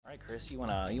Chris, you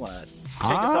wanna kick us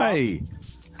Hi.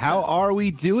 How are we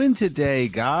doing today,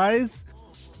 guys?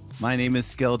 My name is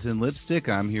Skeleton Lipstick.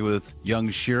 I'm here with Young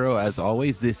Shiro as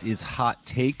always. This is Hot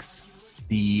Takes,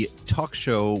 the talk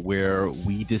show where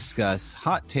we discuss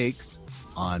hot takes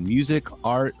on music,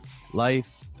 art,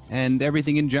 life, and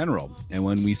everything in general. And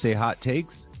when we say hot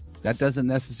takes, that doesn't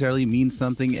necessarily mean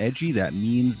something edgy. That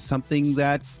means something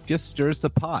that just stirs the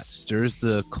pot, stirs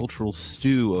the cultural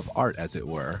stew of art, as it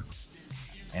were.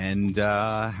 And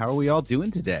how are we all doing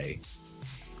today?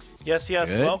 Yes, Good.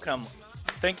 welcome.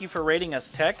 Thank you for rating us,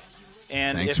 Tech.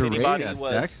 And Thanks if for anybody rating us,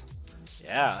 was,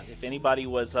 Tech. if anybody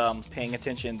was paying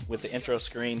attention with the intro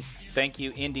screen, thank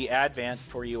you, Indie Advent,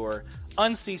 for your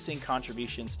unceasing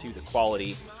contributions to the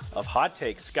quality of Hot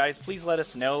Takes. Guys, please let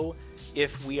us know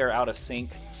if we are out of sync,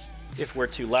 if we're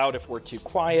too loud, if we're too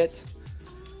quiet.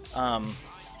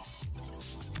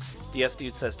 DS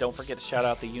Dude says, don't forget to shout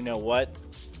out the you know what.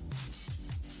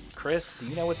 Chris, do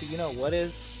you know what the you know what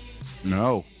is?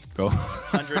 No. Go.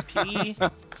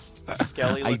 100p.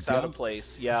 Skelly looks out of don't.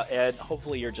 place. Yeah, Ed,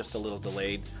 hopefully you're just a little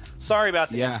delayed. Sorry about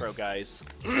the Yeah. intro, guys.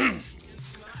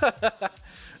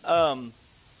 All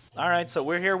right, so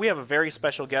we're here. We have a very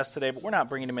special guest today, but we're not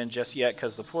bringing him in just yet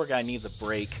because the poor guy needs a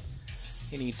break.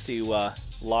 He needs to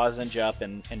lozenge up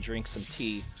and drink some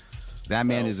tea. That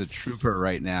man So- is a trooper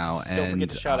right now. And Don't forget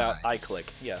to shout out iClick.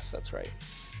 Yes, that's right.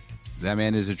 that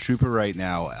man is a trooper right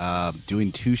now,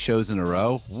 doing 2 shows in a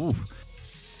row. Ooh.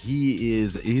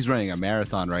 He's running a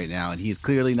marathon right now, and he's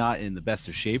clearly not in the best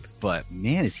of shape, but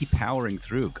man, is he powering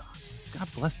through. God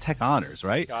bless Tech Honors,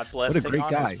 right? God bless. What a Take great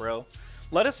honors, guy. bro.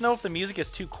 Let us know if the music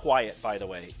is too quiet, by the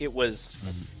way. It was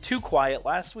too quiet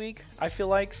last week, I feel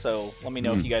like, so let me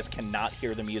know if you guys cannot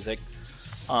hear the music.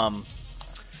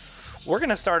 We're going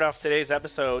to start off today's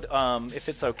episode, if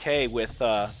it's okay, with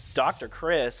Dr.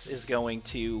 Chris is going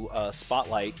to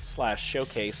spotlight /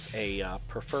 showcase a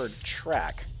preferred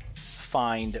track,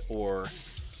 find, or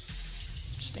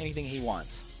just anything he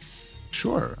wants.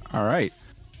 Sure. All right.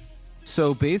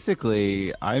 So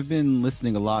basically, I've been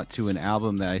listening a lot to an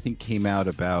album that I think came out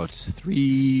about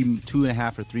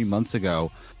 2.5 or 3 months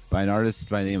ago by an artist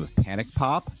by the name of Panic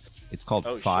Pop. It's called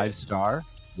Oh, shit. 5 Star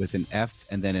with an F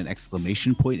and then an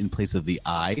exclamation point in place of the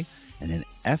I, and an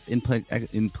F in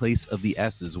place of the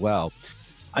S as well.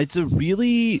 It's a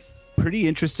really pretty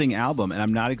interesting album, and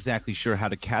I'm not exactly sure how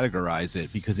to categorize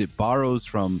it because it borrows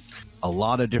from a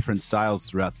lot of different styles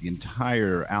throughout the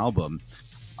entire album.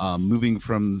 Moving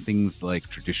from things like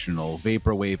traditional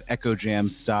vaporwave echo jam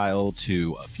style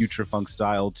to a future funk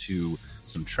style to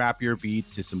some trappier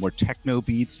beats to some more techno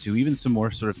beats to even some more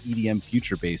sort of EDM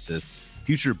future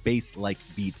bass like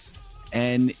beats.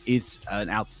 And it's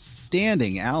an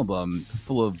outstanding album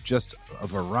full of just a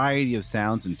variety of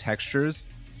sounds and textures.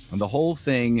 And the whole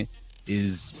thing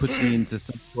puts me into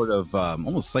some sort of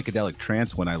almost psychedelic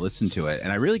trance when I listen to it.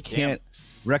 And I really can't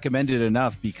recommend it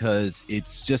enough because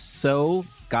it's just so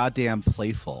goddamn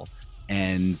playful,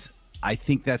 and I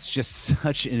think that's just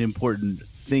such an important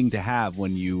thing to have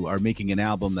when you are making an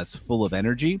album that's full of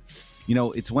energy. You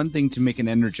know, it's one thing to make an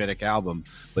energetic album,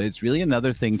 but it's really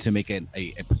another thing to make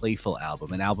a playful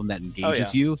album, an album that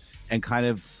engages you and kind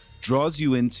of draws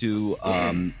you into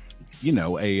you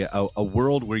know, a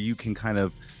world where you can kind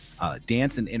of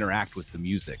dance and interact with the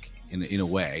music in a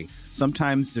way.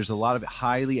 Sometimes there's a lot of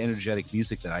highly energetic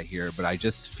music that I hear, but I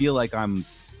just feel like I'm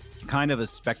kind of a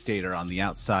spectator on the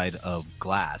outside of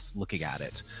glass looking at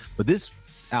it. But this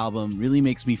album really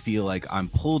makes me feel like I'm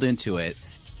pulled into it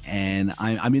and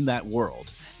I'm in that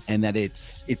world, and that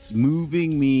it's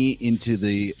moving me into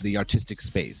the artistic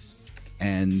space.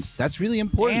 And that's really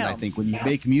important, I think, when you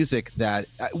make music that,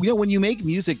 when you make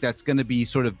music that's going to be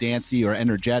sort of dancey or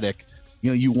energetic,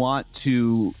 you want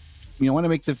to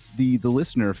make the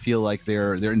listener feel like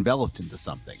they're enveloped into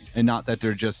something, and not that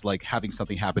they're just like having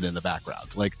something happen in the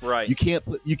background. Like, Right. you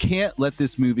can't let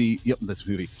this movie.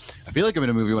 I feel like I'm in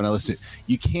a movie when I listen to it.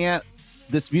 You can't.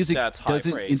 This music That's high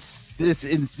doesn't. praise.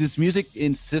 This music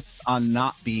insists on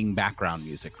not being background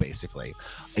music. Basically,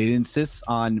 it insists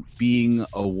on being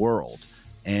a world,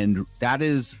 and that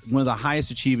is one of the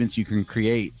highest achievements you can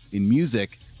create in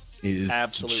music. Is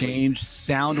Absolutely. to change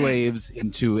sound waves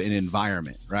into an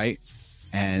environment, right?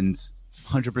 And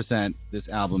 100%, this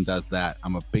album does that.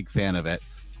 I'm a big fan of it.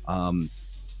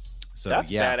 So That's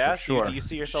yeah, badass. for sure. Do you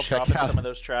see yourself Check dropping out- some of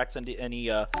those tracks into any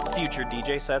future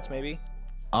DJ sets, maybe?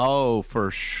 Oh, for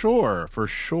sure.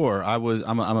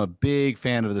 I'm a big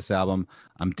fan of this album.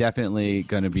 I'm definitely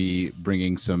going to be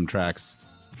bringing some tracks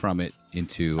from it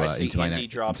into I see into my Andy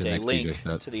next dropped a DJ link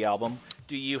set. to the album.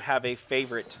 Do you have a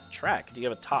favorite track? Do you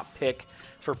have a top pick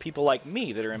for people like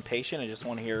me that are impatient and just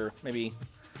want to hear maybe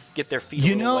get their feet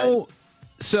a little wet?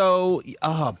 So,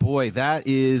 oh boy, that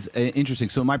is interesting.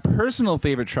 So, my personal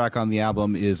favorite track on the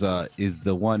album is the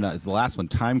last one,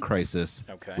 "Time Crisis,"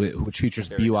 which features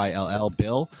BYLL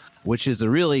Bill, which is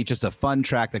just a fun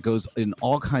track that goes in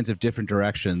all kinds of different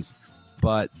directions.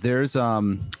 But there's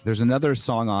another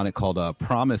song on it called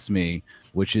 "Promise Me,"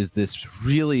 which is this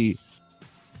really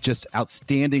just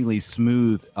outstandingly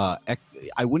smooth.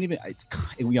 I wouldn't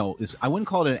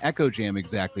call it an echo jam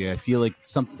exactly. I feel like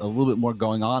a little bit more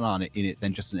going on in it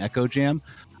than just an echo jam.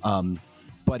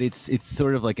 But it's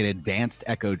sort of like an advanced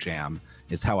echo jam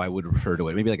is how I would refer to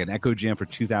it. Maybe like an echo jam for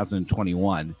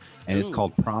 2021, and it's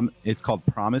called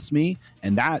 "Promise Me,"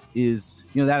 and that is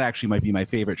that actually might be my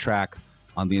favorite track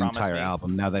on the entire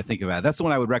album. Now that I think about it, that's the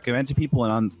one I would recommend to people.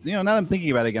 And now that I'm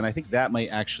thinking about it again, I think that might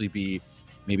actually be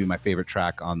maybe my favorite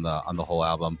track on the whole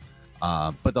album.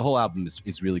 But the whole album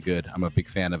is really good. I'm a big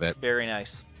fan of it. Very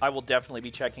nice. I will definitely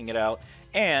be checking it out.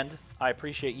 And I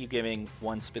appreciate you giving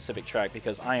one specific track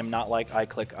because I am not like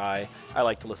iClickEye. I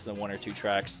like to listen to one or two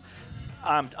tracks.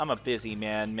 I'm a busy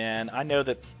man. I know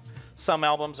that some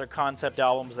albums are concept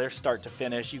albums. They're start to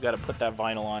finish. You got to put that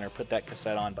vinyl on or put that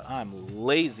cassette on. But I'm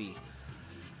lazy.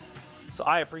 So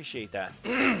I appreciate that.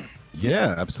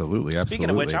 Yeah, absolutely. Speaking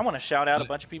of which, I want to shout out a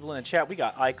bunch of people in the chat. We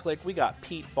got iClick, we got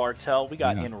Pete Bartel, we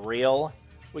got Enreal,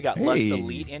 we got Lux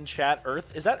Elite in chat.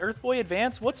 Is that Earthboy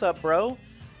Advance? What's up, bro?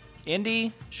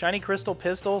 Indy, Shiny Crystal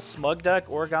Pistol, Smug Duck,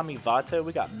 Origami Vato.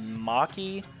 We got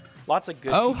Maki. Lots of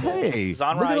good people. Hey.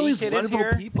 Zanrai look at all these Kid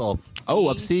wonderful people. Oh,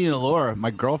 Obsidian Allure.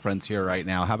 My girlfriend's here right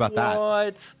now. How about that?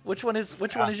 What? Which one is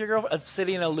your girlfriend?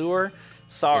 Obsidian Allure?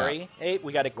 Sorry. Yeah. Hey,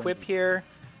 we got Equip here.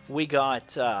 We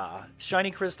got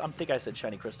Shiny Crystal. I think I said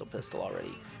Shiny Crystal Pistol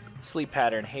already. Sleep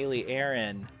Pattern, Haley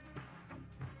Aaron.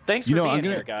 Thanks for being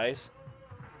here, guys.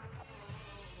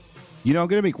 I'm going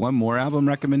to make one more album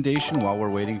recommendation while we're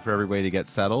waiting for everybody to get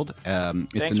settled.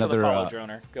 Thanks another for the follow,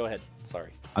 Droner. Go ahead.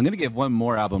 Sorry. I'm going to give one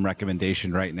more album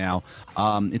recommendation right now.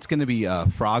 It's going to be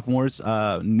Frogmore's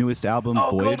newest album,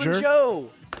 Voyager. Golden Joe.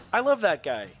 I love that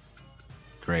guy.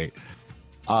 Great.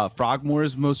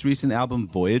 Frogmore's most recent album,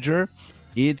 Voyager.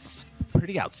 It's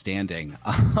pretty outstanding.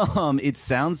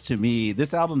 This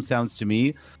album sounds to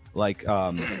me like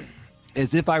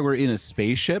as if I were in a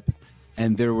spaceship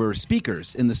and there were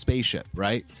speakers in the spaceship,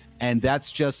 right? And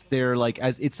that's just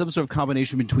it's some sort of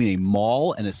combination between a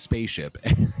mall and a spaceship.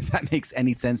 If that makes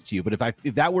any sense to you. But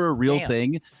if that were a real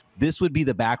thing, this would be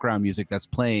the background music that's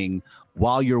playing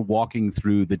while you're walking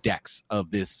through the decks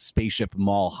of this spaceship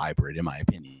mall hybrid, in my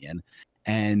opinion.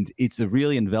 And it's a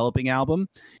really enveloping album,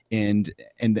 and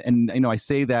I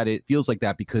say that it feels like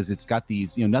that because it's got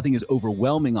these, nothing is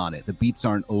overwhelming on it. The beats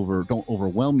don't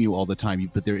overwhelm you all the time,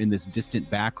 but they're in this distant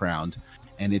background,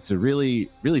 and it's a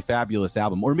really, really fabulous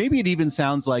album. Or maybe it even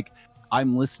sounds like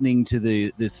I'm listening to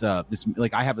this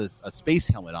like I have a space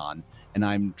helmet on, and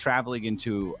I'm traveling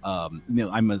into I'm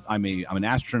an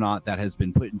astronaut that has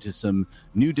been put into some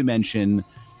new dimension,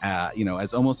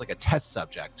 as almost like a test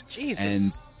subject. Jesus.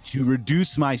 And to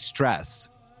reduce my stress,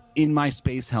 in my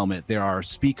space helmet, there are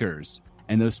speakers,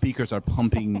 and those speakers are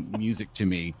pumping music to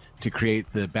me to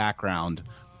create the background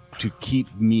to keep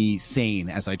me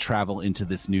sane as I travel into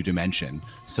this new dimension.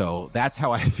 So that's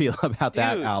how I feel about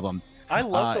that album. I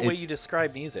love the way you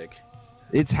describe music.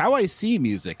 It's how I see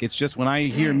music. It's just when I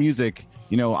hear music,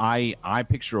 I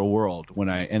picture a world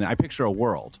I picture a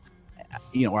world.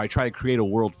 Or I try to create a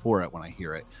world for it when I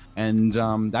hear it. And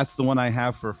that's the one I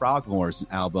have for Frogmore's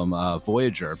album,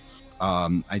 Voyager.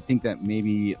 I think that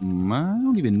maybe, I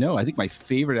don't even know. I think my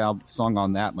favorite song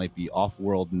on that might be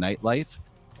Off-World Nightlife.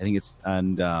 I think it's,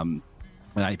 and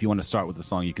if you want to start with the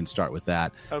song, you can start with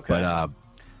that. Okay. But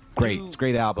great. It's a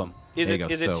great album. Is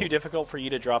it too difficult for you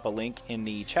to drop a link in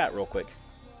the chat real quick?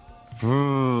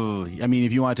 I mean,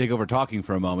 if you want to take over talking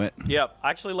for a moment. Yep.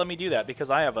 Actually, let me do that because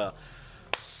I have a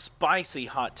spicy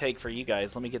hot take for you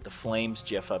guys. Let me get the flames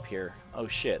gif up here. Oh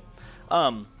shit.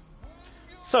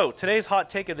 So today's hot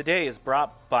take of the day is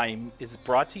brought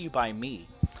to you by me.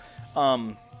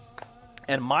 And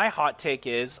my hot take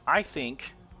is I think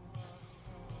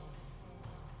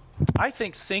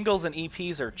singles and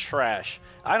EPs are trash.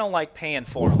 I don't like paying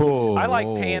for them. I like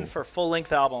paying for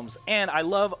full-length albums, and I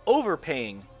love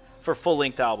overpaying for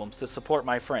full-length albums to support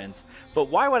my friends. But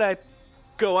why would I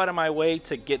go out of my way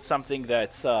to get something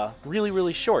that's really,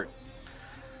 really short?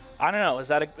 I don't know. Is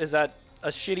that a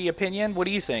shitty opinion? What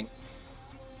do you think?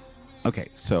 Okay,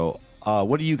 so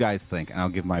what do you guys think? And I'll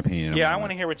give my opinion. Yeah, I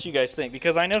want to hear what you guys think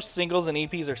because I know singles and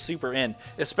EPs are super in,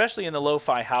 especially in the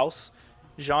lo-fi house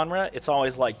genre. It's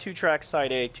always like 2 tracks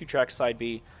side A, 2 tracks side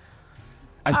B.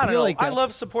 I don't feel know. like I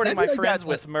love supporting my like friends that-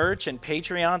 with merch and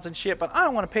Patreons and shit, but I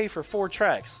don't want to pay for 4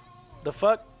 tracks. The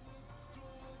fuck?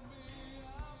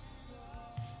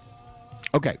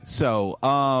 Okay, so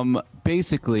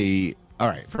basically, all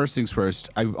right, first things first,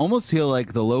 I almost feel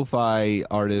like the lo-fi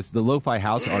artists, the lo-fi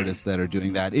house artists that are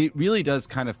doing that, it really does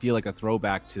kind of feel like a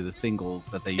throwback to the singles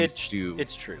that they used to do.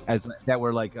 It's true. As that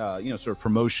were like sort of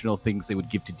promotional things they would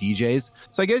give to DJs.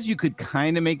 So I guess you could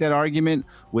kind of make that argument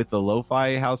with the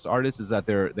lo-fi house artists, is that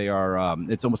they are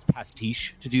it's almost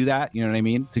pastiche to do that, you know what I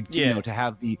mean? To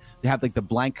have like the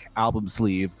blank album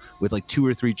sleeve with like 2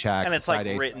 or 3 tracks, and it's like side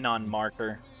A, written on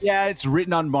marker. Yeah, it's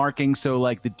written on marking, so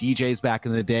like the DJs back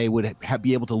in the day would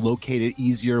be able to locate it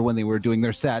easier when they were doing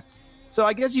their sets. So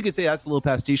I guess you could say that's a little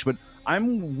pastiche, but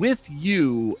I'm with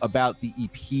you about the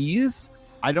EPs.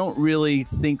 I don't really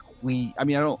think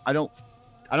I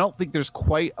don't think there's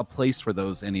quite a place for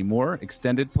those anymore.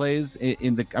 Extended plays I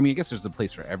guess there's a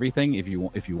place for everything if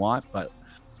you want, but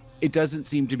it doesn't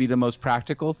seem to be the most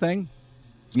practical thing.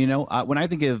 You know, when I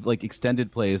think of like extended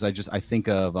plays, I think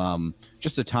of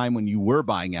just a time when you were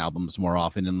buying albums more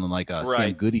often in like a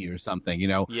Sam Goody or something. You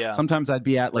know, sometimes I'd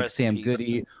be at like Sam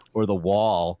Goody or The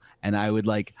Wall, and I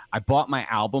bought my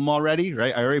album already,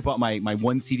 right? I already bought my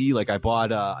 1 CD. Like I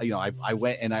bought, I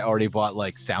went and I already bought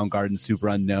like Soundgarden Super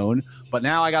Unknown, but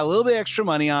now I got a little bit extra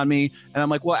money on me, and I'm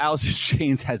like, well, Alice in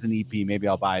Chains has an EP. Maybe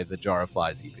I'll buy the Jar of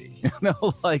Flies EP. You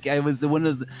know, like it was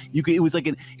something you could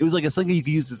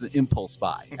use as an impulse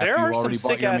buy. There after are you already some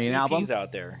bought sick your ass main EPs album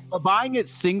out there. But buying it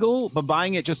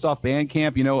just off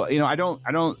Bandcamp,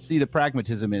 I don't see the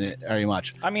pragmatism in it very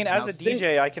much. I mean, as a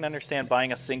DJ, I can understand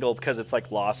buying a single because it's like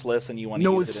lossless and you want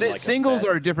to use it in like singles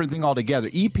are a different thing altogether.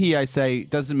 EP, I say,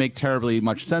 doesn't make terribly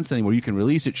much sense anymore. You can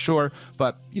release it, sure,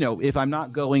 but if I'm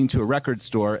not going to a record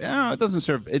store, it doesn't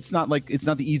serve. It's not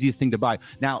the easiest thing to buy.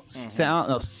 Now,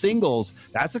 singles,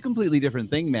 that's a completely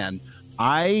different thing, man.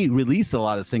 I release a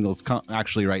lot of singles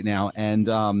actually right now, and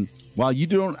while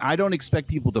I don't expect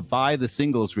people to buy the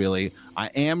singles. Really, I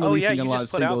am releasing a lot of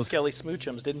singles. You just put out Skelly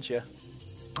Smoochums, didn't you?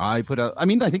 I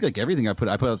think like everything I put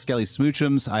out Skelly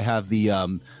Smoochums. I have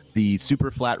the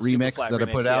Super Flat remix that I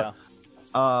put out.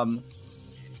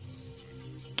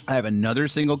 I have another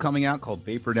single coming out called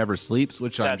Vapor Never Sleeps,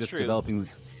 which I'm just developing.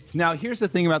 Now, here's the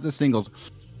thing about the singles.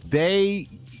 When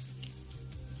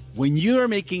you are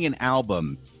making an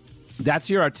album, that's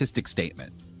your artistic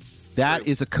statement. That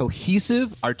is a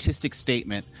cohesive artistic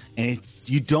statement, and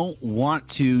you don't want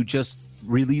to just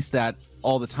release that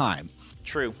all the time.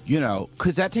 True.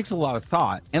 Because that takes a lot of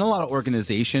thought and a lot of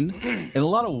organization and a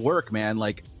lot of work, man.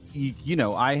 Like,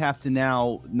 I have to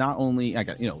now not only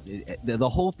the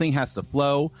whole thing has to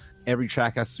flow. Every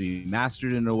track has to be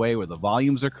mastered in a way where the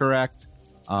volumes are correct.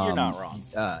 You're not wrong.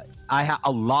 I have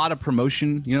a lot of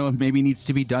promotion, maybe needs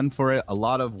to be done for it. A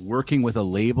lot of working with a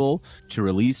label to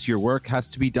release your work has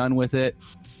to be done with it.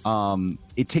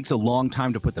 It takes a long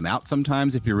time to put them out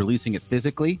sometimes if you're releasing it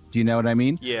physically. Do you know what I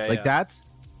mean? Yeah. That's,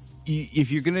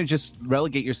 if you're going to just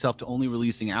relegate yourself to only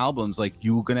releasing albums, like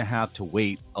you're going to have to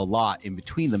wait a lot in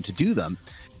between them to do them,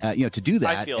 to do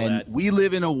that. I feel and that. We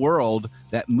live in a world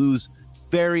that moves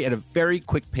at a very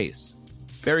quick pace.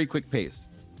 Very quick pace.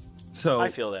 So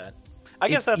I feel that. I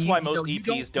guess that's why most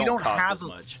EPs don't cost as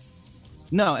much.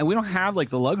 No, and we don't have like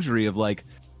the luxury of like,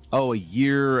 a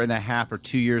year and a half or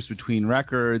 2 years between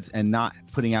records and not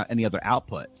putting out any other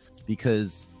output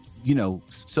because,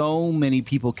 so many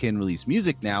people can release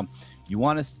music now. You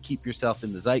want to keep yourself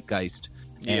in the zeitgeist.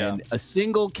 Yeah. And a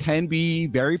single can be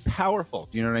very powerful.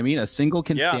 Do you know what I mean? A single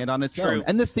can stand on its own.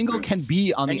 And the single can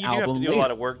be on the album later. You have to do later. a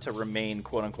lot of work to remain,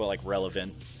 quote unquote, like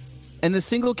relevant. And the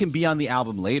single can be on the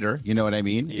album later. You know what I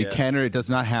mean? Yeah. It can or it does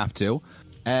not have to.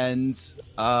 And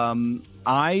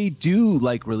I do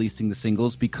like releasing the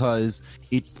singles because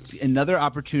it's another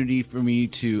opportunity for me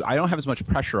I don't have as much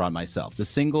pressure on myself. The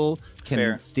single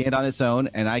can stand on its own,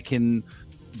 and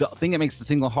the thing that makes the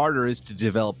single harder is to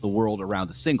develop the world around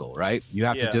the single, right? You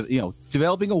have to,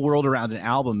 developing a world around an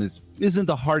album isn't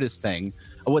the hardest thing.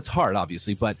 Oh, it's hard,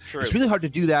 obviously, but it's really hard to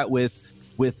do that with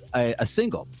a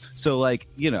single. So like,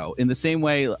 in the same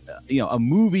way, a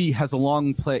movie has a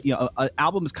long play, an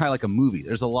album is kind of like a movie.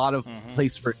 There's a lot of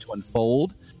place for it to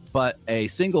unfold, but a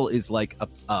single is like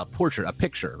a portrait, a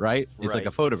picture, right? It's like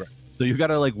a photograph. So you've got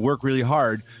to like work really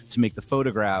hard to make the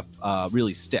photograph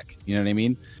really stick. You know what I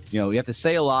mean? You have to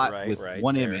say a lot with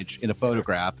one image in a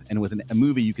photograph, and with a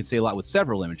movie, you can say a lot with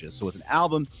several images. So with an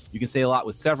album, you can say a lot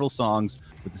with several songs.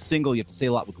 With the single, you have to say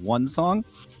a lot with one song.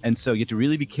 And so you have to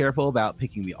really be careful about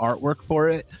picking the artwork for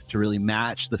it to really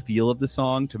match the feel of the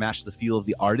song, to match the feel of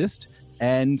the artist.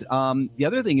 And the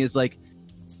other thing is like,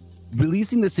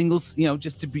 releasing the singles,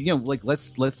 just to be, like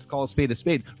let's call a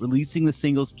spade. Releasing the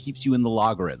singles keeps you in the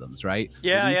logarithms, right?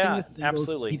 Yeah, Releasing yeah, the singles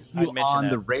absolutely. keeps you on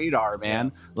the radar,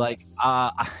 man. Yeah. Like,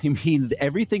 I mean,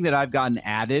 everything that I've gotten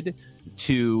added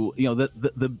to,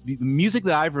 the music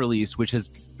that I've released, which is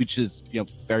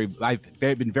I've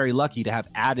been very lucky to have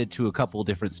added to a couple of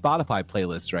different Spotify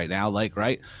playlists right now. Like,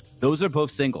 right, those are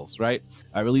both singles, right?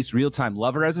 I released Real Time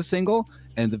Lover as a single,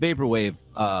 and the Vaporwave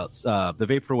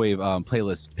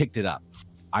playlist picked it up.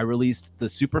 I released the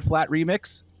Super Flat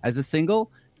remix as a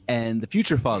single, and the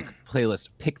Future Funk playlist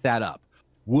picked that up.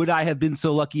 Would I have been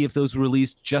so lucky if those were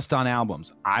released just on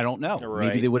albums? I don't know. Right.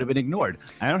 Maybe they would have been ignored.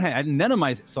 None of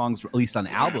my songs released on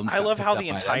albums. I love how the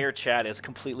entire chat is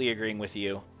completely agreeing with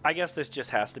you. I guess this just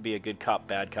has to be a good cop,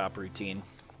 bad cop routine,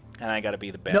 and I got to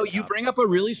be the bad. No, cop. You bring up a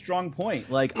really strong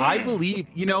point. Like, I believe,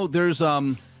 there's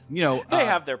they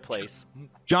have their place.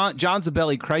 John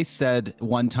Zabelli Christ said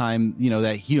one time,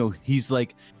 that he's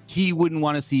like, he wouldn't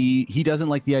want to see, he doesn't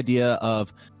like the idea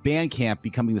of Bandcamp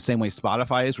becoming the same way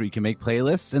Spotify is, where you can make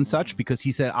playlists and such, because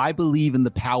he said, I believe in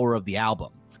the power of the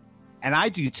album. And I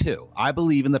do too. I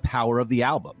believe in the power of the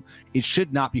album. It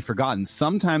should not be forgotten.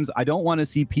 Sometimes I don't want to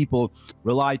see people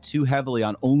rely too heavily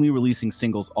on only releasing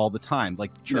singles all the time.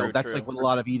 Like, that's like what a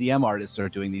lot of EDM artists are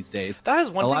doing these days. That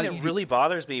is one thing that really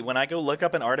bothers me when I go look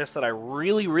up an artist that I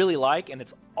really, really like, and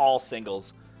it's all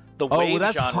singles. The wave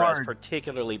genre is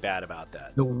particularly bad about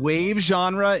that. The wave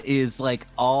genre is like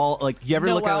all like, you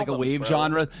ever look at like a wave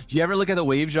genre? You ever look at the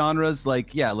wave genres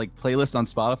like playlist on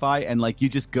Spotify, and like you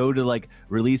just go to like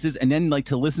releases, and then like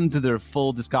to listen to their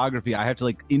full discography, I have to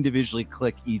like individually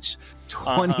click each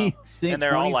 20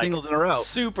 singles in a row.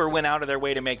 Super went out of their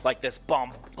way to make like this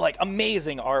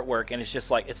amazing artwork, and it's just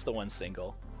like it's the one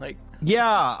single. Like, yeah,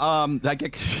 I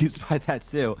get confused by that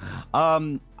too.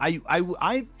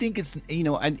 I think it's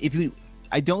and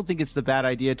I don't think it's the bad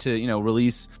idea to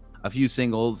release a few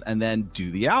singles and then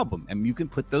do the album, and you can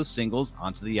put those singles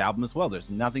onto the album as well. There's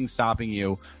nothing stopping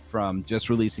you from just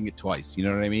releasing it twice. You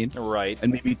know what I mean? Right.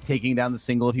 And maybe taking down the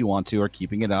single if you want to, or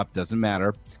keeping it up, doesn't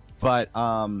matter. But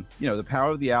the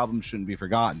power of the album shouldn't be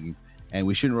forgotten, and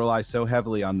we shouldn't rely so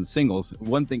heavily on the singles.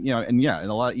 One thing, and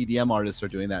a lot of EDM artists are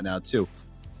doing that now too.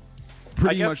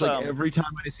 Pretty much like every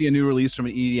time I see a new release from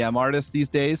an EDM artist these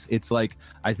days, it's like,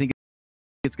 I think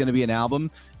it's going to be an album,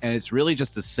 and it's really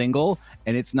just a single,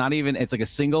 and it's not even, it's like a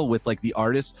single with like the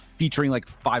artist featuring like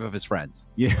 5 of his friends.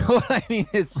 You know what I mean?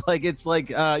 It's like it's like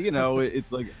the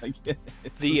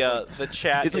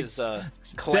chat is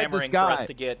clamoring for us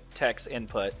to get Tech's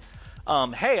input.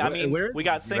 We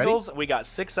got singles, we got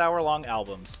 6-hour-long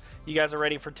albums. You guys are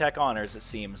ready for Tech Honors, it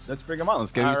seems. Let's bring them on.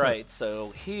 Let's get it. All right,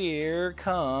 so here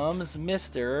comes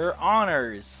Mr.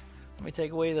 Honors. Let me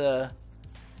take away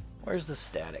where's the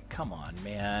static? Come on,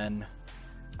 man.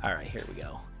 All right, here we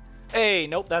go. Hey,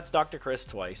 nope, that's Dr. Chris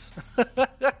twice.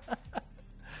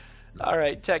 All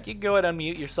right, Tech, you can go ahead and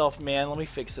unmute yourself, man. Let me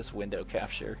fix this window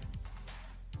capture.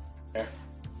 There.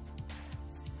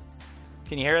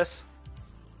 Can you hear us?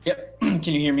 Yep. Can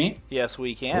you hear me? Yes,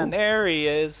 we can. Ooh. There he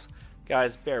is.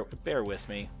 Guys, bear with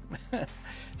me.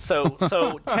 So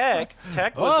Tech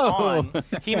was on.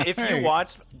 If you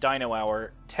watched Dino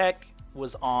Hour, Tech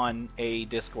was on a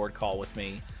Discord call with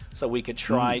me, so we could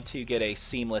try to get a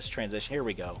seamless transition. Here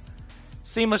we go.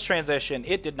 Seamless transition.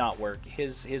 It did not work.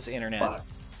 His internet.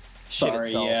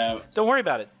 Sorry. Yeah. Don't worry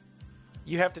about it.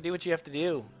 You have to do what you have to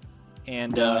do,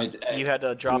 and you had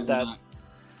to drop that. Not.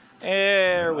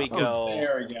 There we go.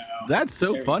 There we go. That's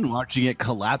so fun watching it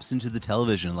collapse into the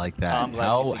television like that.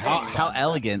 How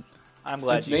elegant. I'm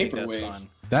glad you think that's fun.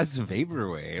 That's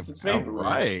Vaporwave. It's Vaporwave.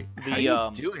 Right. How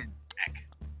you doing, Tech?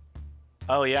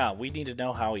 Oh yeah, we need to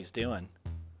know how he's doing.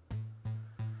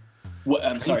 What?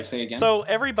 I'm sorry. Say again. So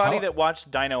everybody that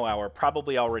watched Dino Hour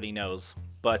probably already knows,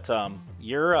 but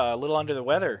you're a little under the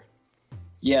weather.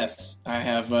 Yes, I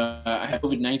have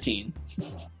COVID-19.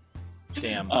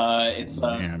 Damn. That's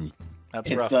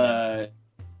rough.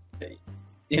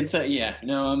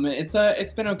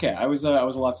 It's been okay. I was a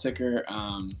lot sicker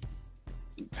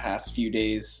past few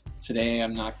days. Today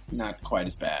I'm not quite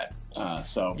as bad.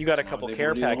 So you got a couple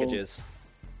care packages.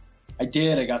 I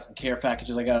did. I got some care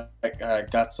packages. I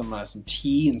got some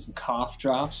tea and some cough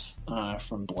drops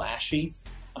from Blashy.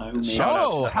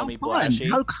 How fun!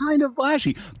 How kind of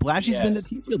Blashy? Blashy's been to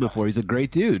T-Field before. He's a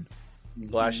great dude.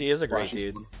 Blashy is a great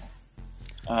dude.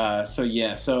 That's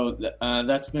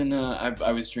been.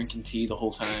 I was drinking tea the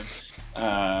whole time.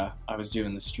 I was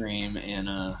doing the stream, and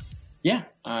now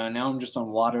I'm just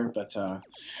on water. But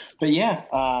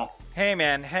yeah. Hey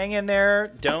man, hang in there.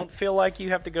 Don't feel like you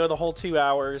have to go the whole 2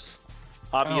 hours.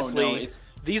 Obviously,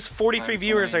 these 43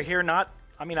 viewers are here.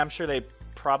 I'm sure they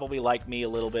probably like me a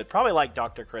little bit, probably like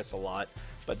Dr. Chris a lot,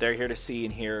 but they're here to see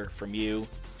and hear from you.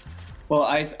 Well,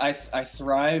 I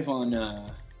thrive on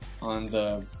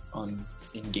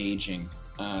engaging.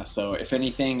 So if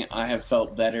anything, I have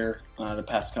felt better the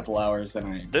past couple hours than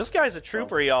I. This guy's a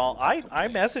trooper, y'all. I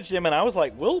messaged him and I was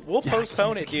like, "We'll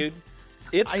postpone it, dude.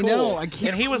 It's cool." I know. I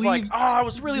can't. And he was like, "Oh, I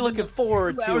was really looking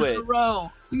forward to it."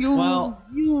 You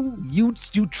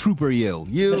trooper, you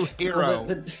hero.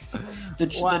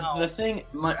 The thing,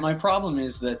 my problem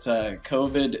is that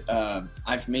COVID.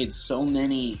 I've made so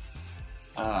many.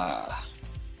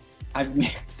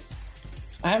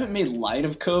 I haven't made light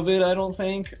of COVID, I don't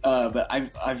think, but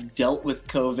I've dealt with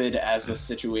COVID as a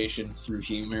situation through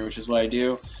humor, which is what I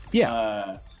do.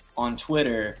 Yeah. On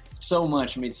Twitter, so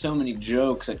much, made so many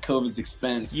jokes at COVID's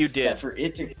expense. You did. For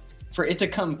it to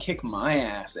come kick my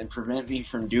ass and prevent me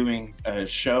from doing a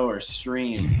show or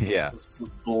stream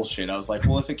was bullshit. I was like,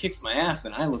 well, if it kicks my ass,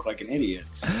 then I look like an idiot.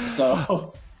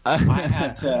 So I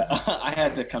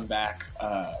had to come back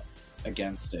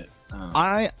against it.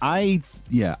 I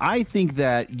think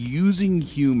that using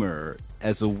humor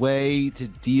as a way to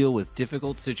deal with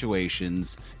difficult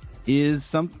situations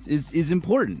is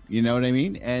important. You know what I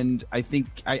mean? And I think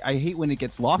I hate when it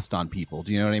gets lost on people.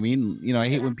 Do you know what I mean? You know, I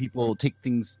hate when people take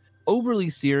things overly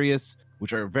serious,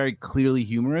 which are very clearly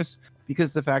humorous,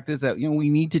 because the fact is that, you know, we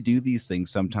need to do these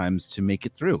things sometimes to make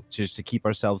it through, just to keep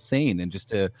ourselves sane and just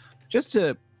to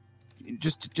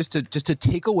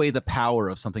take away the power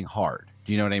of something hard.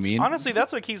 Do you know what I mean? Honestly,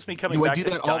 that's what keeps me coming back. I do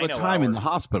that all the time in the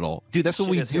hospital, dude. That's what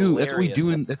we do. That's what we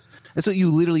do, and that's what you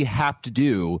literally have to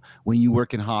do when you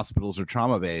work in hospitals or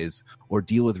trauma bays or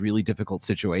deal with really difficult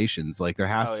situations. Like there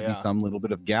has to be some little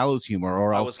bit of gallows humor,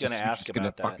 or else you're just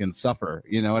gonna fucking suffer.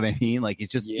 You know what I mean? Like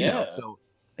it's just you know. So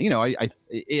you know, I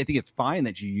think it's fine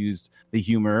that you used the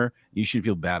humor. You should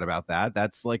feel bad about that.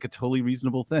 That's like a totally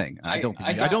reasonable thing. I don't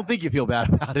think you feel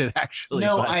bad about it, actually.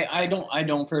 No, I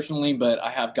don't personally, but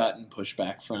I have gotten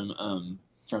pushback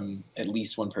from at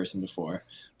least one person before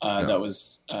that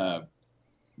was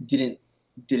didn't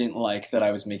like that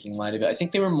I was making light of it. I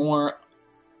think they were more,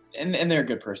 and they're a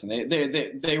good person.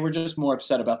 They were just more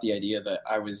upset about the idea that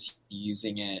I was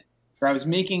using it, or I was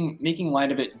making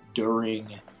light of it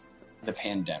during the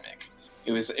pandemic.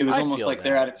 It was almost like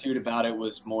their attitude about it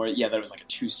was more, that it was like a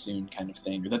too soon kind of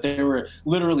thing, or that there were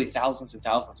literally thousands and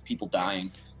thousands of people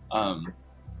dying all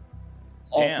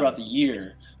throughout the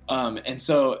year. And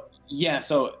so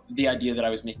the idea that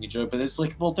I was making a joke, but it's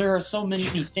like, well, there are so many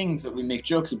things that we make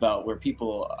jokes about where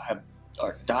people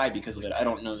die because of it. I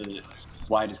don't know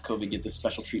why does COVID get this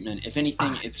special treatment? If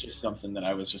anything, it's just something that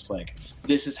I was just like,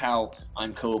 this is how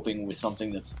I'm coping with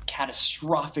something that's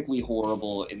catastrophically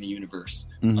horrible in the universe.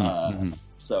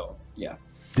 So, yeah.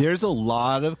 There's a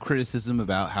lot of criticism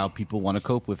about how people want to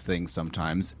cope with things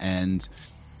sometimes, and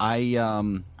I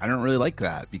don't really like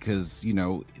that because, you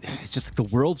know, it's just like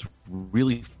the world's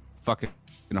really fucking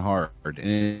hard, and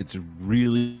it's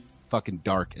really fucking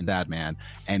dark and bad, man.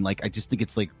 And like I just think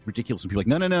it's like ridiculous when people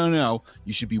are like, no,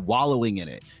 you should be wallowing in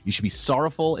it, you should be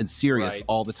sorrowful and serious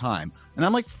all the time. And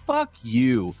I'm like, fuck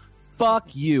you,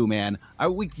 man.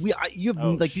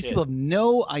 These people have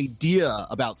no idea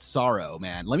about sorrow,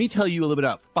 man. Let me tell you a little bit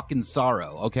about fucking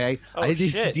sorrow, okay? I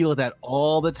used to deal with that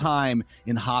all the time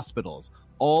in hospitals,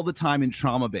 all the time in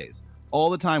trauma bays, all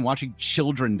the time watching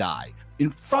children die in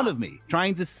front of me,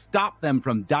 trying to stop them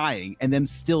from dying and them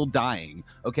still dying,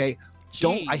 okay?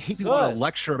 I hate people want to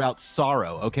lecture about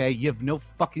sorrow, okay? You have no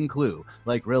fucking clue.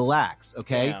 Like, relax,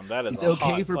 okay? Damn, it's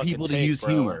okay for people to use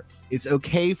humor. It's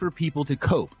okay for people to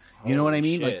cope. You know what I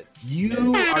mean? Like,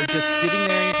 you are just sitting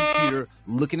there on your computer,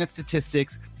 looking at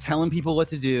statistics, telling people what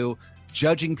to do,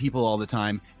 judging people all the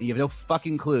time, and you have no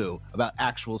fucking clue about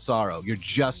actual sorrow. You're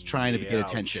just trying to get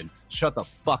attention. Shut the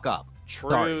fuck up.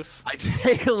 Truth. Sorry. I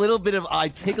take a little bit of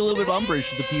umbrage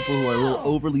to the people who are a little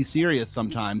overly serious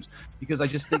sometimes, because I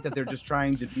just think that they're just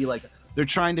trying to be like, they're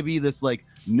trying to be this like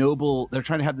noble, they're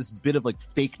trying to have this bit of like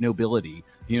fake nobility.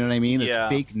 You know what I mean? This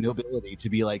fake nobility to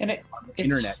be like on the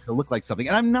internet to look like something.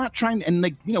 And I'm not trying, and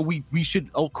like, you know, we should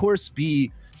of course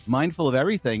be mindful of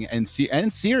everything and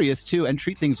serious too, and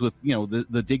treat things with, you know,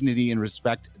 the dignity and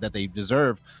respect that they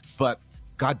deserve. But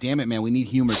God damn it, man, we need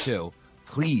humor too.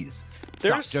 Please.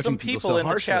 There's some people in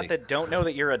the chat that don't know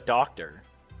that you're a doctor.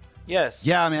 Yes.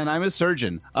 Yeah, man, I'm a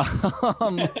surgeon.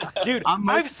 Dude,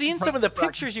 I've seen some of the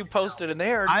pictures you posted, and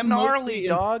they are gnarly,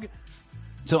 dog.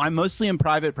 So I'm mostly in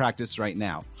private practice right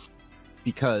now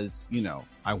because, you know,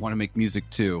 I want to make music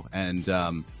too, but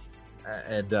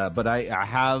I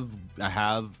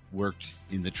have worked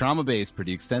in the trauma base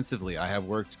pretty extensively. I have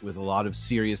worked with a lot of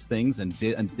serious things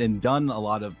and done a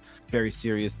lot of very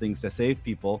serious things to save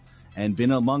people. and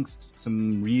been amongst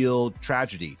some real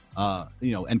tragedy,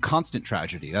 and constant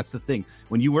tragedy. That's the thing.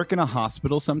 When you work in a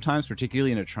hospital, sometimes,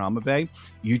 particularly in a trauma bay,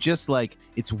 you just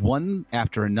it's one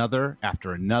after another,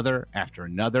 after another, after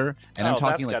another. And I'm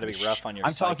talking that's gotta be rough on your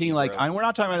I'm talking psyche, we're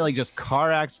not talking about just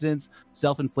car accidents,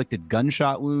 self-inflicted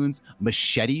gunshot wounds,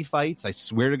 machete fights. I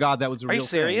swear to God, that was a real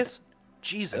thing. Are you serious?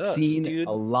 Jesus, I've seen dude.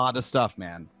 a lot of stuff,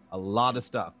 man. A lot of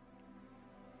stuff.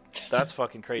 That's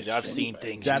fucking crazy. I've seen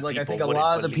things. Dad, I think a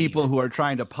lot of the people who are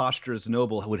trying to posture as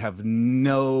noble would have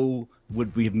no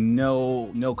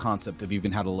concept of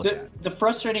even how to look at it. The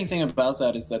frustrating thing about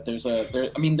that is that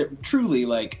truly,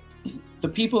 the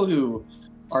people who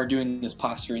are doing this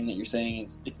posturing that you're saying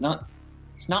is it's not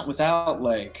without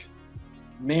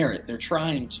merit. They're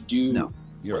trying to do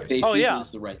what they feel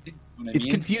is the right thing. It's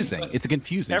confusing. It's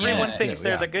confusing. Everyone thinks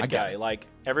they're the good guy.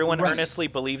 Everyone earnestly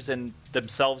believes in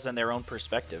themselves and their own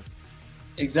perspective.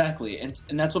 Exactly, and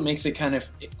that's what makes it kind of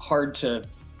hard to.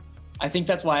 I think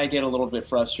that's why I get a little bit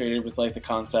frustrated with the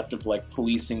concept of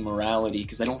policing morality,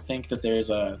 because I don't think that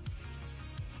there's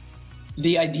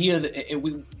the idea that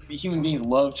we human beings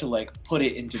love to put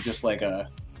it into just a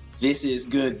this is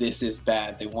good, this is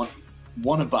bad. They want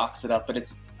to box it up, but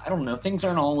I don't know. Things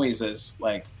aren't always as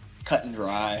cut and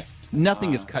dry.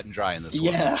 Nothing is cut and dry in this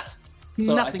world. Yeah.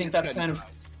 So Nothing I think that's kind of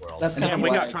we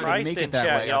why got trying to make it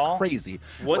that way. Y'all. Crazy.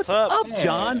 What's up,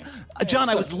 John? Hey, John,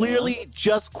 I was literally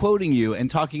just quoting you and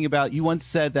talking about. You once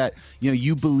said that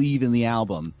you believe in the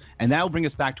album, and that will bring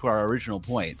us back to our original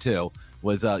point too.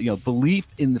 Was belief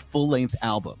in the full length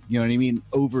album? You know what I mean?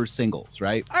 Over singles,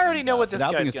 right? I already know what this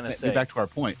guy's going to say. Back to our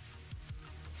point.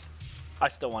 I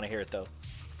still want to hear it though.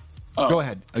 Go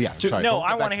ahead. Oh yeah. Sorry. No,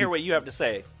 I want to hear what you have to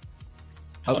say.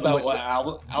 About what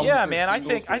album? Yeah, man. I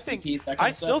think EPs, I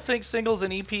still think singles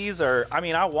and EPs are. I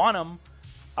mean, I want them.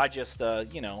 I just I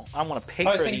want to pay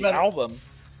for the album.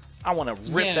 I want to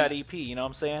rip that EP. You know what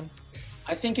I'm saying?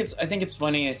 I think it's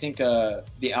funny. I think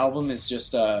the album is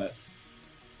just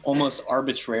almost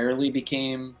arbitrarily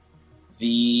became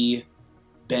the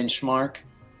benchmark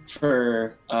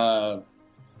for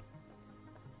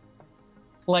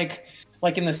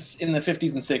like in the 50s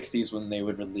and 60s when they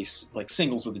would release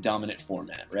singles with the dominant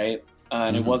format, right?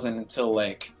 And it wasn't until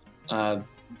the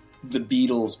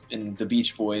Beatles and the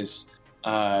Beach Boys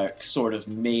sort of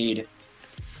made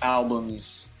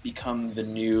albums become the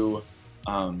new.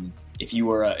 If you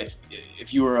were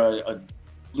a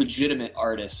legitimate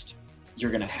artist, you're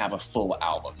going to have a full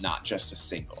album, not just a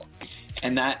single,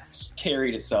 and that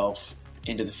carried itself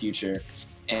into the future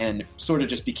and sort of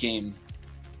just became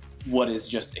what is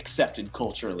just accepted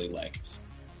culturally.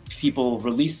 People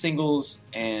release singles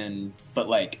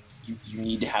but you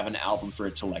need to have an album for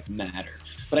it to matter.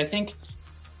 But I think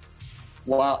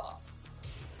while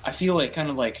I feel kind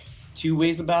of two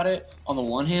ways about it. On the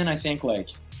one hand, I think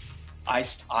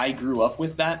I grew up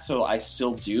with that, so I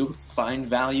still do find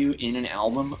value in an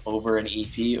album over an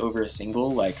EP, over a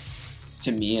single.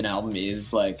 To me, an album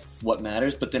is what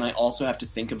matters, but then I also have to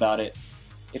think about it.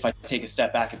 If I take a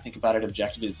step back and think about it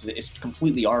objectively, it's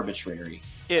completely arbitrary.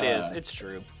 It is. It's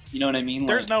true. You know what I mean?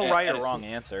 There's no right or wrong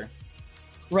answer.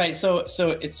 Right. So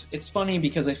it's funny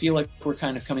because I feel like we're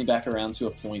kind of coming back around to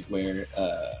a point where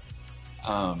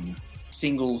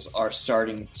singles are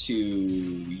starting to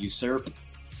usurp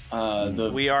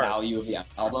the value of the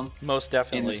album. Most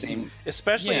definitely.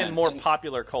 Especially in more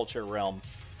popular culture realm.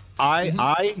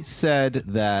 I said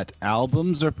that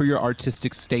albums are for your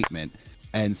artistic statement.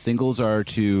 And singles are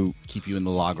to keep you in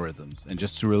the logarithms and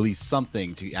just to release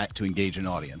something to engage an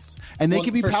audience. And they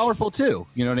can be powerful too.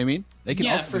 You know what I mean? They can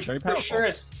also be very powerful. For sure.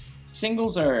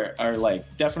 Singles are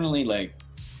definitely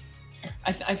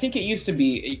I think it used to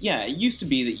be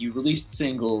that you released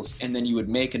singles and then you would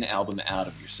make an album out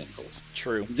of your singles.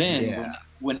 True. Then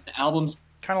when albums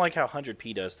kind of like how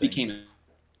 100p does things. Became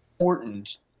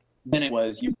important, then it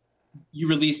was you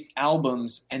released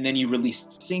albums and then you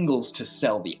released singles to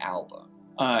sell the album.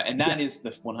 And that is the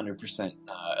 100%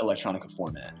 electronica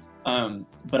format.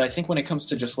 But I think when it comes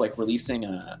to just releasing,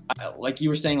 like you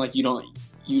were saying, you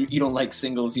don't like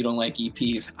singles, you don't like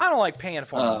EPs. I don't like paying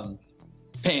for them.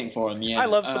 Paying for them, yeah. I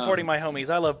love supporting my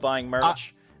homies. I love buying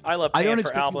merch. I love paying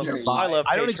for albums. I love Patreon.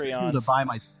 I don't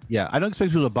expect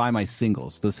people to buy my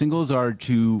singles. The singles are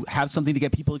to have something to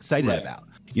get people excited about.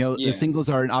 The singles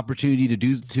are an opportunity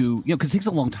because it takes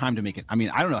a long time to make it. I mean,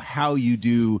 I don't know how you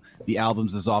do the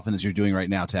albums as often as you're doing right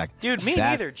now, Tech. Dude, me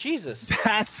neither. Jesus.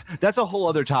 That's a whole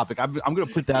other topic. I'm going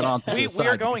to put that on to the side. We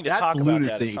are going to talk about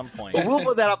that at some point. But we'll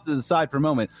put that up to the side for a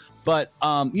moment. But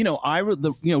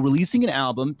releasing an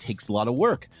album takes a lot of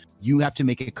work. You have to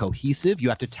make it cohesive. You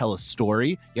have to tell a story.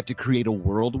 You have to create a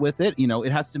world with it.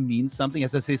 It has to mean something. It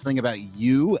has to say something about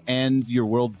you and your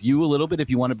worldview a little bit. If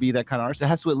you want to be that kind of artist, it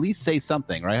has to at least say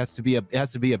something, right? It has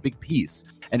to be a big piece,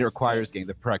 and it requires getting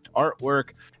the correct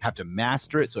artwork. Have to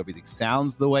master it so everything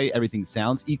sounds the way everything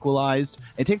sounds equalized.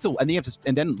 It takes and then you have to,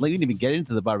 and then you didn't even get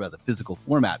into the part about the physical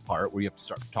format part, where you have to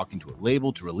start talking to a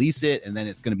label to release it, and then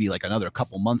it's going to be like another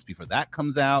couple months before that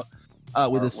comes out.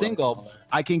 With a single,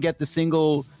 I can get the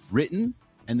single written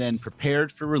and then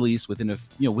prepared for release within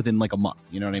like a month.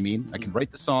 You know what I mean? I can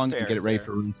write the song and get it ready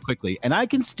for release quickly, and I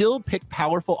can still pick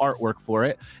powerful artwork for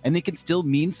it, and it can still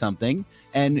mean something.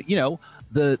 And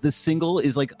the single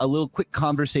is like a little quick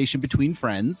conversation between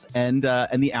friends, and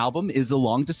the album is a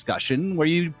long discussion where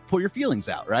you pour your feelings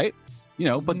out, right?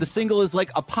 But the single is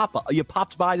like a pop-up. You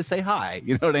popped by to say hi.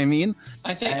 You know what I mean?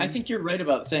 I think you're right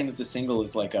about saying that the single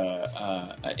is like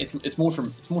it's more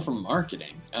from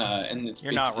marketing, and it's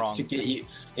not wrong.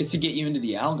 It's to get you into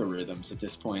the algorithms at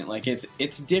this point. Like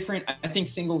it's different. I think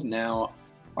singles now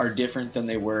are different than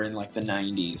they were in like the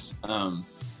 90s,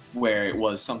 where it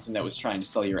was something that was trying to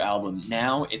sell your album.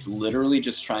 Now it's literally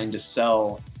just trying to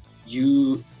sell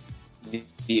you,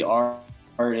 the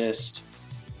artist,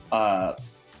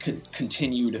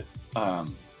 continued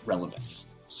relevance.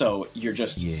 So you're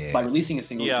just by releasing a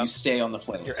single, you stay on the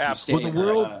playlist.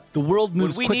 The world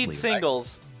moves quickly. We need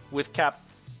singles with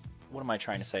What am I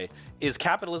trying to say? Is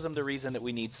capitalism the reason that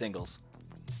we need singles?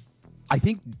 I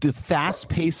think the fast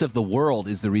pace of the world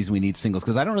is the reason we need singles,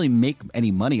 because I don't really make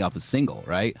any money off a single,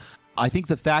 right? I think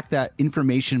the fact that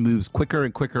information moves quicker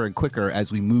and quicker and quicker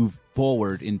as we move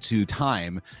forward into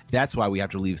time, that's why we have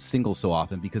to leave singles so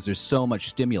often, because there's so much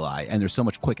stimuli and there's so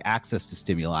much quick access to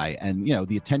stimuli. And your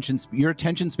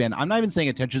attention span, I'm not even saying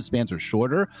attention spans are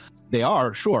shorter. They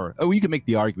are, sure. Oh, you can make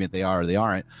the argument they are or they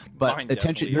aren't, but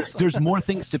there's more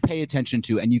things to pay attention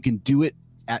to, and you can do it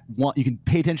you can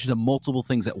pay attention to multiple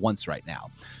things at once right now.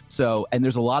 So, and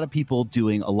there's a lot of people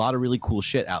doing a lot of really cool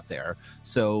shit out there.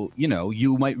 So,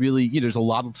 you might really, there's a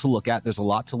lot to look at. There's a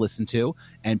lot to listen to,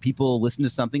 and people listen to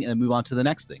something and then move on to the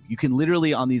next thing. You can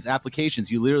literally, on these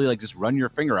applications, you literally like just run your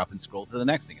finger up and scroll to the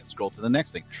next thing and scroll to the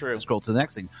next thing. True. And scroll to the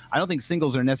next thing. I don't think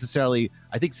singles are necessarily,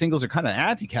 I think singles are kind of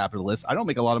anti-capitalist. I don't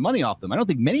make a lot of money off them. I don't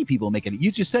think many people make it.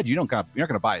 You just said you're not going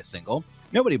to buy a single.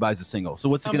 Nobody buys a single. So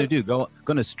what's it going to do? Go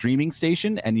on a streaming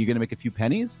station and you're going to make a few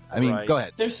pennies? I mean, Go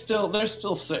ahead. There's still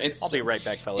I'll be right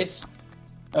back, fellas. It's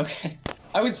okay.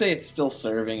 I would say it's still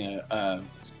serving a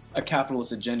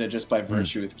capitalist agenda just by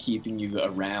virtue of keeping you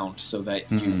around, so that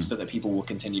so that people will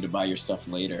continue to buy your stuff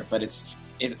later. But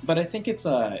I think it's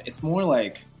more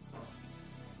like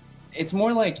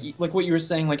what you were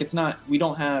saying. Like, it's not, we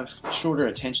don't have shorter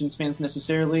attention spans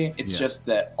necessarily. It's just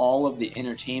that all of the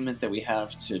entertainment that we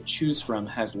have to choose from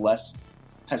has less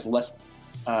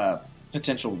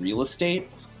potential real estate.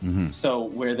 So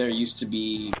where there used to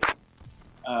be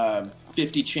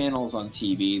 50 channels on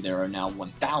TV, there are now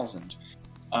 1,000.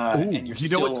 And you're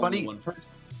still what's funny? one person.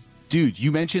 Dude,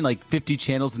 you mentioned like 50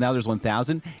 channels and now there's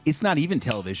 1,000. It's not even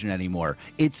television anymore.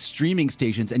 It's streaming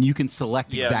stations, and you can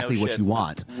select exactly what you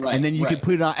want. Right, and then you can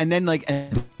put it on, and then that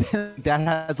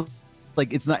has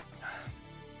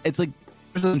it's like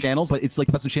channels, but it's like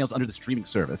 1,000 channels under the streaming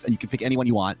service, and you can pick any one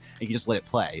you want, and you can just let it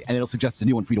play, and it'll suggest a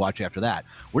new one for you to watch after that.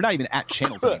 We're not even at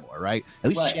channels anymore, right? At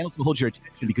least channels will hold your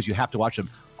attention because you have to watch them.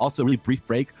 Also, really brief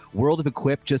break. World of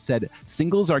Equip just said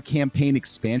singles are campaign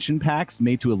expansion packs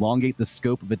made to elongate the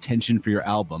scope of attention for your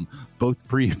album, both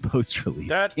pre and post release.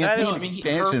 Campaign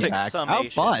expansion packs. How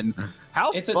fun!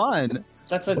 How fun!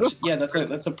 That's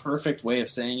a perfect way of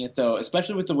saying it, though,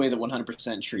 especially with the way that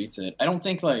 100% treats it.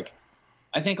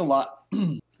 I think a lot,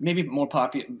 maybe more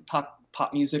pop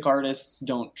music artists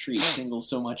don't treat singles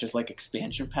so much as like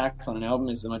expansion packs on an album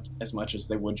as much as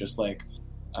they would just like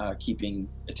keeping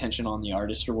attention on the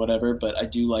artist or whatever. But I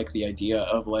do like the idea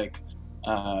of like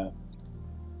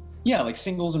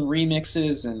singles and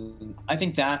remixes, and I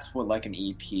think that's what like an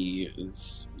EP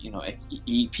is,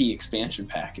 EP expansion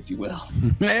pack, if you will.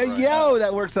 Yo,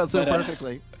 that works out so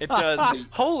perfectly. It does.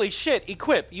 Holy shit,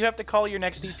 Equip, you have to call your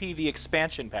next EP the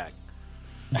expansion pack.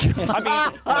 I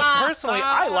mean, personally,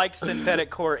 I like Synthetic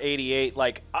Core 88.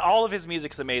 Like, all of his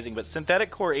music's amazing, but Synthetic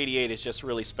Core 88 is just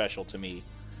really special to me.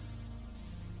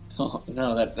 Oh,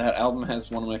 no, that album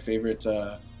has one of my favorite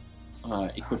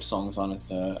Equip songs on it.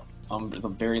 The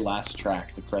very last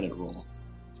track, the credit roll.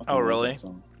 Oh, really?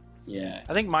 Yeah.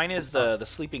 I think mine is the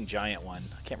Sleeping Giant one.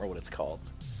 I can't remember what it's called.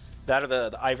 That or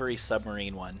the Ivory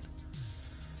Submarine one.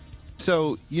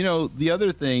 So, the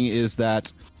other thing is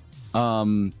that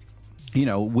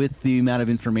with the amount of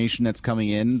information that's coming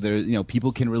in, there,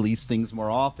 people can release things more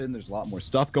often. There's a lot more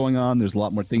stuff going on. There's a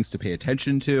lot more things to pay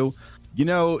attention to.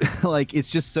 Like, it's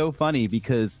just so funny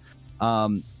because,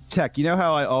 Tech, you know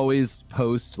how I always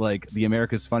post like the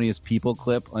America's Funniest People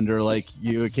clip under like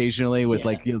you occasionally with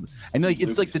like, and like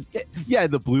it's like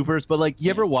the bloopers, but like you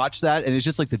ever watch that and it's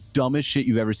just like the dumbest shit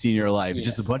you've ever seen in your life. It's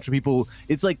just a bunch of people.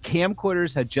 It's like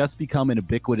camcorders had just become an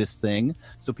ubiquitous thing,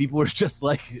 so people were just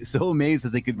like so amazed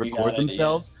that they could record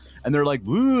themselves, and they're like,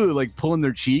 woo, like pulling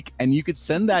their cheek, and you could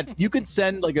send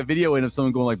like a video in of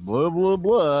someone going like blah blah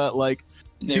blah, like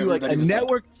to like a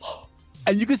network.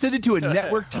 And you could send it to a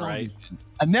network television,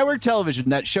 a network television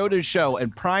that showed a show in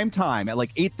prime time at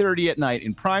like 8:30 at night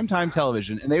in prime time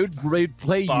television, and they would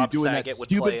play you doing that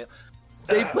stupid.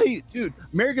 They play, dude.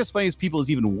 America's Funniest People is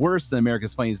even worse than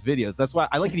America's Funniest Videos. That's why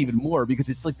I like it even more, because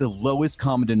it's like the lowest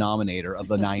common denominator of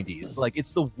the 90s. Like,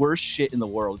 it's the worst shit in the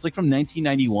world. It's like from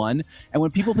 1991, and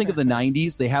when people think of the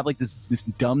 90s, they have like this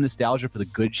dumb nostalgia for the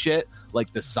good shit,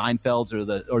 like the Seinfelds or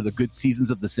the good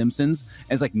seasons of The Simpsons.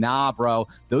 And it's like, nah, bro,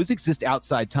 those exist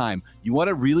outside time. You want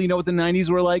to really know what the 90s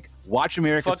were like? Watch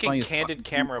America's Funniest Candid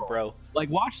Camera, People. bro. Like,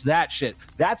 watch that shit.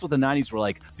 That's what the 90s were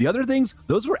like. The other things,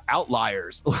 those were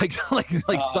outliers. Like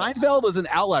Seinfeld was an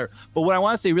outlier. But what I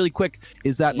want to say really quick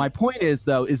is that my point is,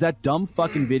 though, is that dumb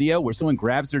fucking video where someone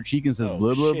grabs their cheek and says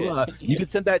blah, blah, blah. You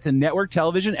could send that to network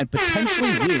television and potentially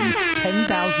win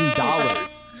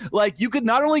 $10,000. Like, you could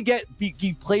not only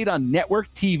be played on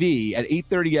network TV at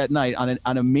 8:30 at night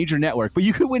on a major network, but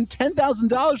you could win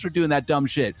 $10,000 for doing that dumb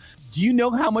shit. Do you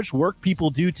know how much work people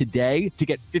do today to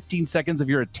get 15 seconds of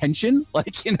your attention?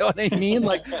 Like, you know what I mean?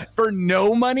 Like, for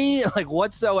no money, like,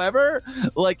 whatsoever?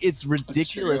 Like, it's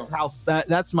ridiculous how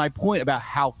that's my point about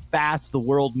how fast the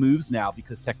world moves now,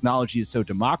 because technology is so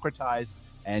democratized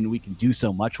and we can do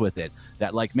so much with it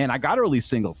that, like, man, I got to release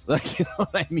singles. Like, you know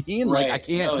what I mean? Right. Like, I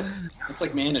can't. No, it's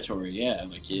like mandatory. Yeah.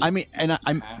 Like, I mean, and I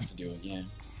have to do it. Yeah.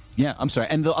 Yeah, I'm sorry.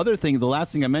 And the other thing, the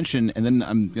last thing I mentioned, and then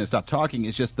I'm going to stop talking,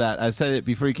 is just that I said it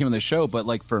before you came on the show, but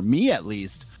like for me at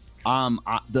least,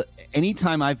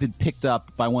 anytime I've been picked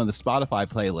up by one of the Spotify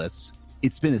playlists,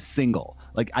 it's been a single.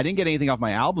 Like, I didn't get anything off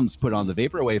my albums put on the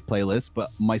Vaporwave playlist, but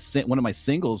one of my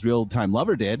singles, Real Time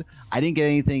Lover, did. I didn't get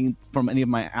anything from any of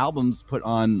my albums put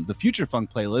on the Future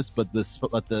Funk playlist, but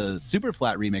the Super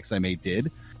Flat remix I made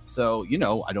did. So,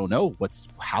 I don't know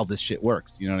how this shit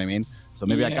works. You know what I mean? So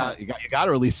maybe you got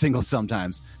to release singles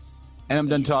sometimes. And I'm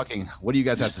done talking. What do you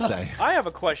guys have to say? I have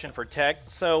a question for Tech.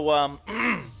 So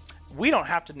we don't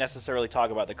have to necessarily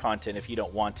talk about the content if you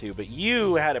don't want to, but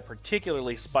you had a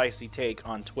particularly spicy take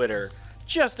on Twitter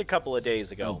just a couple of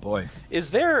days ago. Oh boy. Is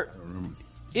there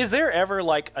ever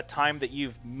like a time that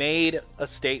you've made a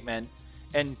statement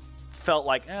and felt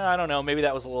like, I don't know, maybe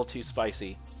that was a little too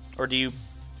spicy? Or do you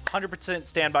 100%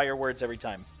 stand by your words every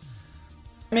time?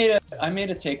 I made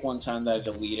a take one time that I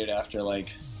deleted after like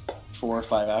 4 or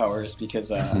 5 hours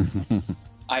because I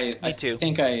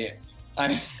think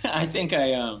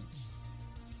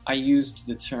I used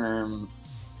the term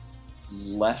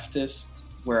leftist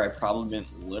where I probably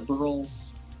meant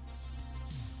liberals.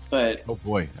 But oh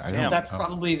boy, that's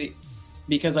probably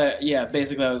because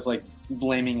basically I was like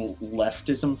blaming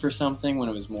leftism for something when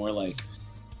it was more like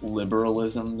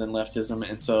liberalism than leftism,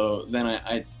 and so then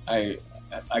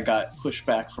I got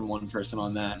pushback from one person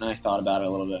on that, and I thought about it a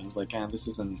little bit. I was like, this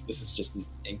is just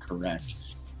incorrect.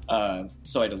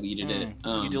 So I deleted it.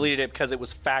 You deleted it because it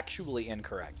was factually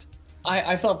incorrect.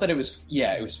 I felt that it was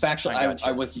factual.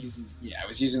 I was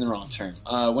using the wrong term.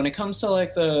 When it comes to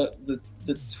like the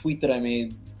tweet that I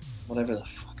made, whatever the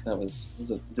fuck that was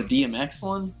it the DMX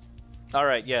one? All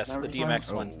right, yes, the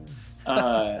DMX one.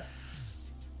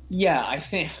 Yeah, I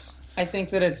think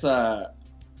that it's I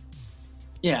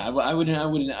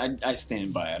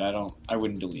stand by it. I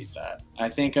wouldn't delete that. I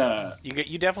think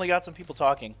you definitely got some people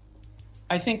talking.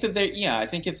 I think that I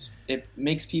think it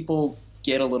makes people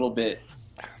get a little bit.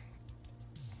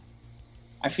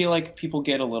 I feel like people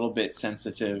get a little bit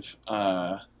sensitive.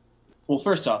 Well,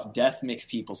 first off, death makes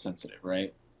people sensitive,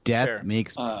 right? Death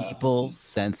makes people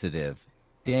sensitive.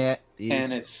 That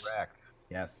is correct.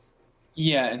 Yes.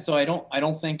 Yeah, and so I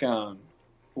don't think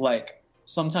like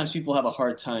sometimes people have a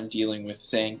hard time dealing with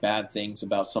saying bad things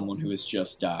about someone who has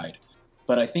just died.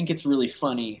 But I think it's really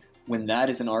funny when that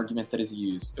is an argument that is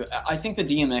used. I think the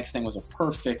DMX thing was a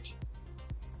perfect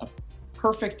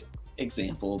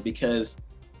example because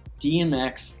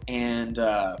DMX and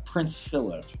Prince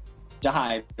Philip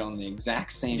died on the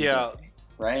exact same day,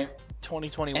 right?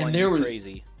 2021 and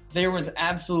crazy. There was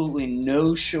absolutely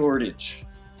no shortage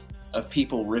of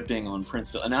people ripping on Prince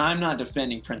Philip. And I'm not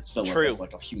defending Prince Philip as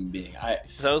like a human being.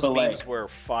 Those memes were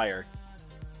fire.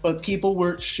 But people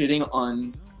were shitting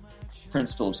on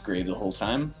Prince Philip's grave the whole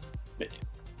time.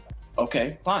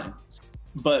 Okay, fine.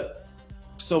 But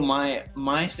so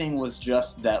my thing was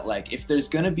just that, like, if there's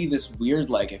gonna be this weird,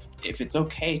 like, if it's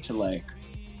okay to, like,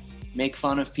 make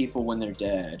fun of people when they're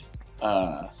dead,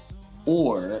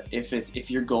 or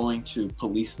if you're going to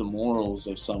police the morals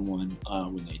of someone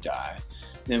when they die,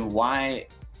 then why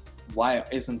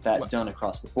isn't that done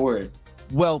across the board?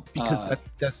 Well,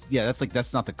 because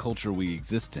that's not the culture we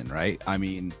exist in, right? I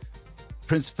mean,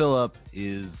 Prince Philip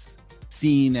is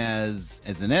seen as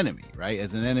an enemy, right?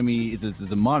 As an enemy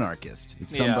is a monarchist.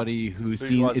 It's somebody who's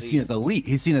seen as a leech.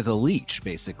 He's seen as a leech,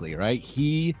 basically, right?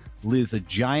 He lives a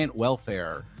giant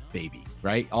welfare baby,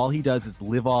 right? All he does is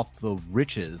live off the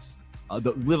riches,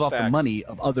 live off the money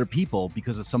of other people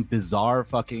because of some bizarre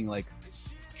fucking, like,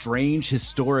 strange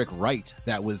historic right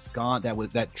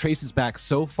that traces back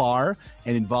so far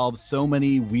and involves so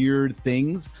many weird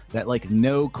things that, like,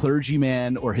 no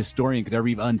clergyman or historian could ever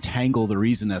even untangle the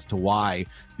reason as to why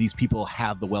these people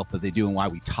have the wealth that they do and why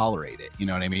we tolerate it. You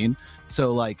know what I mean?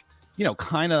 So, like, you know,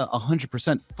 kind of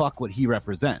 100% fuck what he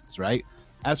represents, right?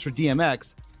 As for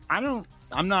DMX, I'm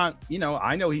not, you know,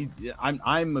 I know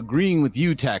I'm agreeing with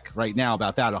you, Tech, right now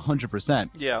about that 100%.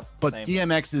 Yeah. But same.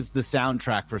 DMX is the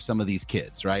soundtrack for some of these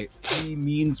kids, right? He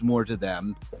means more to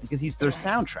them because he's their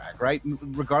soundtrack, right?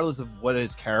 Regardless of what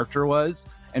his character was,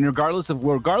 and regardless of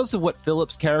what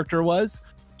Philip's character was,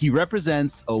 he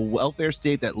represents a welfare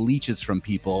state that leeches from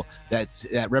people, that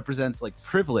represents, like,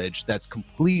 privilege that's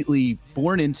completely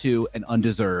born into and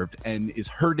undeserved, and is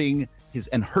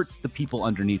hurts the people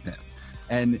underneath him.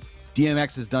 And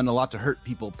DMX has done a lot to hurt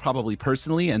people, probably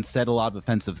personally, and said a lot of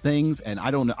offensive things. And I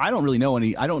don't know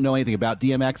anything about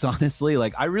DMX, honestly.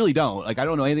 Like, I really don't. Like, I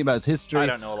don't know anything about his history. I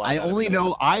don't know a lot. I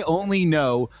only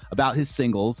know about his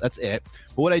singles. That's it.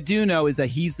 But what I do know is that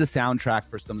he's the soundtrack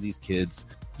for some of these kids'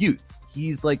 youth.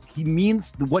 He's like, he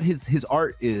means what his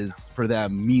art is for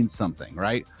them means something,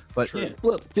 right? But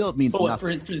Philip means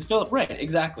nothing. For Philip, right?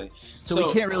 Exactly. So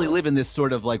we can't really live in this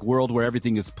sort of, like, world where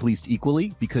everything is policed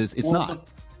equally, because it's not.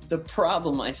 The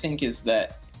problem, I think, is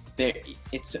that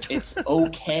it's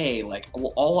okay. Like,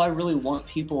 all I really want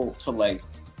people to, like,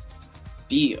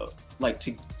 be, like,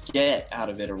 to get out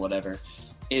of it or whatever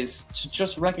is to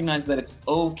just recognize that it's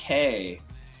okay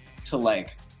to,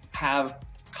 like, have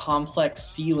complex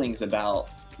feelings about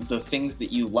the things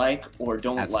that you like or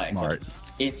don't That's like. Smart. Like,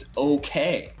 it's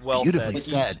okay. Well, beautifully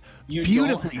said.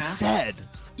 Beautifully said.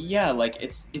 Yeah, like,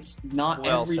 it's not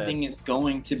everything is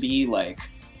going to be like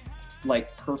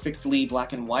perfectly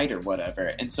black and white or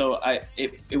whatever. And so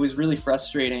it was really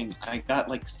frustrating. I got,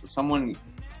 like,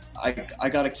 I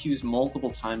got accused multiple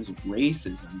times of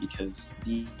racism because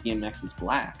DMX is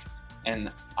black.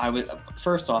 And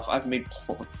first off, I've made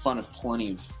fun of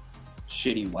plenty of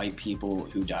shitty white people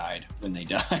who died when they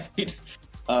died.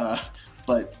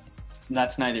 But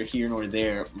that's neither here nor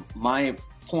there. My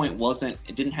point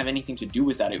it didn't have anything to do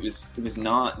with that. It was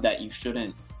not that you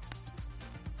shouldn't.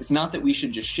 It's not that we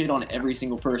should just shit on every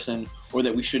single person or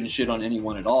that we shouldn't shit on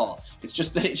anyone at all. It's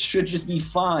just that it should just be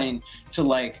fine to,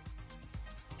 like,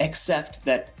 accept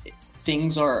that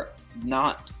things are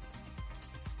not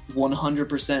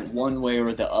 100% one way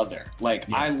or the other. Like,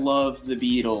 I love the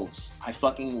Beatles. I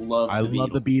fucking love the Beatles. I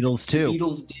love the Beatles too. The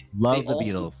Beatles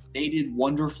did, they did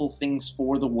wonderful things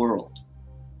for the world.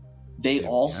 They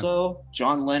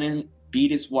John Lennon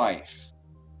beat his wife.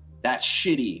 That's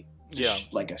shitty.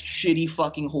 Like a shitty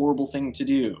fucking horrible thing to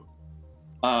do.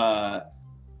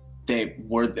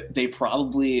 They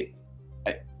probably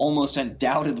almost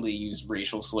undoubtedly used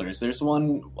racial slurs. There's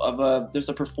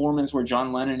a performance where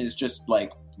John Lennon is just,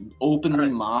 like, openly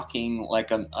mocking,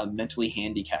 like, a mentally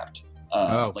handicapped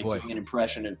doing an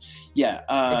impression of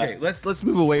okay, let's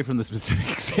move away from the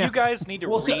specifics. You guys need to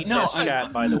read this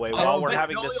chat, by the way, while we're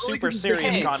having this super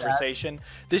serious conversation.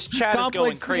 This chat is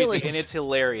going crazy and it's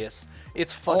hilarious.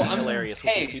 It's fucking hilarious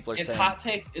what these people are saying.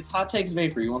 It's hot takes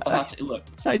vapor. You want the hot takes? Look,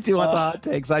 I do want the hot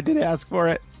takes. I did ask for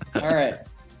it. All right.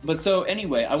 But so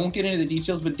anyway, I won't get into the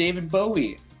details, but David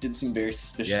Bowie did some very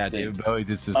suspicious things. Yeah, David Bowie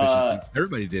did suspicious things.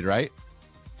 Everybody did, right?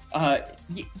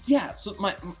 Yeah. So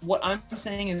what I'm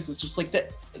saying is it's just like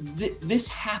that. This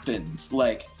happens,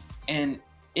 like, and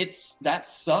that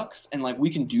sucks, and, like, we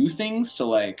can do things to,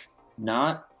 like,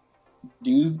 not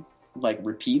do, like,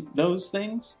 repeat those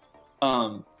things.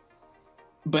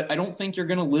 But I don't think you're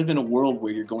going to live in a world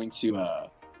where you're going to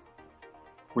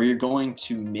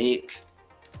make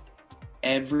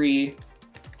every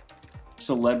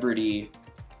celebrity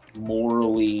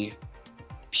morally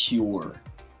pure.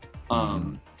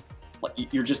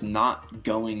 Like, you're just not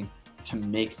going to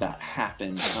make that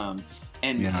happen.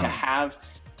 And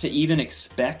to even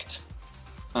expect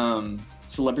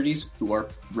celebrities who are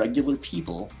regular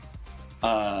people,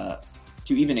 to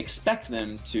even expect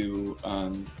them to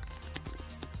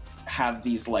have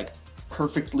these like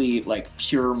perfectly like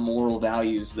pure moral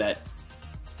values that,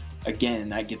 again,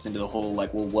 that gets into the whole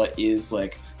like, well, what is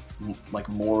like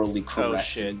morally correct? Oh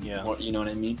shit, yeah. You know what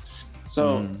I mean?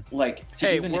 So like,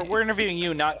 hey, we're interviewing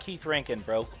you, not Keith Rankin,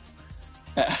 bro.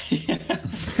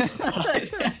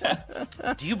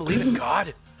 Do you believe in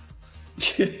God?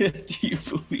 Do you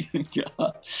believe in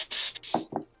God?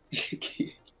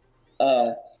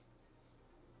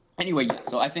 Anyway, yeah.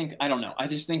 So I don't know. I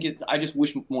just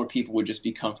wish more people would just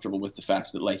be comfortable with the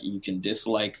fact that like you can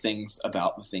dislike things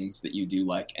about the things that you do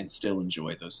like and still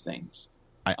enjoy those things.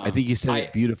 I think you said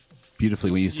it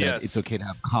beautifully when you said it's okay to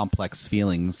have complex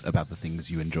feelings about the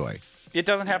things you enjoy. It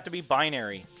doesn't have to be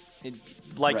binary.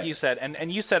 Like you said,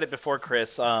 and you said it before,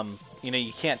 Chris,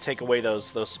 you can't take away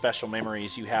those special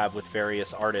memories you have with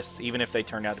various artists, even if they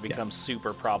turn out to become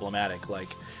super problematic. Like,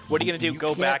 what are you going to do?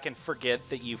 Go back and forget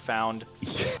that you found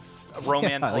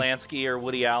Roman Polanski or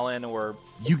Woody Allen or...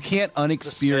 You can't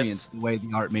unexperience the way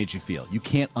the art made you feel. You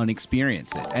can't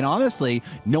unexperience it. And honestly,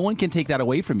 no one can take that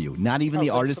away from you, not even the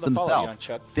artists themselves.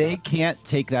 They can't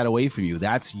take that away from you.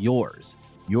 That's yours.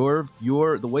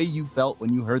 The way you felt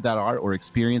when you heard that art or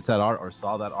experienced that art or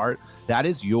saw that art, that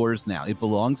is yours now. It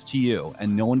belongs to you,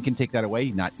 and no one can take that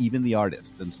away, not even the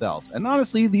artists themselves. And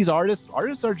honestly, these artists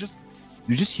are they're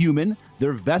just human.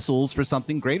 They're vessels for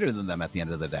something greater than them at the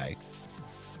end of the day.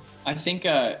 I think you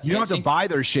don't have to buy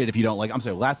their shit if you don't like. I'm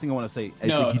sorry. Last thing I want to say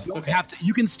is you don't have to.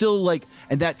 You can still like,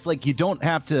 and that's like you don't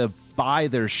have to buy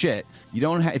their shit. You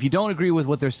don't if you don't agree with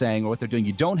what they're saying or what they're doing,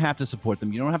 you don't have to support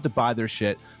them. You don't have to buy their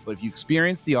shit. But if you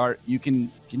experience the art, you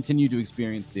can continue to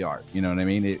experience the art. You know what I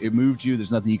mean? It moved you.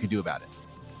 There's nothing you can do about it.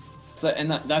 So,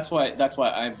 and that's why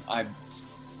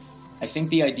I think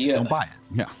the idea. Just don't buy it.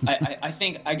 Yeah. I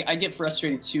think I get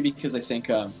frustrated too because I think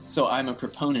so. I'm a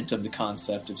proponent of the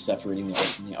concept of separating the art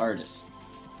from the artist,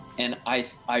 and I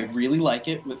really like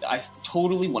it. I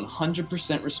totally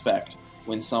 100% respect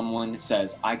when someone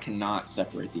says I cannot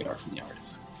separate the art from the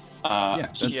artist.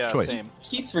 That's choice. Same.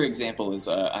 Keith, for example, is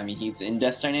he's in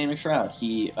Death's Dynamic Shroud.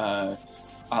 He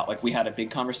like we had a big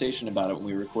conversation about it when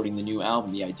we were recording the new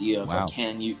album. The idea of like,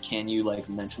 can you like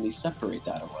mentally separate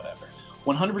that or whatever.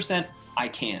 100%, I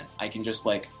can. I can just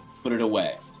like put it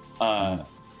away.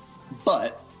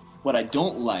 But what I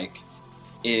don't like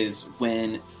is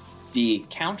when the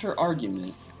counter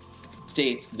argument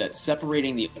states that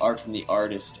separating the art from the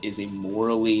artist is a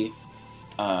morally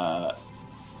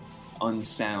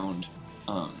unsound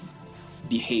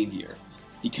behavior.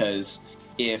 Because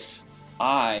if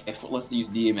let's use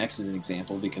DMX as an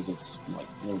example because it's like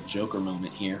a little Joker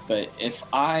moment here, but if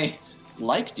I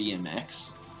like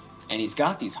DMX and he's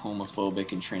got these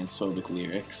homophobic and transphobic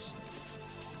lyrics,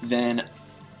 then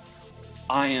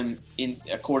I am,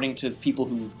 according to the people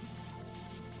who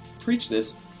preach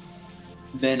this,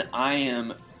 then I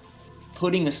am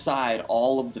putting aside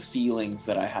all of the feelings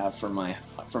that I have for my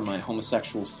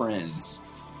homosexual friends,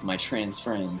 my trans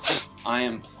friends. I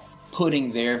am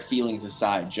putting their feelings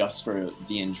aside just for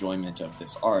the enjoyment of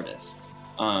this artist.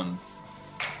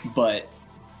 But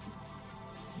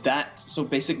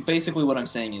basically what I'm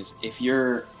saying is if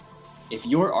your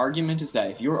argument is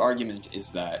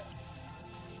that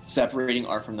separating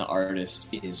art from the artist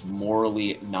is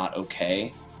morally not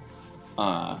okay,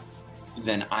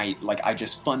 then I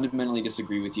just fundamentally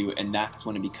disagree with you, and that's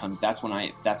when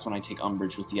I take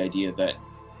umbrage with the idea that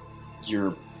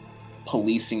you're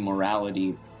policing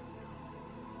morality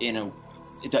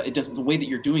it doesn't, the way that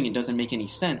you're doing it doesn't make any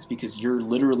sense because you're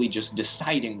literally just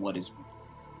deciding what is.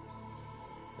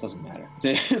 Doesn't matter.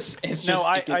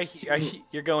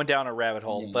 You're going down a rabbit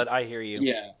hole, but I hear you.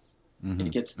 Yeah,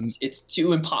 it's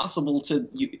too impossible to.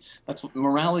 That's what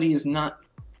morality is not.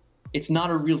 It's not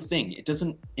a real thing. It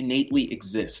doesn't innately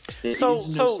exist. There is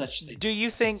no such thing. Do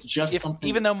you think,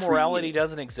 even though morality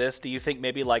doesn't exist, do you think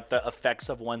maybe like the effects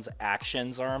of one's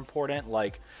actions are important?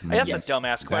 Like, that's a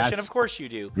dumbass question. Of course you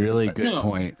do. Really good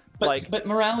point. But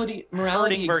morality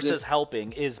hurting exists. Versus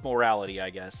helping is morality, I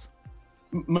guess.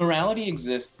 Morality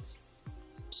exists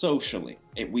socially.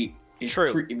 We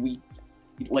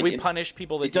punish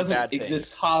people that it do doesn't bad exist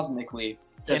things. Cosmically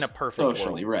in a perfect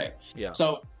socially, world. right? Yeah.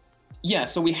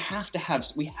 So we have to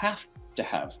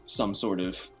have some sort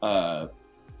of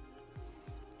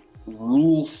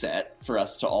rule set for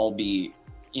us to all be,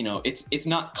 it's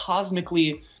not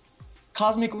cosmically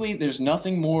there's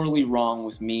nothing morally wrong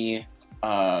with me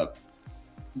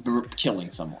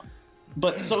killing someone.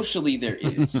 but socially there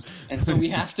is, and so we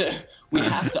have to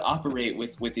operate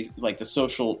with these, like, the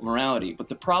social morality. But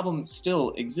the problem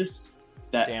still exists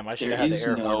that damn, I should have had the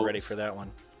air horn ready for that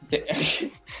one.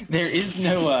 There is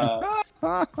no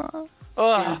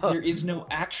there is no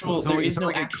actual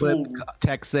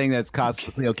text saying that it's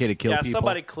cosmically okay to kill people. Yeah,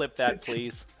 somebody clip that,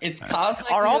 please. It's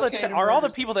cosmically are all okay the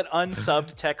people that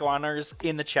unsubbed Tech Honors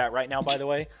in the chat right now, by the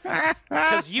way?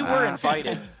 Because you were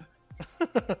invited.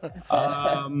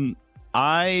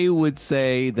 I would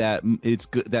say that it's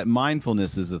good that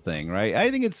mindfulness is a thing, right? I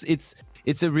think it's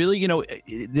a really,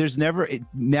 there's never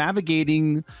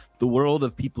navigating the world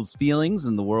of people's feelings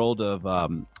and the world of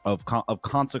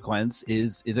consequence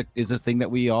is a thing that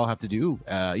we all have to do.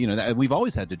 That we've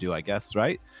always had to do, I guess,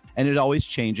 right? And it always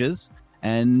changes.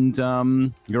 And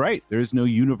you're right. There's no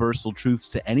universal truths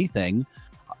to anything.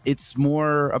 It's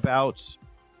more about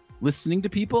listening to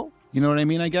people. You know what I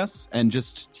mean? I guess, and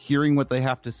just hearing what they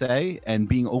have to say and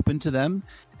being open to them.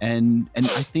 And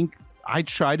I think I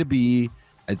try to be.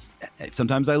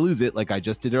 Sometimes I lose it, like I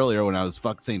just did earlier when I was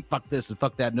saying fuck this and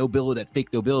fuck that nobility, that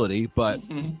fake nobility. But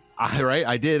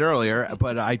I did earlier.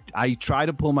 But I try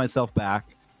to pull myself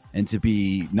back and to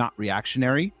be not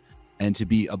reactionary and to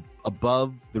be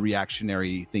above the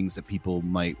reactionary things that people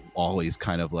might always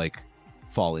kind of like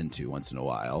fall into once in a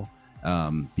while.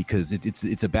 Because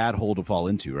it's a bad hole to fall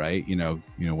into, right?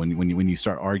 When you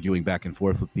start arguing back and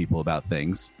forth with people about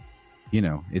things,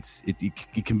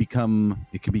 it can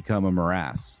become a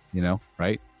morass,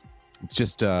 right? It's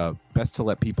just best to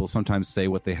let people sometimes say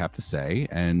what they have to say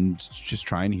and just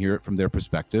try and hear it from their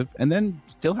perspective, and then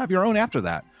still have your own after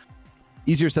that.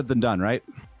 Easier said than done, right?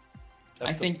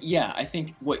 I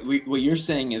think what you're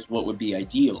saying is what would be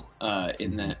ideal,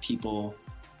 in that people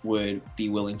would be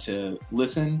willing to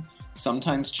listen.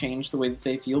 Sometimes change the way that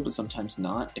they feel, but sometimes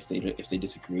not if they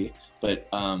disagree. But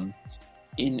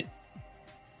in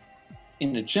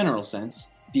a general sense,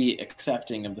 be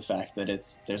accepting of the fact that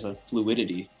there's a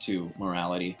fluidity to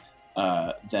morality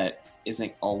that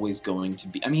isn't always going to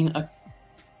be. I mean,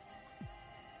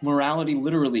 morality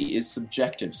literally is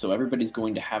subjective, so everybody's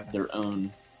going to have their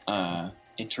own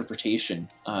interpretation.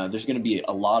 There's going to be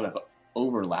a lot of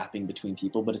overlapping between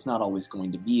people, but it's not always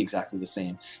going to be exactly the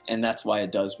same. And that's why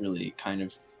it does really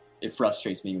it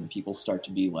frustrates me when people start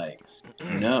to be like,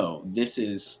 no,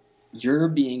 you're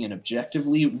being an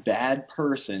objectively bad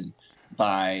person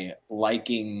by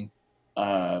liking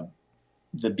the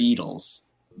Beatles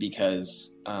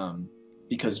because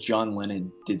John Lennon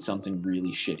did something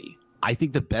really shitty. I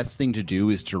think the best thing to do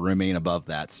is to remain above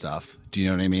that stuff. Do you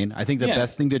know what I mean? I think the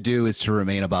best thing to do is to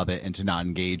remain above it and to not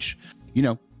engage.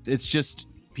 It's just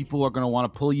people are going to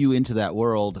want to pull you into that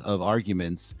world of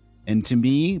arguments. And to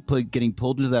me, getting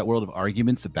pulled into that world of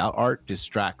arguments about art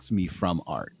distracts me from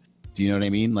art. Do you know what I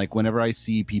mean? Like whenever I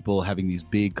see people having these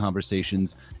big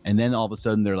conversations and then all of a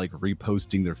sudden they're like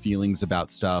reposting their feelings about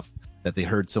stuff that they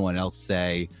heard someone else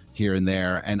say here and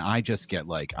there. And I just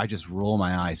I just roll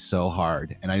my eyes so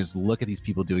hard. And I just look at these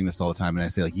people doing this all the time. And I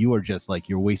say, like, you are just like,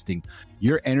 you're wasting,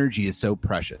 your energy is so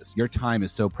precious. Your time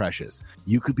is so precious.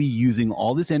 You could be using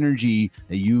all this energy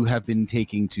that you have been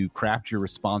taking to craft your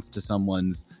response to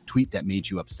someone's tweet that made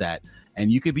you upset. And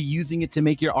you could be using it to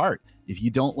make your art. If you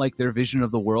don't like their vision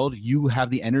of the world, you have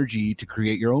the energy to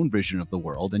create your own vision of the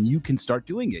world, and you can start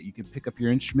doing it. You can pick up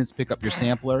your instruments, pick up your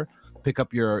sampler, pick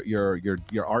up your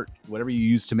art, whatever you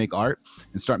use to make art,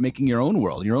 and start making your own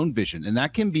world, your own vision. And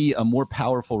that can be a more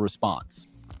powerful response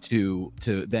to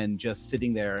than just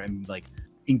sitting there and like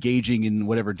engaging in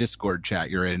whatever Discord chat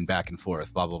you're in back and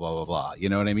forth, blah, blah, blah, blah, blah. You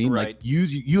know what I mean? Right. Like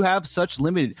you have such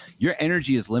limited, your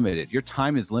energy is limited. Your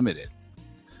time is limited.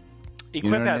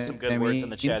 Equip has some good words in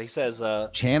the chat. He says,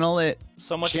 channel it.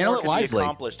 So much more could be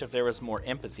accomplished if there was more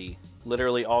empathy.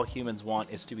 Literally, all humans want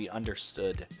is to be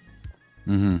understood.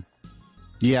 Mm-hmm.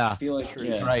 Yeah. I feel like,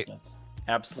 right.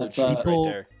 Absolute truth right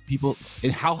there. People,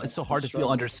 it's so hard to feel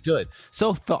understood.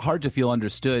 So hard to feel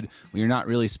understood when you're not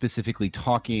really specifically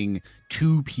talking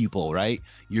to people, right?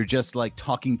 You're just like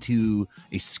talking to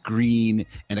a screen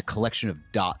and a collection of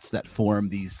dots that form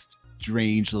these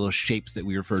strange little shapes that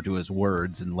we refer to as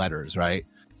words and letters, right?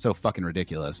 So fucking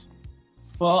ridiculous.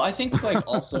 Well, I think like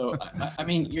also, I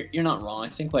mean, you're not wrong. I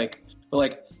think like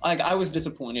I was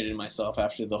disappointed in myself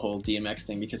after the whole DMX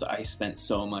thing because I spent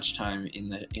so much time in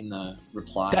the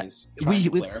replies.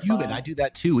 It's human. I do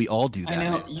that too. We all do that. I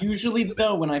know. Usually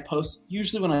though, when I post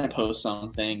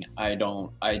something, I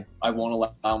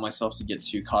won't allow myself to get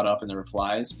too caught up in the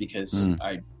replies because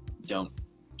I don't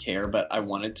care, but I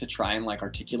wanted to try and like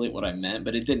articulate what I meant,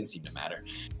 but it didn't seem to matter,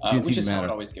 which is how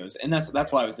it always goes. And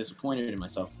that's why I was disappointed in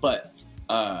myself. But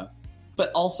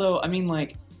also,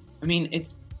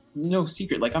 it's no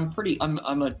secret. Like I'm kind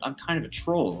of a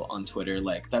troll on Twitter.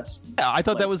 Like that's. Yeah, I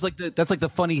thought that was that's the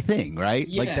funny thing, right?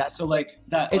 Yeah. Like that. So like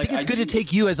that. I think it's good to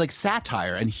take you as like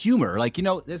satire and humor. Like,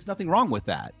 there's nothing wrong with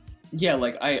that. Yeah,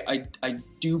 like I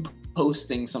do post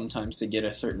things sometimes to get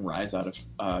a certain rise out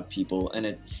of people, and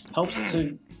it helps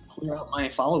to clear out my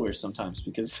followers sometimes,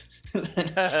 because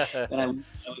then I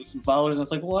lose some followers, and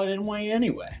it's like, well, I didn't want you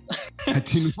anyway. I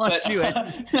didn't want you.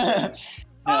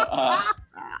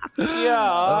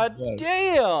 Yeah,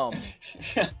 damn.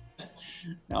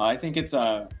 No, I think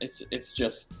it's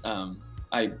just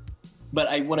what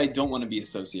I don't want to be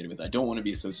associated with. I don't want to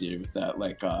be associated with that,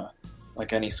 like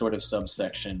any sort of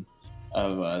subsection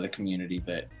of the community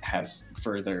that has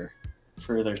further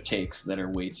takes that are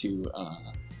way too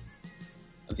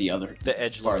the other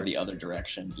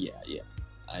direction. Yeah.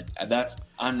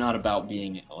 I'm not about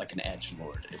being like an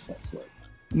edgelord, if that's what.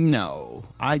 No,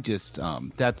 I just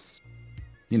that's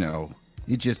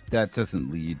that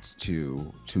doesn't lead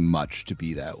to much to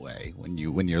be that way when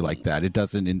you're like that. It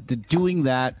doesn't. Doing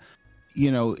that,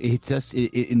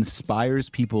 it inspires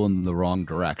people in the wrong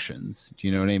directions. Do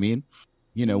you know what I mean?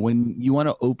 When you want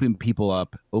to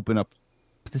open up.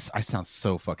 This, I sound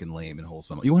so fucking lame and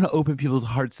wholesome. You want to open people's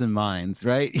hearts and minds,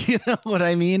 right? You know what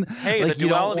I mean? Hey, like, the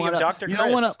duality of Dr. Chris. You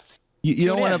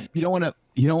don't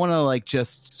want to like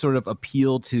just sort of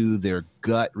appeal to their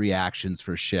gut reactions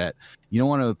for shit. You don't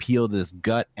want to appeal to this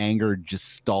gut anger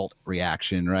gestalt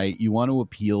reaction, right? You want to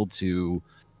appeal to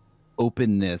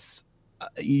openness.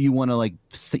 You want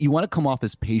to come off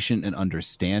as patient and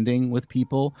understanding with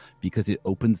people, because it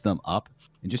opens them up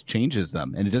and just changes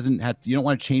them. And you don't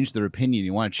want to change their opinion.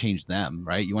 You want to change them,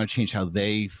 right? You want to change how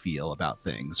they feel about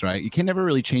things, right? You can never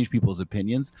really change people's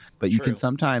opinions, but you can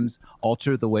sometimes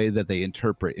alter the way that they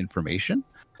interpret information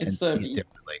and see it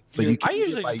differently. But I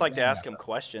usually just like to ask them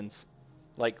questions.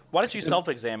 Like, why don't you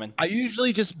self-examine? I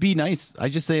usually just be nice. I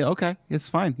just say, okay, it's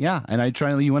fine. Yeah. And I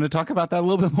try, you want to talk about that a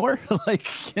little bit more?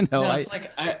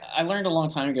 I learned a long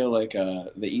time ago, like,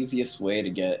 the easiest way to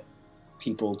get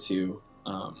people to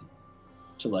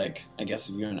like, I guess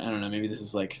if you're, I don't know, maybe this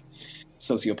is like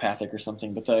sociopathic or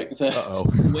something, but the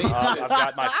way I've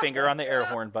got my finger on the air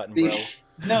horn button, bro.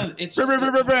 No, it's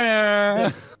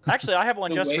actually, I have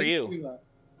one just for you.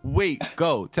 Wait,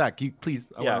 go, Tech. You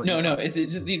please. Yeah. No. It's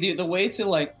just the way to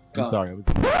like. I'm sorry.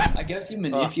 I guess you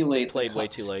manipulate. Played way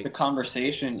too late. The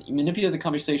conversation. You manipulate the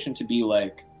conversation to be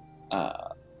like,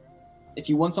 if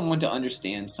you want someone to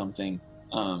understand something,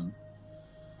 and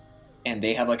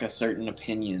they have like a certain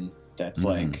opinion that's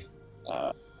like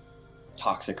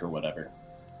toxic or whatever,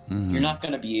 you're not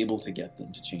going to be able to get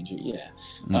them to change it. Yeah.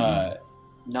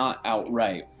 Not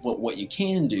outright. What you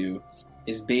can do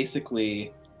is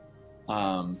basically.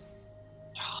 How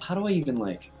do I even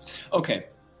like? Okay,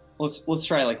 let's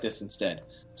try like this instead.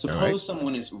 Suppose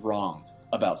someone is wrong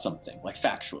about something, like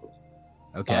factually.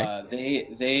 Okay.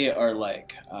 They are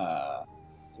like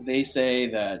they say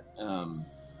that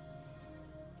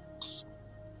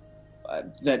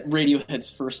that Radiohead's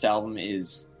first album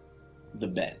is The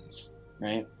Bends,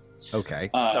 right? Okay.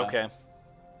 Okay.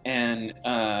 And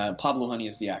Pablo Honey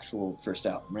is the actual first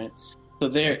album, right? So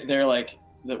they're like.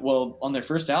 That on their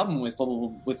first album with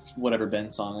whatever Ben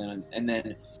song, and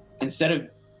then instead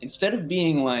of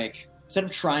being like, instead of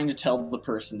trying to tell the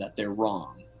person that they're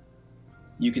wrong,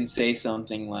 you can say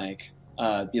something like,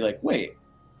 be like, wait,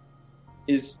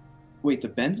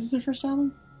 The Bends is their first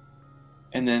album?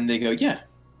 And then they go, yeah.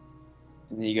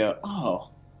 And then you go,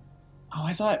 oh,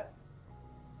 I thought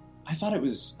it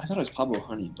was Pablo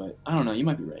Honey, but I don't know, you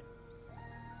might be right.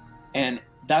 And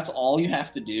that's all you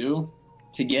have to do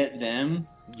to get them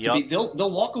to be,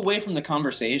 they'll walk away from the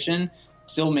conversation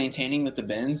still maintaining that The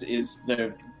Bends is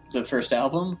the first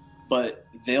album, but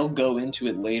they'll go into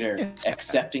it later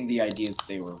accepting the idea that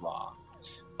they were wrong.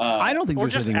 I don't think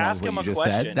there's anything wrong with what you just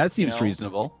said. That seems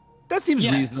reasonable. That seems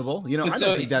reasonable. I don't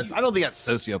think that's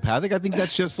sociopathic. I think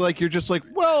that's just like, you're just like,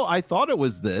 well, I thought it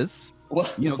was this. Well,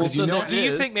 do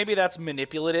you think maybe that's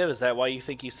manipulative? Is that why you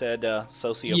think you said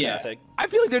sociopathic? Yeah. I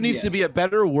feel like there needs to be a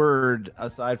better word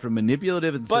aside from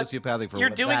manipulative and sociopathic for you're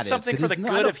what doing that something is, for the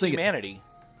good of humanity.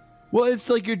 Well, it's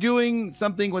like you're doing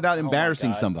something without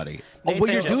embarrassing somebody.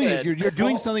 What you're doing is you're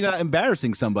doing something without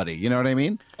embarrassing somebody. You know what I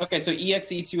mean? Okay, so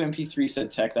EXE2MP3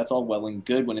 said, Tech, that's all well and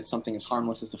good when it's something as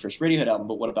harmless as the first Radiohead album,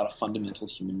 but what about a fundamental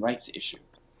human rights issue?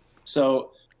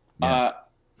 So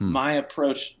my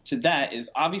approach to that is,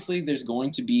 obviously there's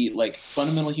going to be like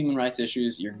fundamental human rights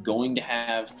issues. You're going to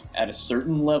have, at a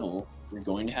certain level, you're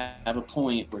going to have a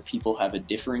point where people have a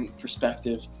differing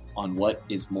perspective on what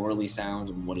is morally sound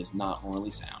and what is not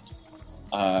morally sound.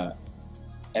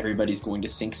 Everybody's going to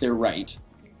think they're right.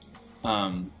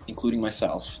 including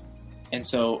myself. And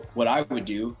so what I would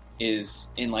do is,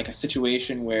 in like a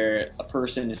situation where a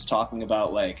person is talking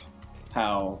about like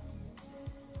how,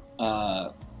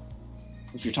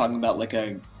 if you're talking about like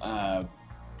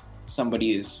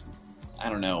somebody is, I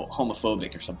don't know,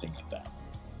 homophobic or something like that,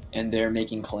 and they're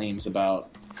making claims about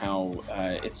how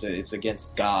it's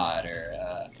against God, or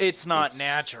it's not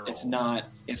natural.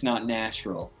 It's not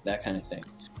natural, that kind of thing.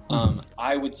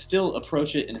 I would still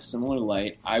approach it in a similar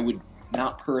light. I would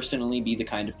not personally be the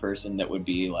kind of person that would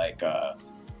be like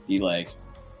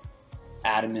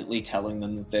adamantly telling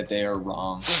them that they are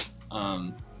wrong,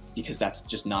 because that's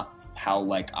just not how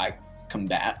like I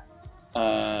combat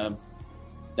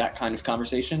that kind of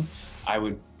conversation. I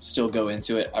would still go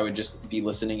into it. I would just be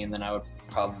listening, and then I would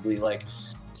probably like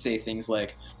say things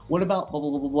like, "What about blah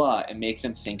blah blah blah blah," and make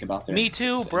them think about their Me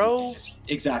too, bro.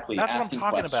 Exactly. That's asking what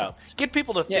I'm talking questions. about. Get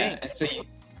people to think. And so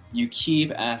you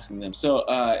keep asking them. So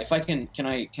if I can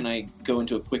I go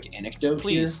into a quick anecdote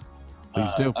Please. here?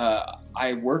 Please do. I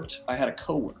had a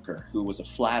coworker who was a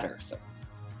flat earther.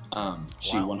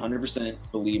 She 100%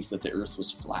 believed that the Earth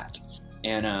was flat,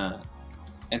 and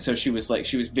so she was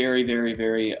very, very,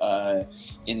 very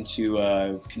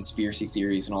into conspiracy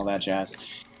theories and all that jazz.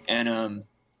 And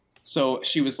so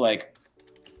she was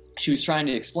trying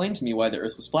to explain to me why the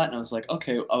Earth was flat, and I was like,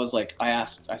 okay. I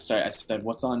said,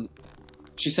 what's on?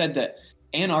 She said that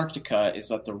Antarctica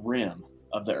is at the rim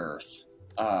of the Earth,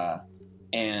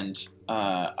 and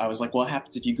I was like, what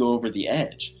happens if you go over the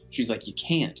edge? She's like, you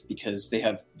can't, because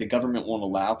the government won't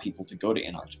allow people to go to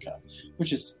Antarctica,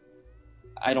 which is,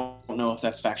 I don't know if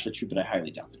that's factually true, but I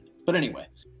highly doubt it. But anyway,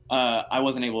 I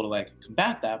wasn't able to like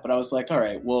combat that, but I was like, all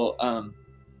right, well,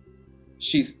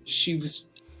 she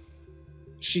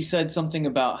said something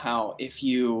about how if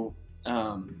the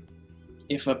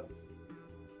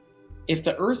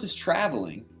Earth is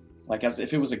traveling, like as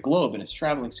if it was a globe and it's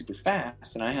traveling super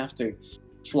fast, and I have to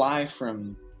fly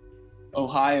from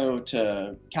Ohio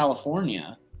to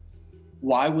California,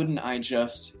 why wouldn't I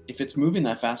just, if it's moving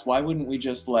that fast, why wouldn't we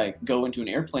just like go into an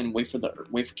airplane and wait for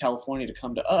California to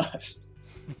come to us?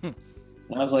 And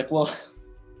I was like, well,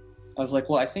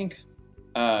 I think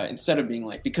instead of being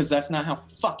like, because that's not how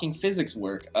fucking physics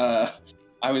work,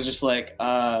 I was just like,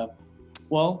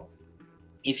 well,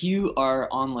 if you are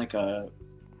on like a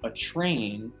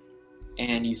train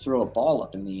and you throw a ball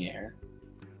up in the air,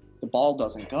 the ball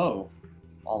doesn't go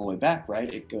all the way back,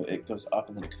 right? It goes up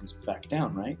and then it comes back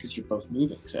down, right? Because you're both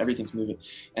moving, so everything's moving.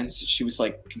 And so she was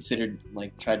like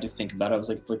tried to think about it. I was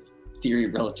like, it's like theory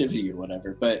of relativity or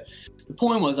whatever. But the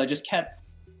point was, I just kept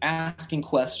asking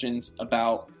questions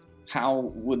about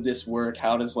how would this work?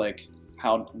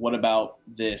 What about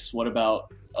this? What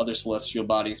about other celestial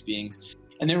bodies, beings?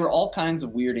 And there were all kinds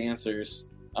of weird answers.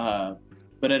 But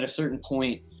at a certain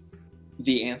point,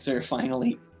 the answer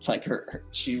finally, like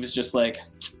she was just like,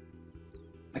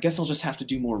 I guess I'll just have to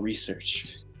do more research.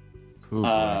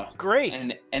 Great.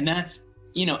 And that's,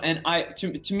 and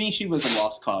to me, she was a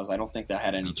lost cause. I don't think that I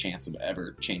had any chance of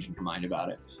ever changing her mind about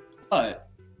it. But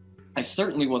I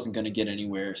certainly wasn't going to get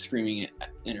anywhere screaming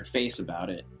in her face about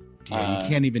it. Yeah, you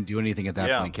can't even do anything at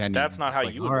that point, can you? That's not how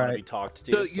you would want to be talked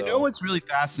to. So you know what's really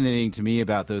fascinating to me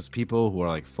about those people who are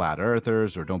like flat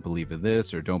earthers or don't believe in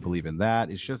this or don't believe in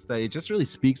that? It's just that it just really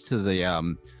speaks to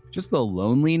the just the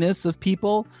loneliness of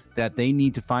people, that they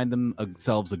need to find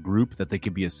themselves a group that they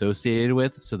can be associated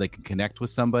with, so they can connect with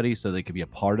somebody, so they can be a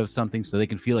part of something, so they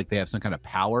can feel like they have some kind of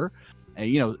power. And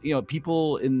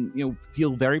people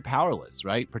feel very powerless,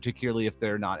 right? Particularly if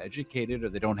they're not educated or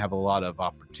they don't have a lot of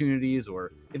opportunities,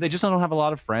 or if they just don't have a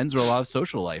lot of friends or a lot of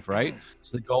social life, right?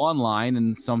 So they go online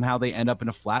and somehow they end up in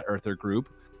a flat earther group,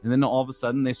 and then all of a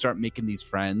sudden they start making these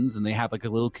friends, and they have like a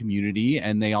little community,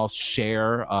 and they all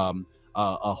share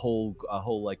a whole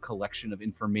like collection of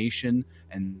information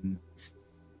and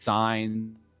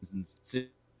signs and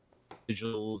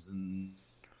sigils and.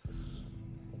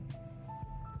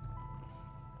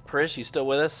 Chris, you still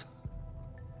with us?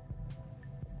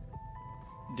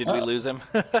 Did we lose him?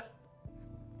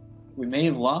 We may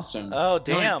have lost him. Oh,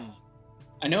 damn.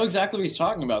 I know exactly what he's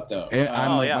talking about, though.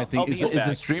 I think is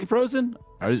the stream frozen?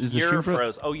 Or is the You're stream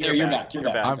frozen. Oh, you're back. You're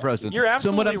back. I'm frozen. You're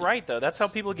absolutely right, though. That's how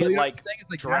people get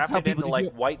drafted into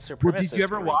white supremacists. Well,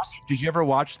 did you ever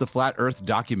watch the Flat Earth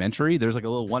documentary? There's like a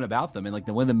little one about them, and like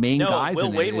one of the main guys Will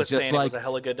in Wade it was is just saying like it was a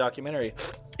hella good documentary.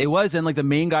 It was, and like the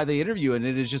main guy they interview, and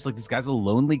it is just like this guy's a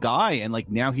lonely guy, and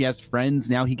like now he has friends,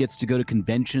 now he gets to go to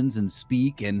conventions and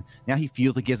speak, and now he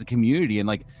feels like he has a community. And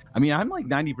like, I mean, I'm like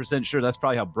 90% sure that's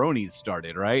probably how Bronies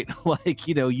started, right? Like,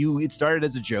 it started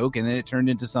as a joke, and then it turned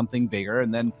into something bigger,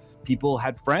 and then people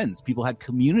had friends, people had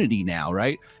community now,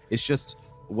 right? It's just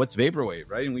what's vaporwave,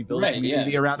 right? And we build a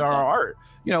community around our art.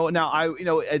 Now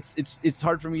it's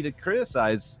hard for me to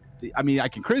criticize. I mean, I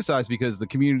can criticize because the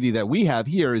community that we have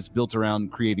here is built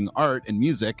around creating art and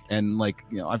music, and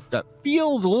that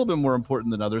feels a little bit more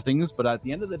important than other things. But at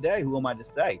the end of the day, who am I to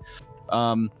say?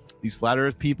 These flat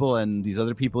Earth people and these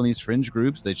other people in these fringe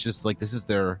groups, that's just like this is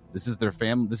their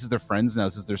family, this is their friends now,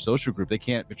 this is their social group. They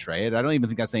can't betray it. I don't even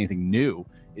think that's anything new.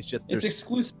 It's just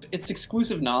exclusive. It's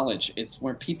exclusive knowledge. It's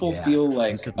where people feel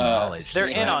like they're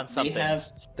in on something.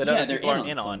 They're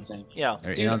in on something. Yeah,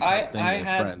 dude,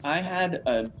 I had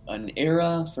an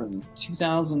era from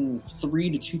 2003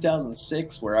 to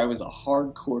 2006 where I was a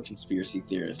hardcore conspiracy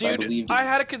theorist. Dude, I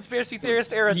had a conspiracy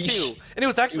theorist era too, and it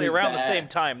was actually around the same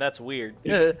time. That's weird.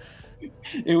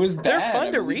 It was bad. They're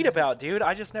fun to read about, dude.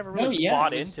 I just never really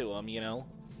bought into them,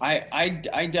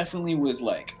 I definitely was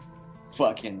like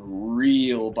fucking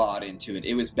real bought into it.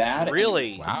 It was bad.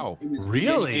 Really? Wow.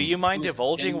 Really? Do you mind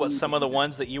divulging what some of the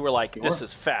ones that you were like, this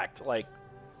is fact? Like,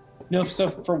 no. So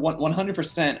for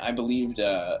 100%, I believed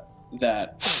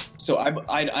that. So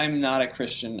I'm not a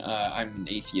Christian. I'm an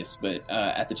atheist, but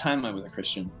at the time I was a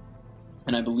Christian,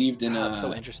 and I believed in. That's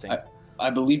so interesting. I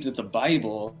believed that the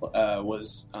Bible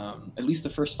was at least the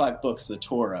first 5 books, the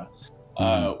Torah,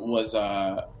 was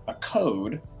a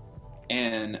code,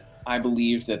 and I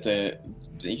believed that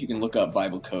you can look up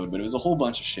Bible code, but it was a whole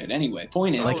bunch of shit. Anyway,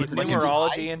 point is,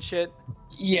 numerology and shit.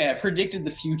 Yeah, predicted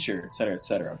the future, et cetera, et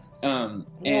cetera. And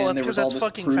there was all this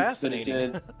proof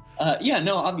fascinating. That it did.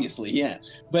 Obviously, yeah.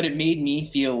 But it made me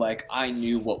feel like I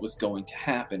knew what was going to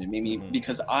happen. It made me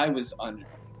because I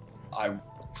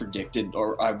predicted,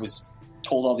 or I was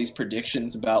told all these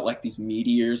predictions about like these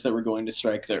meteors that were going to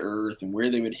strike the Earth and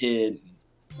where they would hit,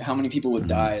 and how many people would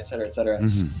die, et cetera, et cetera.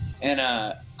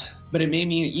 And but it made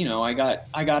me, I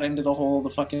got into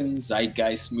the fucking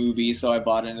Zeitgeist movie, so I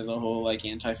bought into the whole like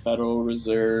anti-Federal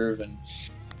Reserve, and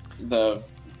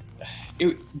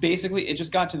it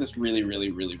just got to this really, really,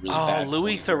 really, really bad.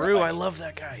 Louis Theroux, I love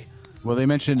that guy. Well, they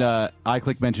mentioned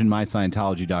iClick mentioned my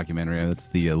Scientology documentary. That's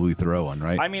the Louis Theroux one,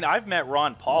 right? I mean, I've met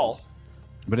Ron Paul.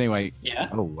 But anyway, yeah.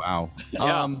 Oh wow.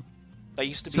 Yeah. I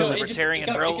used to be a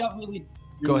libertarian, bro. It got really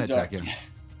go ahead, dark. Jack.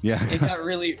 Yeah. It got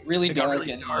really, really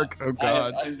dark. Oh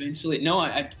god. I eventually,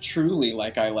 I truly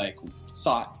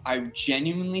I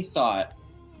genuinely thought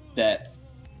that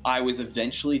I was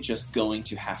eventually just going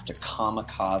to have to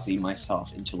kamikaze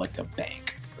myself into like a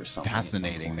bank or something.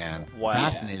 Fascinating, man. Wow.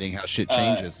 Fascinating how shit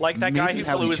changes. Like that guy who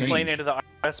flew his plane into the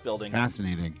IRS building.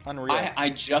 Fascinating. Unreal.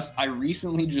 I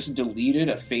recently just deleted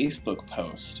a Facebook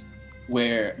post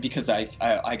because I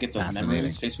get the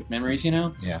memories, Facebook memories,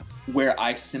 Yeah. where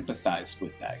I sympathized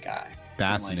with that guy.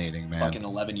 Fascinating, man. Fucking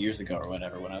 11 years ago or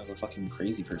whatever, when I was a fucking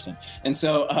crazy person. And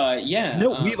so, yeah.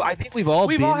 No, I think we've all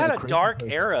had a dark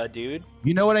era, dude.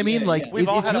 You know what I mean? We've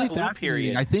all had really a blue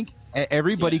period. I think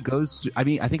everybody goes. I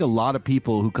think a lot of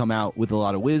people who come out with a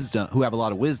lot of wisdom, who have a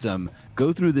lot of wisdom,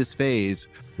 go through this phase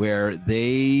where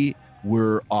they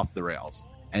were off the rails.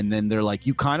 And then they're like,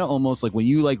 you kind of almost like when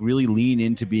you like really lean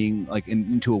into being like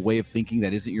into a way of thinking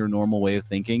that isn't your normal way of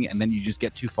thinking, and then you just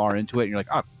get too far into it, and you're like,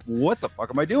 oh, what the fuck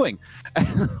am I doing?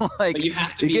 Like, but you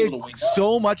have to be able to wake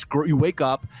so up. Much. You wake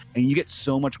up and you get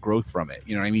so much growth from it.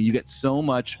 You know what I mean? You get so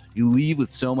much. You leave with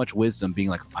so much wisdom, being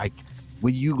like,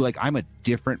 I'm a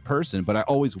different person, but I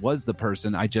always was the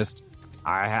person. I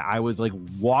was like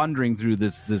wandering through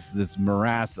this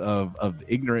morass of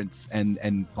ignorance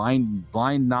and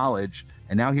blind knowledge,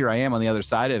 and now here I am on the other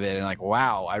side of it, and like,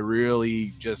 wow, I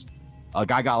really just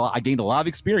I gained a lot of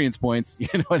experience points. You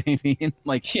know what I mean?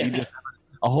 Like, you just have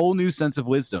a whole new sense of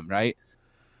wisdom, right?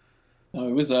 No,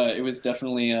 it was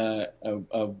definitely a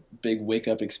big wake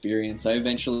up experience. I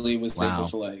eventually was able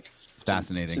to like.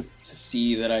 Fascinating to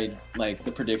see that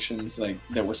the predictions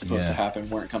that were supposed to happen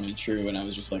weren't coming true, and I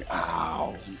was just like,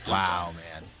 wow, man.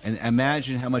 And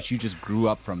imagine how much you just grew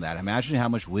up from that. Imagine how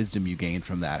much wisdom you gained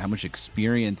from that, how much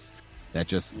experience that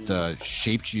just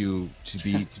shaped you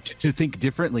to think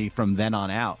differently from then on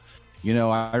out.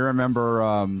 I remember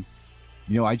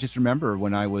I just remember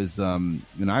when I was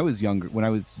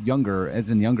younger,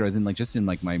 as in like just in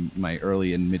like my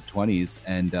early and mid 20s,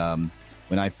 and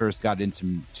when I first got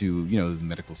into the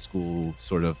medical school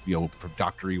sort of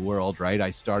doctory world, right?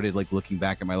 I started like looking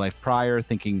back at my life prior,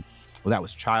 thinking, well, that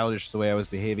was childish the way I was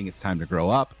behaving. It's time to grow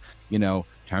up,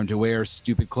 time to wear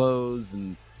stupid clothes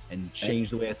and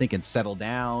change the way I think and settle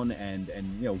down and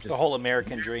just the whole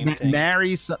American dream thing.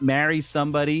 Marry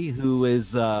somebody who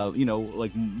is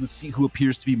who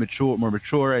appears to be more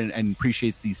mature and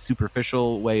appreciates the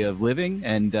superficial way of living,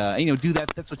 and do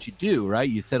that. That's what you do, right?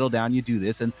 You settle down, you do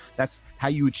this, and that's how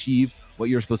you achieve what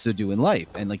you're supposed to do in life,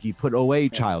 and like you put away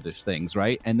childish things,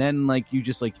 right? And then like you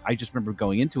just like I just remember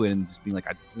going into it and just being like,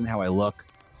 this isn't how I look,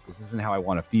 this isn't how I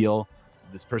want to feel,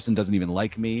 this person doesn't even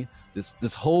like me.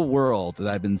 This whole world that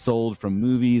I've been sold from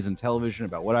movies and television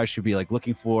about what I should be like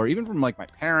looking for, even from like my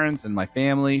parents and my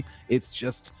family,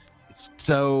 it's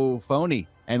so phony.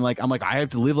 And like I'm like, I have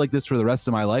to live like this for the rest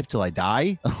of my life till I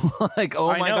die. Like,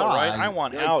 oh my God, right? I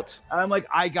want out. I'm like,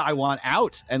 I want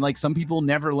out. And like some people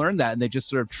never learn that, and they just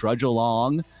sort of trudge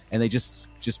along, and they just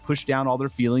push down all their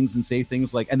feelings and say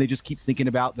things like, and they just keep thinking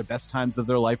about the best times of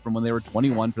their life from when they were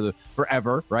 21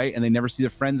 forever, right? And they never see their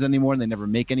friends anymore, and they never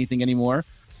make anything anymore.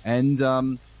 And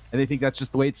they think that's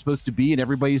just the way it's supposed to be, and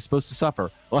everybody's supposed to suffer.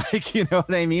 Like, you know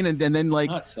what I mean? And then like,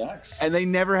 that sucks. And they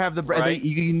never have the right.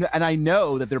 and I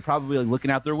know that they're probably like looking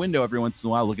out their window every once in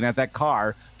a while, looking at that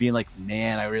car, being like,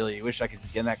 man, I really wish I could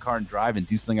get in that car and drive and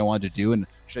do something I wanted to do, and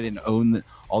wish I didn't own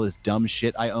all this dumb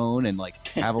shit I own, and like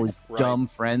have all these right. dumb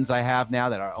friends I have now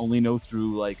that I only know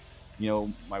through like, you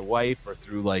know, my wife or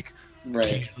through like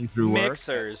occasionally through work.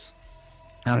 Mixers.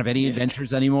 I don't have any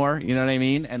adventures anymore. You know what I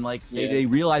mean? And like they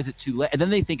realize it too late, and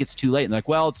then they think it's too late. And like,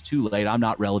 well, it's too late. I'm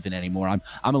not relevant anymore. I'm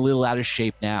a little out of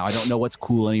shape now. I don't know what's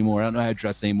cool anymore. I don't know how to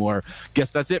dress anymore.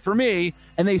 Guess that's it for me.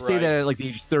 And they say that at like the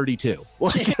age 32.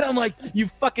 Like, I'm like, you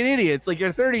fucking idiots! Like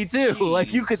you're 32. Jesus.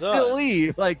 Like you could still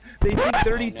leave. Like they think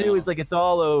 32 is like it's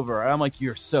all over. And I'm like,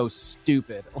 you're so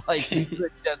stupid. Like you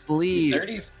could just leave.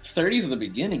 30s are the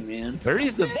beginning, man.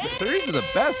 30s are the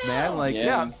best, man. Like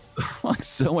I'm like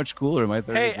so much cooler in my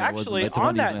 30s. Hey, actually,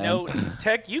 on that note,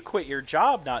 Tech, you quit your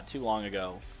job not too long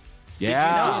ago.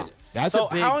 Yeah, that's a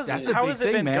big. How has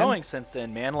it been going since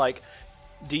then, man? Like,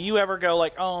 do you ever go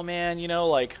like, oh man, you know,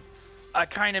 like I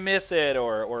kind of miss it,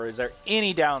 or is there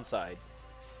any downside?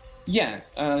 Yeah,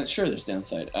 sure. There's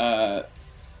downside.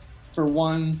 For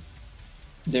one,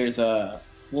 there's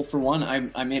well, for one,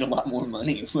 I made a lot more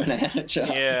money when I had a job.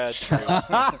 Yeah, true.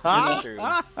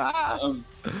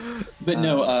 But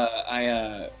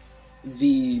no,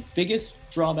 the biggest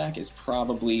drawback is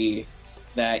probably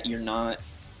that you're not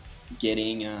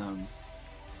getting as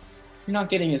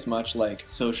much like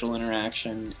social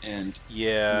interaction and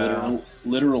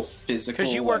literal physical.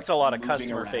 Because you worked a lot of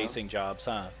customer-facing jobs,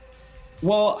 huh?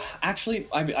 Well, actually,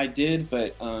 I did,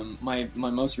 but my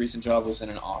most recent job was in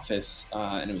an office,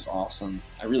 and it was awesome.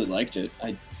 I really liked it.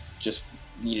 I just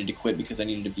needed to quit because I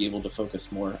needed to be able to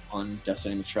focus more on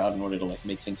Destiny Shroud in order to like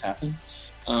make things happen.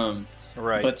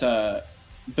 Right. But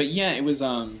yeah, it was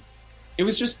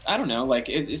just, I don't know, like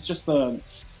it's just the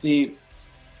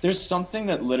there's something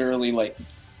that literally like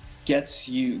gets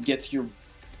your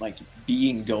like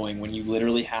being going when you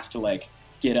literally have to like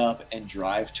get up and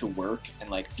drive to work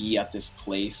and like be at this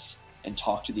place and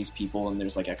talk to these people and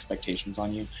there's like expectations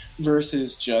on you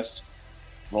versus just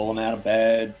rolling out of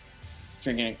bed,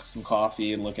 drinking some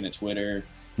coffee and looking at Twitter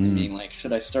and being like,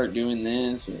 should I start doing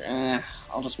this? Or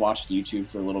I'll just watch YouTube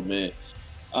for a little bit.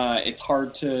 It's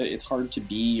hard to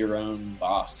be your own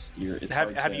boss.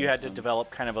 Have you had to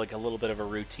develop kind of like a little bit of a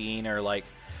routine or like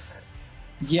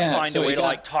find a way to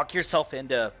like talk yourself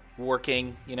into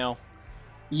working, you know?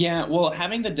 Yeah, well,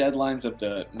 having the deadlines of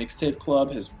the Mixtape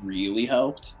Club has really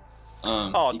helped.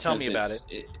 Tell me about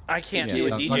it. I can't do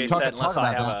a DJ set unless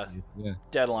I have a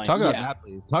deadline. Talk about that,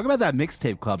 please. Talk about that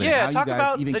Mixtape Club and how you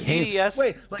guys even came.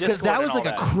 Wait, because that was like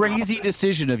a crazy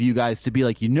decision of you guys to be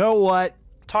like, you know what?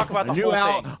 Talk about the whole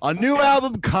thing. A new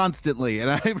album constantly. And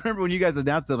I remember when you guys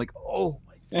announced it, I'm like, oh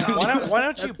my God. Why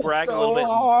don't you brag a little bit?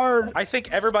 Hard. I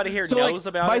think everybody here knows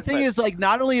about it. My thing is like,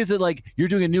 not only is it like you're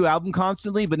doing a new album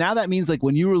constantly, but now that means like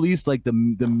when you release like the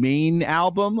main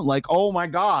album, like, oh my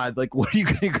God, like what are you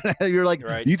gonna? You're like,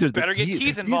 right. These are better get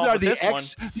Keith involved with this one.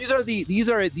 These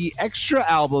are the extra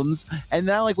albums, and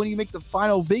now like when you make the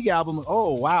final big album,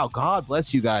 oh wow, God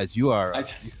bless you guys. You are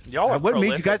y'all are what prolific.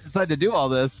 made you guys decide to do all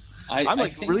this? I'm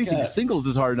like, releasing singles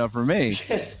is hard enough for me.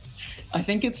 I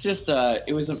think it's just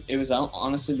it was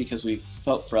honestly because we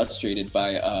felt frustrated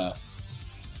by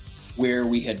where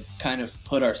we had kind of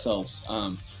put ourselves.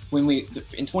 When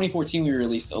in 2014 we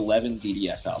released 11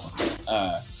 DDS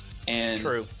albums, and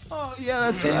true. Oh yeah,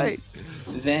 that's right.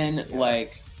 Then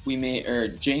like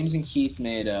James and Keith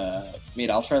made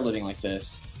I'll Try Living Like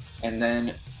This, and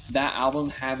then that album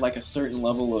had like a certain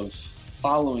level of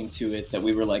following to it that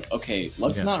we were like, okay,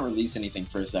 let's not release anything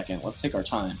for a second. Let's take our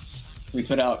time. We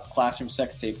put out Classroom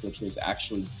Sex Tape, which was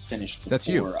actually finished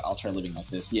before I'll Try Living Like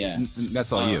This. Yeah.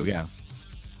 That's all you, yeah.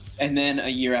 And then a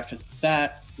year after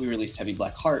that, we released Heavy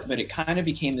Black Heart, but it kind of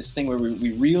became this thing where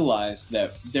we realized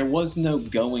that there was no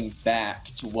going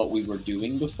back to what we were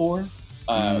doing before.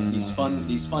 These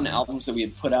fun albums that we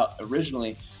had put out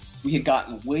originally, we had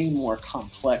gotten way more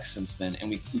complex since then, and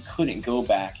we couldn't go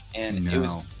back, and it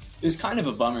was kind of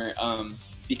a bummer,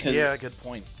 because good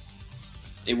point.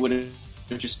 It would have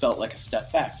just felt like a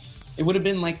step back. It would have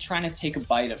been like trying to take a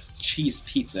bite of cheese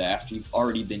pizza after you've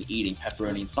already been eating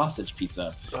pepperoni and sausage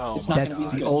pizza. It's not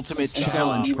that's the ultimate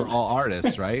challenge for all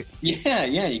artists, right? Yeah,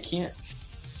 you can't.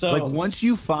 So like once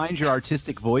you find your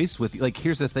artistic voice with like,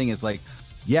 here's the thing is like,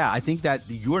 yeah, I think that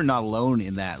you're not alone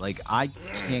in that. Like I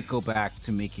can't go back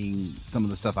to making some of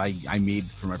the stuff I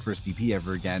made for my first EP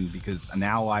ever again, because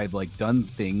now I've like done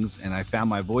things and I found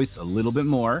my voice a little bit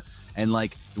more. And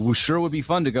like, it sure would be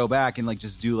fun to go back and like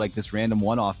just do like this random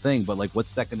one-off thing, but like,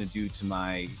 what's that going to do to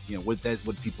my, you know,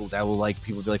 people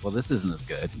be like, well, this isn't as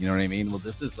good. You know what I mean? Well,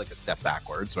 this is like a step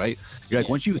backwards, right? You're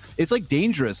like, it's like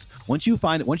dangerous. Once you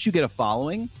get a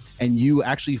following and you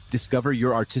actually discover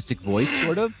your artistic voice,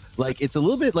 sort of like, it's a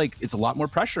little bit like, it's a lot more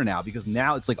pressure now, because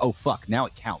now it's like, oh fuck, now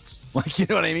it counts. Like, you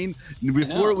know what I mean?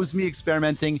 Before it was me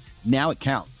experimenting, now it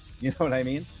counts. You know what I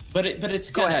mean? But it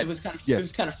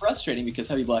was kind of frustrating, because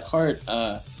Heavy Black Heart.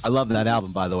 I love that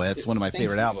album, by the way. That's one of my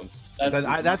favorite albums.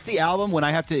 That's the album when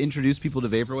I have to introduce people to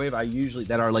vaporwave. I usually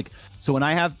so when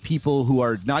I have people who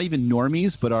are not even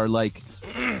normies but are like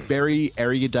very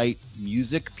erudite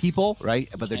music people, right?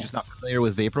 But they're just not familiar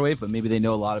with vaporwave, but maybe they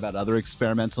know a lot about other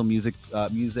experimental music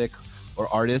or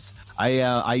artists.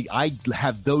 I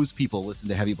have those people listen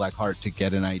to Heavy Black Heart to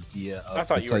get an idea of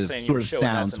the sort of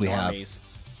sounds we have.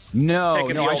 No,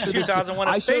 I show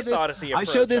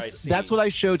this. That's what I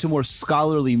show to more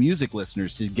scholarly music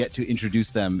listeners to get to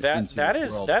introduce them into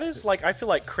this world. That is like, I feel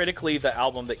like critically the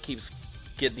album that keeps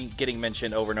getting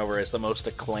mentioned over and over as the most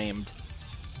acclaimed.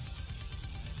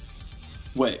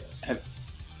 Wait,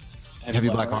 Heavy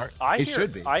Black Heart?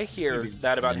 Should be. I hear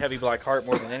that about Heavy Black Heart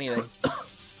more than anything.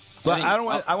 But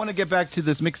I want to get back to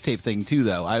this mixtape thing too,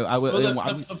 though.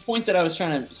 The point that I was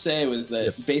trying to say was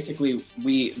that basically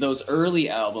those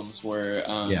early albums were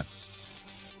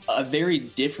a very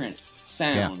different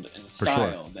sound and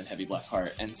style than Heavy Black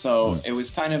Heart, and so it was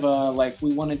kind of like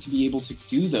we wanted to be able to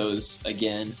do those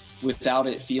again without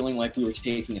it feeling like we were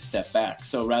taking a step back.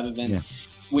 So rather than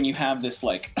when you have this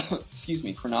like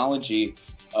chronology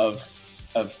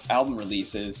of album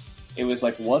releases, it was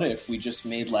like, what if we just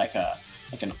made like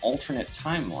an alternate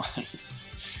timeline?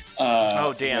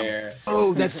 Oh damn!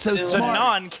 That's so smart. The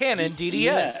non-canon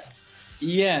DDS.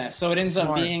 Yeah. So it ends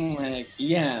up being like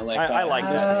I like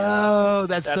this. Oh,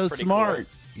 that's so smart.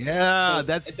 Cool. Yeah, so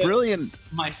that's brilliant.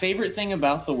 My favorite thing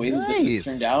about the way that this has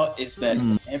turned out is that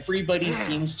everybody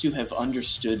seems to have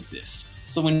understood this.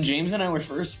 So when James and I were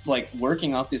first like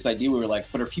working off this idea, we were like,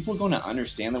 but are people going to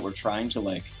understand that we're trying to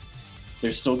like,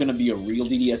 there's still going to be a real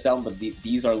DDS album, but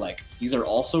these are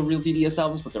also real DDS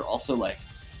albums, but they're also like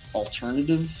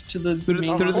alternative to the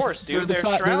main. They're the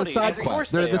side quests. They're the side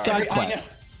quests. They're the side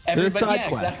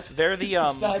quests. They're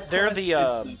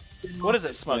the what is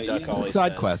it? Smug Duck always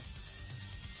side quests.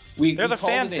 They're the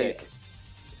fanfic.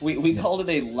 We called it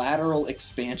a lateral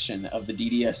expansion of the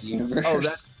DDS universe. Oh,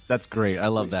 that's great. I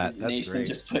love that. That's Nathan great.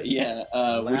 Just put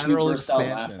lateral which we burst out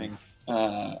expansion.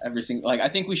 laughing. Every single I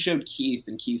think we showed Keith,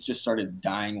 and Keith just started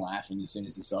dying laughing as soon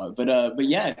as he saw it. But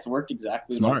yeah, it's worked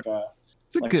exactly smart.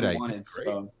 It's a good idea. Wanted,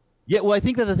 so. Yeah, well, I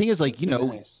think that the thing is like, you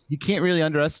can't really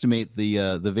underestimate the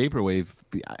vaporwave.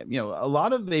 A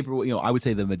lot of vaporwave. I would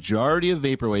say the majority of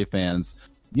vaporwave fans,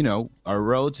 are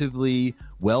relatively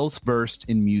well versed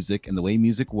in music and the way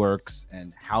music works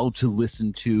and how to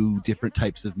listen to different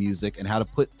types of music and how to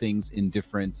put things in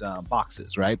different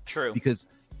boxes, right? True. Because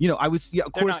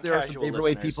of course there are some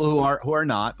vaporwave people who are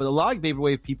not, but a lot of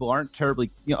vaporwave people aren't terribly.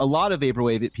 A lot of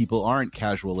vaporwave people aren't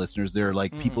casual listeners. They're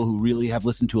like people who really have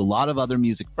listened to a lot of other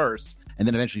music first, and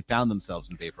then eventually found themselves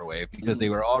in vaporwave because they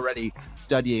were already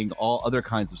studying all other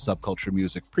kinds of subculture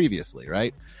music previously,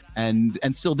 right? And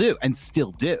still do.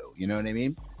 You know what I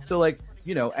mean? So like.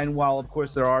 And while of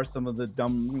course there are some of the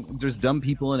there's dumb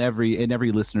people in every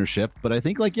listenership, but I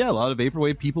think a lot of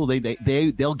vaporwave people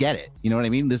they'll get it. You know what I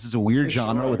mean? This is a weird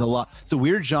genre with a lot. It's a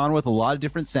weird genre with a lot of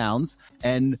different sounds,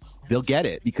 and they'll get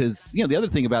it because the other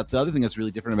thing that's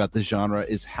really different about this genre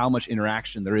is how much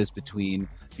interaction there is between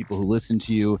people who listen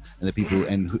to you and the people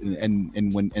and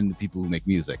the people who make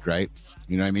music, right?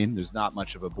 You know what I mean? There's not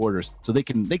much of a border, so they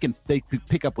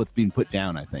pick up what's being put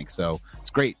down. I think so. It's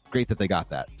great that they got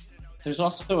that. There's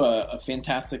also a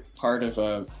fantastic part of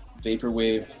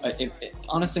vaporwave.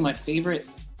 Honestly, my favorite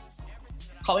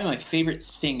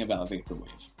thing about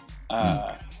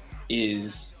vaporwave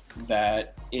is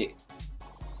that it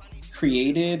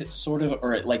created sort of,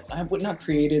 or I would not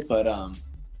create it, but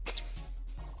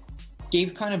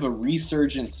gave kind of a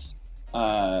resurgence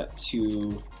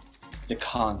to the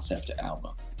concept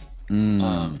album.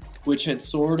 which had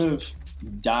sort of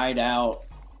died out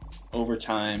over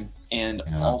time and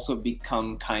also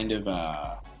become kind of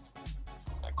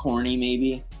corny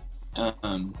maybe,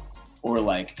 or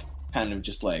like kind of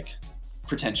just like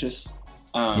pretentious.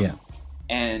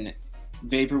 And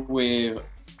Vaporwave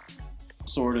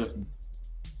sort of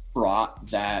brought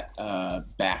that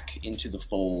back into the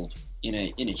fold in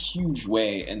a huge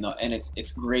way, and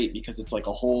it's great because it's like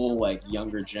a whole like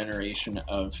younger generation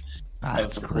of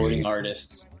recording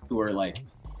artists who are like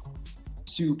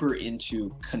super into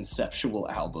conceptual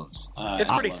albums. It's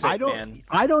pretty sick, man.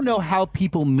 I don't know how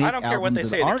people make I don't care what they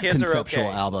albums say. that The aren't kids are conceptual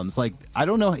okay. albums. Like, I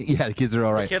don't know. Yeah, the kids are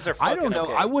all right. The kids are I don't know.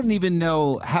 okay. I wouldn't even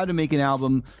know how to make an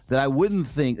album that I wouldn't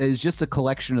think is just a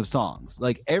collection of songs.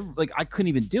 Like, I couldn't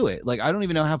even do it. Like, I don't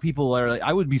even know how people are. Like,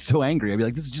 I would be so angry. I'd be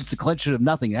like, this is just a collection of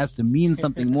nothing. It has to mean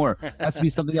something more. It has to be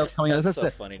something else coming out. That's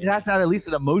so funny it has to have at least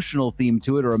an emotional theme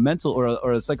to it, or a mental,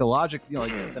 or a psychological,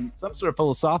 like some sort of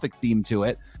philosophic theme to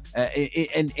it.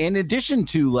 And in addition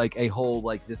to like a whole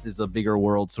like this is a bigger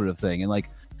world sort of thing, and like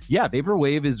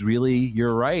Vaporwave is really,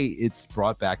 you're right, it's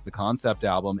brought back the concept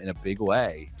album in a big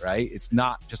way, right? It's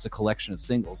not just a collection of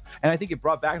singles, and I think it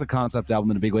brought back the concept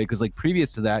album in a big way because like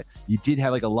previous to that you did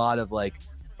have like a lot of like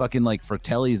fucking like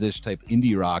Fratellis-ish type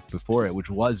indie rock before it,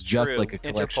 which was just like a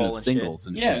collection of singles.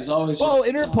 And it was always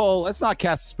Interpol. Let's not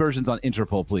cast aspersions on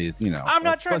Interpol, please. You know, I'm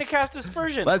not trying to cast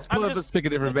aspersions. Let's pick a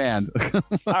different band.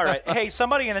 All right. Hey,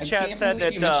 somebody in the chat said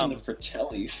that the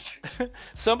Fratellis.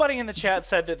 Somebody in the chat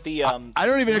said that the I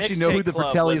don't even actually know who the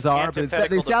Fratellis are, but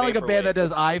they sound like a band that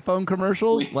does iPhone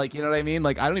commercials. Like, you know what I mean?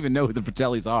 Like, I don't even know who the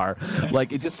Fratellis are.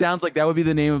 Like, it just sounds like that would be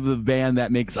the name of the band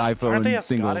that makes iPhone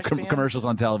single commercials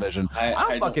on television.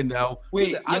 I don't fucking know.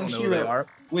 Wait, I don't know who they are.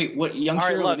 Wait, what? Young All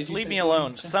right, Hero, look, leave me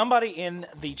alone. Somebody in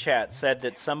the chat said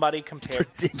that somebody compared.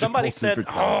 Somebody said that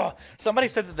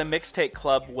the Mixtape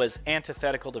Club was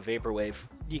antithetical to Vaporwave.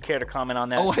 Do you care to comment on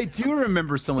that? Oh, I do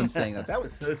remember someone saying that. That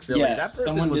was so silly. Yeah, that person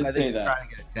someone was, did say that. Trying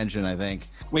to get attention, I think.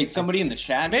 Wait, somebody in the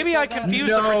chat? Maybe I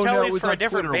confused the Fratellis for a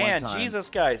different band. Jesus,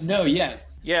 guys. No, yeah.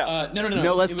 No.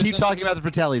 No, let's keep talking about the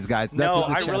Fratellis, guys. That's what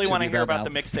I really want to hear about the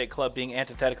Mixtape Club being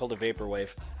antithetical to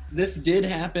Vaporwave. This did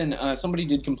happen. Somebody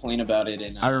did complain about it.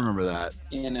 I remember that.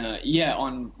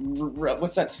 On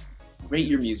what's that? Rate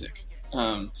Your Music.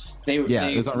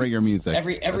 It was on Rate Your Music.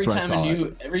 Every time a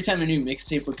new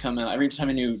mixtape would come out, every time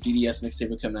a new DDS mixtape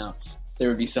would come out, there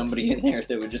would be somebody in there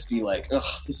that would just be like, "Ugh,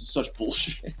 this is such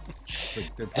bullshit."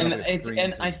 And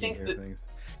I think that.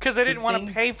 Because they didn't want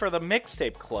to pay for the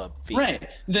Mixtape Club fee. Right.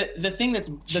 The thing that's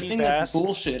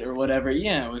bullshit or whatever.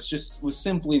 Yeah, was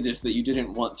simply this, that you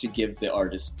didn't want to give the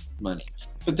artist money.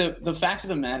 But the fact of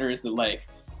the matter is that like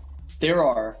there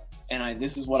are,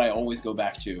 this is what I always go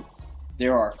back to.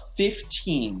 There are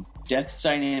 15 Death's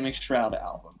Dynamic Shroud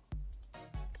albums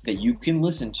that you can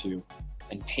listen to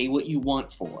and pay what you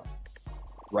want for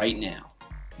right now,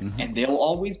 and they'll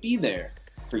always be there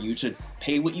for you to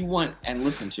pay what you want and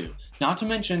listen to. Not to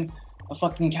mention a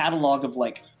fucking catalog of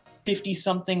like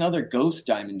 50-something other Ghost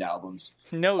Diamond albums.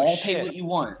 All pay what you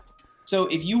want. So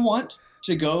if you want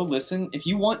to go listen, if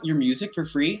you want your music for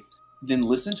free, then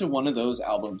listen to one of those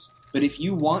albums. But if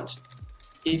you want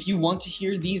to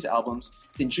hear these albums,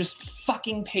 then just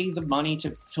fucking pay the money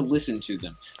to listen to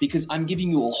them. Because I'm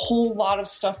giving you a whole lot of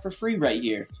stuff for free right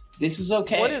here. This is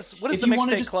okay. What is if the you want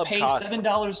to Mixtape just Club pay cost?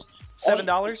 $7.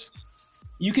 $7?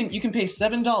 You can pay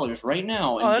 $7 right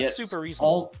now and that's get super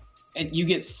reasonable. and you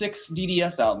get 6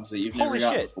 DDS albums that you've never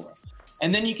got before.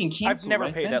 And then you can cancel. I've never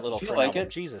right paid then that little if you for like album. it.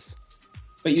 Jesus.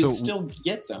 But you still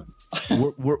get them.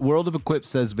 World of Equip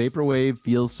says Vaporwave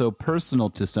feels so personal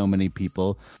to so many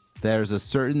people. There's a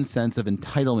certain sense of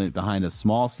entitlement behind a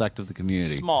small sect of the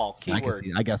community. Small keyword.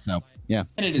 I guess so. Yeah,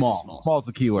 and it small. Is small. Small is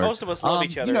the keyword. Most of us love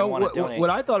each other. You know, and want to donate. what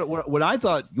I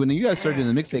thought when you guys started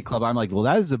in the Mixtape Club, I'm like, well,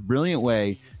 that is a brilliant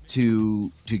way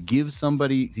to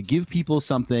give people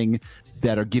something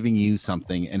that are giving you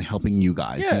something and helping you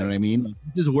guys. You know what I mean?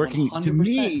 This is working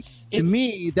 100%. To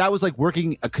me, that was like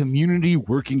a community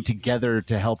working together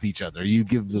to help each other. You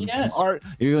give them some art,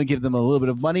 you're going to give them a little bit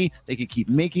of money. They can keep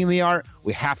making the art.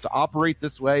 We have to operate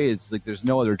this way. It's like there's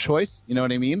no other choice. You know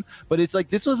what I mean? But it's like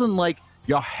this wasn't like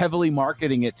y'all heavily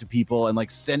marketing it to people and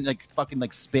like fucking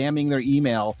spamming their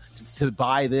email to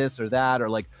buy this or that, or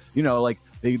like, you know, like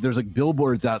there's like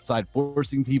billboards outside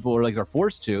forcing people or like are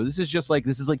forced to. This is like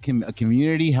a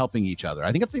community helping each other.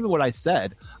 I think that's even what I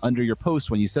said under your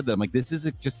post when you said that. I'm like, this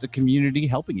is just a community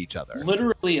helping each other.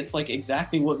 Literally, it's like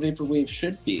exactly what Vaporwave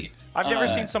should be. I've never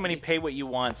seen so many pay what you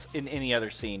want in any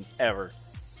other scene ever.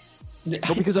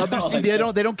 Well, because others see they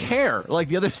don't care. Like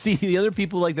the other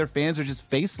people, like their fans are just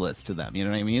faceless to them. You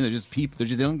know what I mean? They're just people.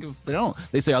 They don't.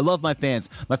 They say, "I love my fans.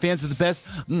 My fans are the best."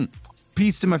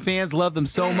 Peace to my fans. Love them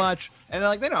so much. And they're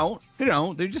like, they don't.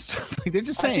 They're just like they're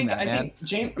just saying that, man. I think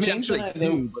James and I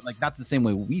do, but like not the same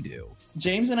way we do.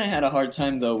 James and I had a hard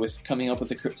time though with coming up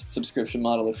with a subscription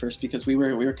model at first because we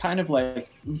were kind of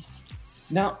like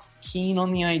not keen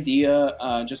on the idea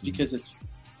just because it's.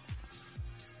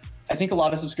 I think a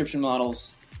lot of subscription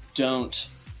models don't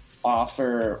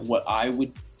offer what I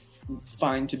would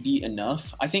find to be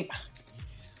enough. Let me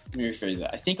rephrase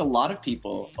that. I think a lot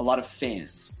of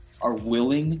fans are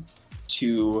willing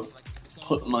to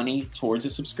put money towards a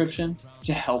subscription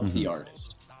to help the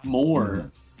artist more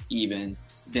even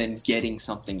than getting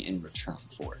something in return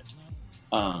for it.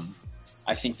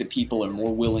 I think that people are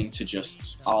more willing to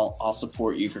just, I'll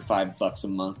support you for $5 a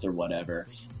month or whatever.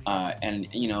 And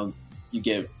you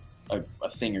get a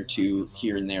thing or two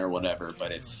here and there or whatever,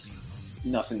 but it's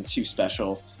nothing too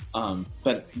special.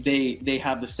 But they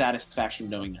have the satisfaction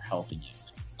of knowing they're helping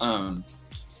you.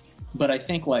 But I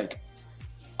think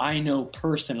I know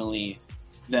personally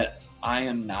that I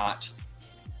am not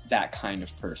that kind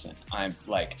of person. I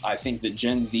think that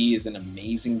Gen Z is an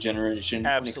amazing generation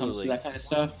when it comes to that kind of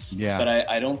stuff. Yeah. But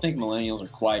I don't think millennials are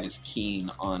quite as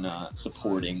keen on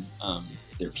supporting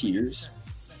their peers,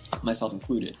 myself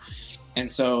included. And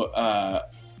so,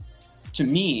 to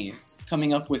me,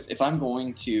 coming up with, if I'm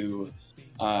going to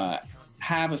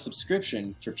have a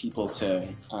subscription for people to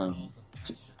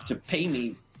pay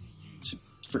me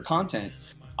for content,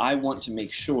 I want to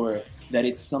make sure that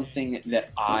it's something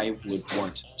that I would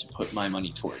want to put my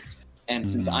money towards. And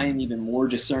since I am even more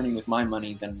discerning with my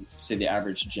money than, say, the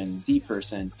average Gen Z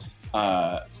person,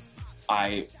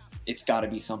 it's got to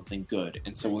be something good.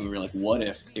 And so when we were like, what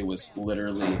if it was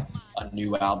literally a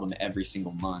new album every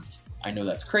single month? I know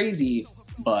that's crazy,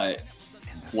 but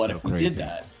what if we did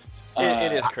that?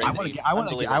 It is crazy. I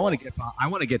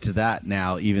want to get to that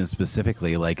now, even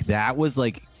specifically. Like that's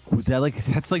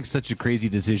like such a crazy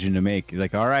decision to make. You're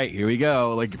like, all right, here we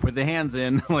go. Like you put the hands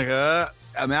in, like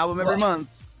an album every month.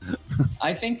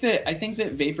 I think that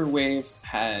Vaporwave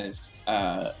has.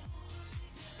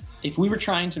 If we were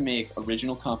trying to make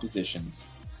original compositions,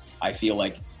 I feel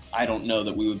like I don't know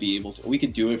that we would be able to. We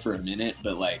could do it for a minute,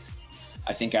 but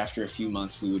I think after a few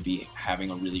months we would be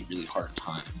having a really, really hard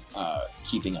time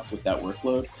keeping up with that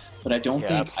workload. But I don't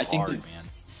think. I think hard, man.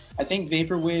 I think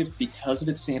Vaporwave, because of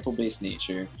its sample-based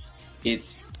nature,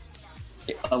 it's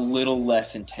a little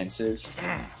less intensive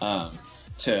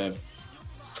to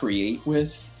create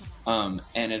with, and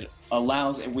it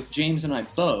allows. With James and I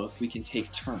both, we can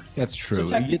take turns. That's true. So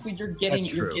technically, you're getting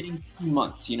 2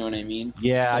 months. You know what I mean?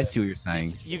 Yeah, so, I see what you're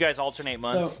saying. You guys alternate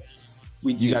months. So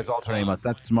you guys alternate months.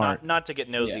 That's smart. Not to get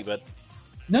nosy, but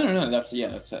no. That's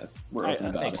we're open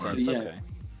about it. So, yeah.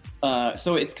 Okay.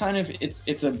 So it's kind of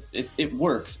it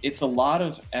works. It's a lot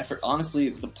of effort. Honestly,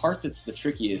 the part that's the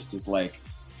trickiest is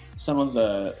some of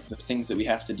the things that we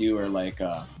have to do are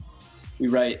we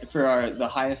write for the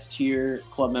highest tier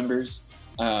club members.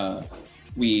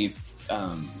 We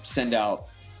send out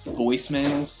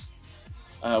voicemails,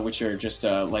 which are just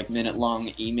minute-long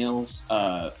emails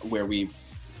where we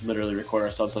literally record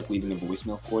ourselves leaving a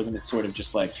voicemail for them. It's sort of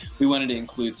just we wanted to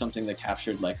include something that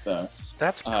captured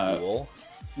That's cool.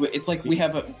 It's we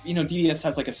have DDS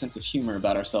has a sense of humor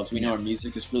about ourselves. We know our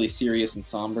music is really serious and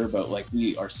somber, but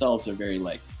we ourselves are very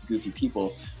goofy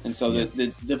people, and so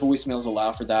the voicemails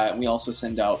allow for that. And we also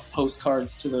send out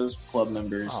postcards to those club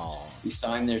members. Aww. We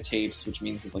sign their tapes, which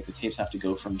means that the tapes have to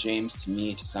go from James to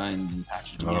me to sign and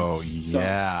package again. Oh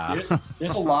yeah. So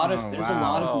there's a lot of a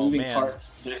lot of moving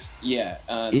parts. It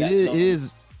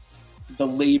is. The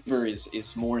labor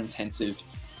is more intensive,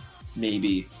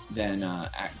 maybe, than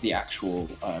the actual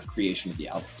creation of the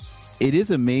albums. It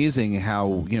is amazing how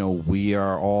we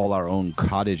are all our own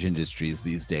cottage industries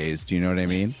these days. Do you know what I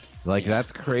mean?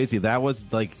 That's crazy. That was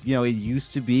it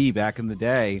used to be back in the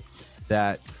day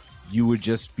that you would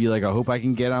just be like, I hope I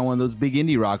can get on one of those big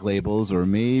indie rock labels, or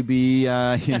maybe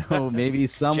maybe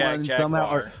someone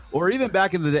somehow, or even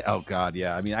back in the day. Oh God,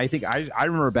 yeah. I mean, I think I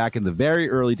remember back in the very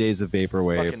early days of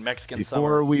Vaporwave, fucking Mexican before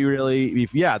summer. We really,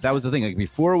 that was the thing.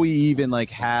 Before we even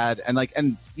had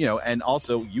and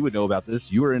also you would know about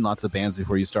this. You were in lots of bands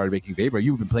before you started making Vapor.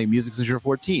 You've been playing music since you were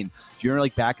 14. Do you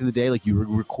remember back in the day, you would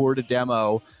record a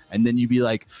demo and then you'd be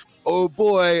like, oh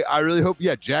boy, I really hope,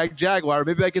 Jaguar.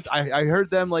 Maybe I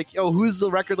heard them who's the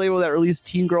record label that released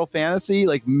Teen Girl Fantasy?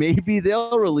 Maybe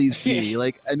they'll release me.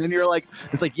 And then you're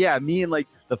it's me and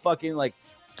the fucking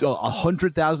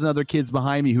 100,000 other kids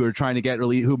behind me who are trying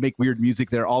to who make weird music.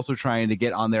 They're also trying to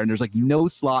get on there, and there's like no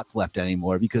slots left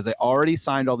anymore because they already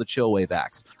signed all the Chillwave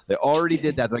acts. They already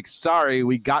did that. They're like, sorry,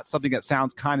 we got something that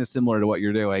sounds kind of similar to what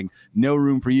you're doing. No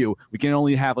room for you. We can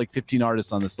only have like 15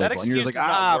 artists on this label. And you're just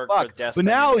like, fuck. But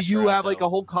now you have like a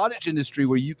whole cottage industry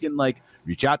where you can like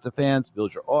reach out to fans,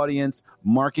 build your audience,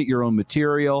 market your own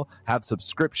material, have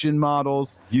subscription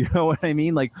models. You know what I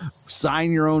mean? Like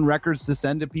sign your own records to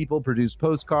send to people, produce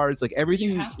postcards, like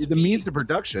everything. The means to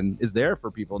production is there for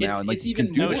people now, and like you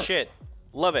can do this. Shit.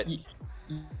 Love it.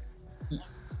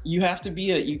 You have to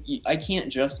be I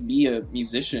can't just be a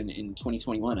musician in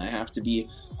 2021. I have to be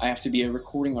a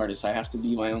recording artist. I have to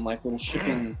be my own like little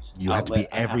shipping. You have to be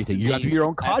everything. You have to be your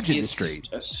own cottage industry.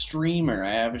 A streamer. I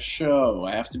have a show.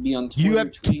 I have to be on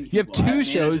Twitter. You have two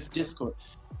shows. Discord.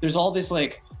 There's all this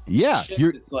like. Yeah,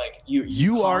 it's like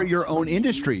you are your own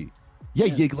industry.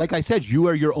 Yeah, like I said, you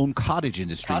are your own cottage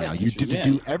industry now. You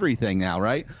do everything now,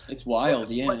 right? It's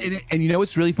wild, yeah. And you know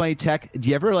what's really funny, Tech? Do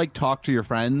you ever like talk to your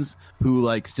friends who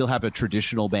like still have a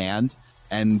traditional band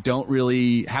and don't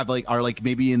really have like are like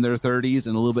maybe in their 30s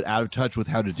and a little bit out of touch with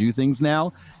how to do things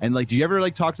now? And like, do you ever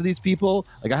like talk to these people?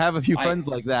 Like, I have a few friends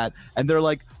like that, and they're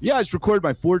like, "Yeah, I just recorded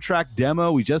my 4-track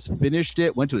demo. We just finished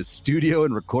it. Went to a studio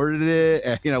and recorded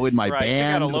it. You know, with my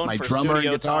band, with my drummer and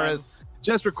guitarist."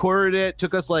 Just recorded it.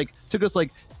 Took us like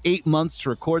 8 months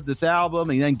to record this album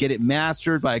and then get it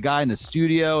mastered by a guy in the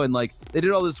studio. And like they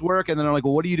did all this work. And then I'm like,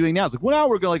 well, what are you doing now? It's like, well, now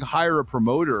we're going to like hire a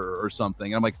promoter or something.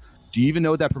 And I'm like, do you even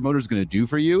know what that promoter is going to do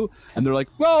for you? And they're like,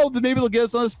 well, then maybe they'll get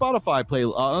us on a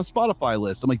Spotify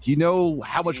list. I'm like, do you know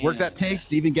how much work that takes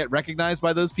to even get recognized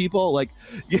by those people? Like,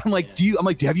 I'm like, do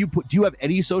you have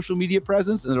any social media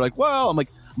presence? And they're like, well, I'm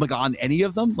like on any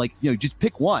of them? Like, you know, just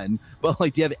pick one. But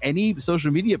like, do you have any social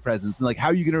media presence? And like, how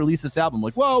are you going to release this album? I'm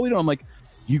like, well, we don't. I'm like,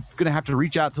 you're going to have to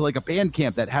reach out to like a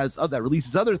Bandcamp that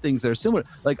releases other things that are similar.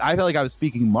 Like, I felt like I was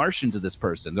speaking Martian to this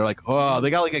person. They're like, oh, they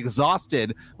got like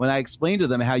exhausted when I explained to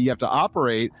them how you have to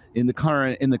operate in the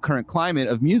current climate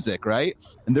of music, right?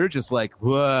 And they're just like,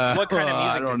 whoa, what kind of music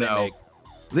I don't know.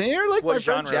 They're like my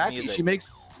friend Jackie. She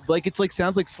makes like it's like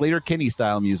sounds like Slater Kinney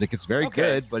style music. It's very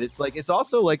good, but it's like it's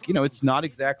also like, you know, it's not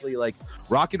exactly like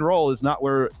rock and roll is not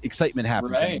where excitement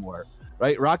happens anymore.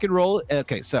 Right, rock and roll.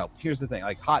 Okay, so here's the thing: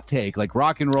 like hot take, like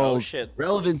rock and roll's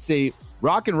relevancy,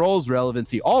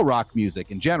 all rock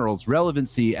music in general's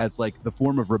relevancy as like the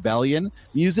form of rebellion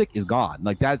music is gone.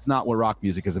 Like that's not what rock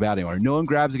music is about anymore. No one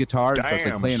grabs a guitar and starts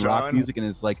like playing rock music, and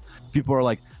it's like people are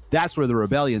like, that's where the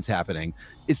rebellion's happening.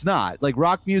 It's not. Like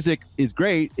rock music is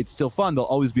great; it's still fun. There'll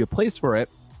always be a place for it.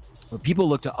 But people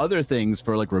look to other things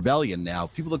for like rebellion now.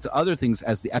 People look to other things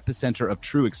as the epicenter of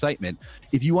true excitement.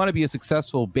 If you want to be a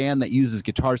successful band that uses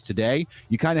guitars today,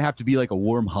 you kind of have to be like a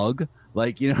warm hug.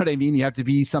 Like, you know what I mean? You have to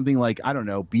be something like, I don't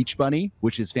know, Beach Bunny,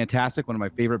 which is fantastic. One of my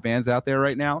favorite bands out there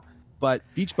right now. But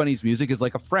Beach Bunny's music is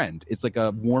like a friend. It's like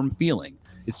a warm feeling.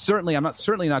 It's certainly, I'm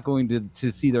certainly not going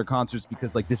to see their concerts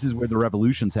because like this is where the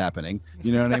revolution's happening.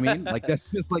 You know what I mean? Like that's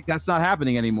just like, that's not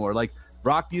happening anymore. Like,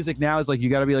 rock music now is like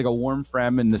you got to be like a warm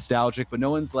friend and nostalgic, but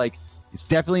no one's like, it's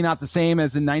definitely not the same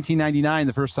as in 1999,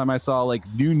 the first time I saw like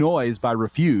New Noise by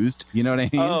Refused. You know what I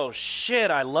mean? Oh shit,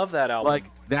 I love that album. Like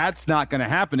that's not going to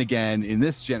happen again in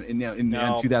this in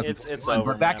 2000. It's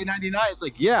over, but back in '99, it's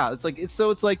like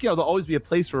it's like you know there'll always be a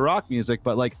place for rock music,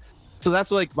 but like so that's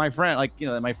like my friend, like you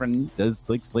know my friend does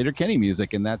like Slater Kinney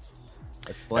music, and that's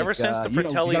like, ever since the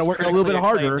Fratelli's you gotta work a little bit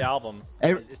harder. Album,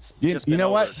 you know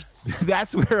what?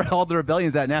 That's where all the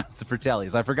rebellion's at now. It's the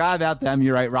Fratellis. I forgot about them.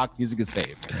 You're right. Rock music is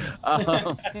saved.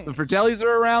 The Fratellis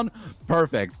are around.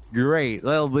 Perfect. Great.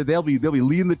 They'll be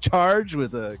leading the charge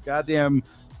with a goddamn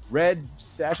red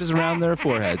sashes around their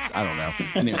foreheads. I don't know.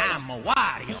 Anyway. I'm a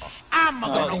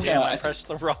warrior. I pressed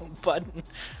the wrong button.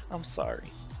 I'm sorry.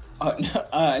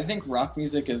 I think rock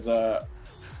music is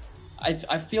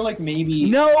I feel like maybe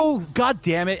no, god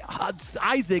damn it,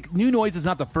 Isaac. New Noise is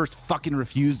not the first fucking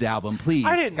Refused album. Please,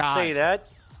 I didn't say that.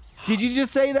 Did you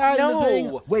just say that? No. In the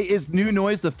thing? Wait, is New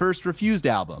Noise the first Refused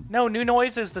album? No, New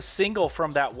Noise is the single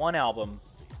from that one album.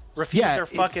 Refused are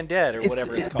fucking dead, or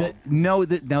whatever it's called. No,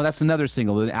 that's another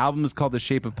single. The album is called The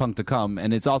Shape of Punk to Come,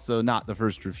 and it's also not the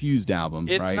first Refused album.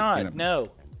 It's right? not. You know.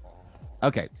 No.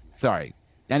 Okay, sorry.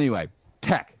 Anyway,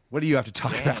 Tech, what do you have to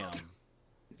talk about?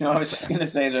 No, I was just gonna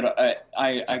say that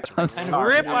I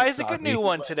rip Isaac a new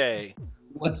one today.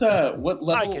 What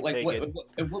level like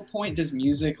at what point does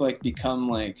music like become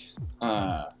like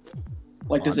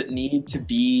does it need to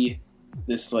be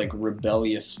like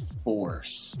rebellious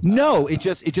force. No, it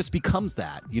just becomes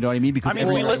that. You know what I mean? Because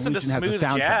every we listen to revolution has a smooth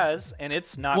soundtrack. jazz, and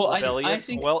it's not rebellious. I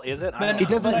think, is it? It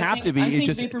doesn't have to be. It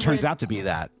just turns out to be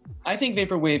that. I think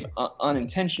Vaporwave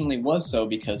unintentionally was so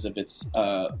because of its.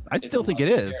 I still think it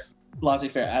is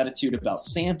laissez-faire attitude about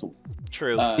sampling.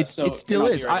 True. It still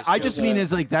is. I just mean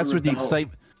is like that's where the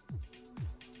excitement.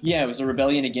 Yeah, it was a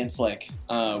rebellion against like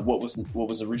what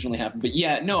was originally happening. But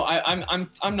yeah, no,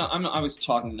 I was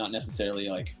talking not necessarily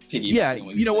like piggy. Yeah,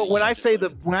 you know what? When I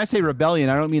say rebellion,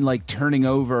 I don't mean like turning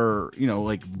over,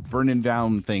 like burning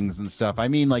down things and stuff. I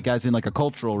mean like as in like a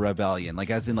cultural rebellion, like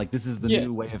as in like this is the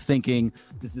new way of thinking,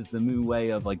 this is the new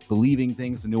way of like believing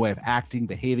things, the new way of acting,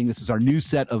 behaving. This is our new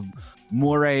set of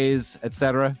mores,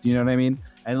 etc. Do you know what I mean?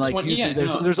 And like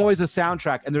there's always a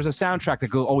soundtrack, and there's a soundtrack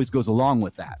that always goes along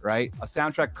with that, right? A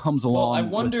soundtrack comes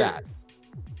along with that.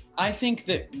 I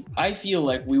feel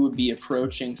like we would be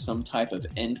approaching some type of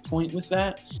endpoint with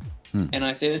that. And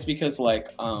I say this because like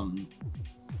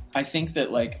I think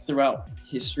that like throughout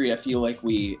history I feel like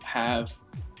we have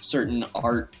certain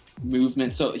art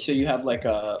movements. So you have like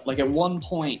at one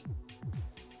point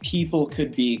people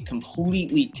could be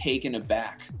completely taken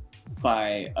aback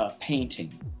by a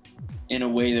painting in a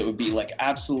way that would be like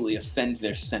absolutely offend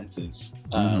their senses.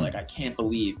 Like, I can't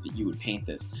believe that you would paint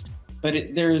this.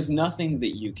 But there is nothing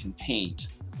that you can paint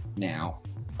now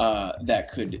that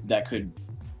could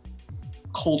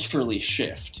culturally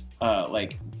shift, or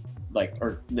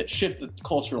that shift the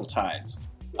cultural tides,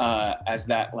 as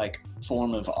that like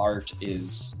form of art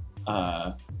has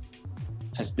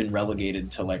been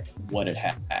relegated to like what it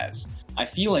has. I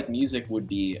feel like music would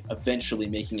be eventually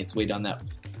making its way down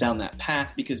that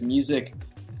path, because music,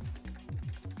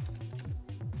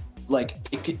 like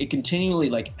it continually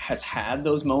like has had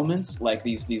those moments, like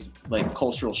these like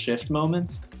cultural shift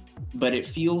moments, but it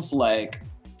feels like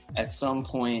at some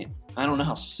point, I don't know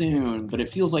how soon, but it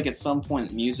feels like at some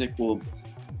point music will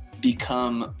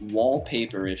become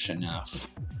wallpaper-ish enough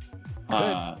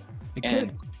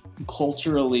and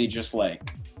culturally just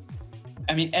like,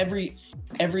 I mean, every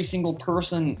single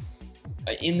person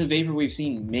in the vaporwave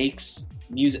scene makes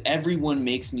music. Everyone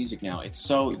makes music now. It's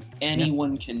so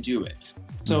anyone can do it.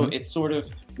 So it's sort of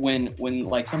when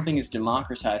like something is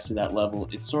democratized to that level,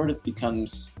 it sort of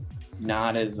becomes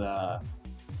not as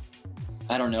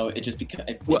I don't know. It just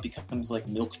becomes like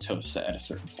milquetoast at a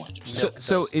certain point.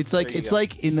 So it's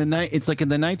like in the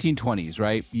 1920s,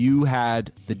 right? You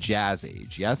had the jazz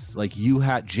age, yes. Like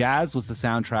jazz was the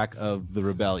soundtrack of the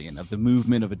rebellion, of the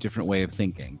movement of a different way of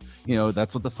thinking.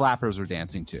 That's what the flappers were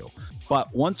dancing to.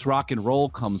 But once rock and roll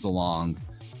comes along,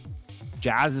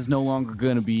 jazz is no longer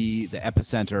going to be the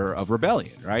epicenter of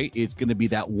rebellion, right? It's going to be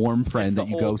that warm friend that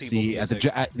you go see at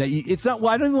the it's not.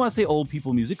 Well, I don't even want to say old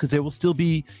people music, because there will still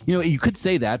be, you could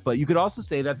say that, but you could also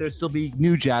say that there'll still be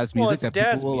new jazz music that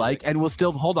people will like, and will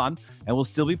still will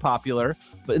still be popular.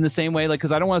 But in the same way, like,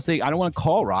 because I don't want to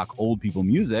call rock old people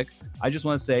music. I just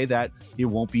want to say that it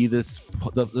won't be the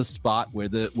spot where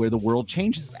the world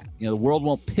changes that. The world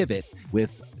won't pivot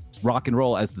with rock and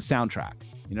roll as the soundtrack.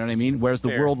 You know what I mean? Whereas the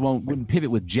world wouldn't pivot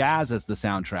with jazz as the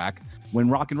soundtrack when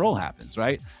rock and roll happens,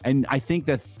 right? And I think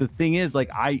that the thing is, like,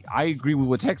 I agree with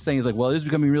what Tech's saying, is like, well, it is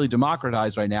becoming really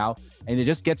democratized right now, and it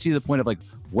just gets you to the point of like,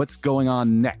 what's going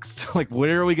on next? Like,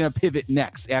 where are we going to pivot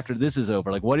next after this is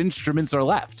over? Like, what instruments are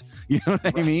left? You know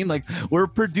what I mean? Like, we're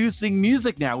producing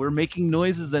music now. We're making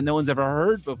noises that no one's ever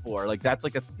heard before. Like, that's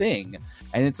like a thing.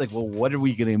 And it's like, well, what are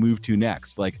we going to move to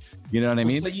next? Like, you know what I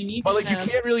mean? So you need but like, you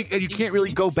can't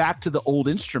really go back to the old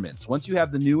instruments. Once you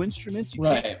have the new instruments,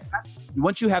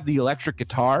 once you have the electric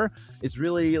guitar, it's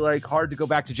really like hard to go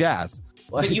back to jazz.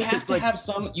 Like, but you have to have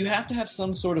some. You have to have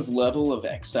some sort of level of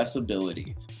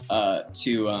accessibility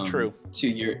to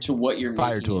what you're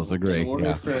Fire making. Tools are great.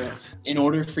 In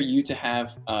order for you to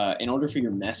have, in order for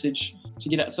your message to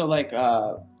get out. So like,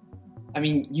 I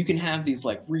mean, you can have these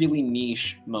like really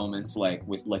niche moments, like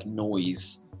with like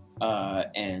noise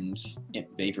and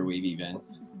vaporwave even.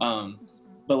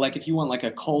 But like, if you want like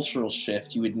a cultural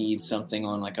shift, you would need something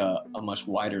on like a much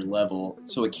wider level.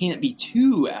 So it can't be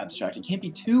too abstract. It can't be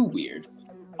too weird,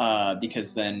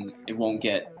 because then it won't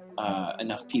get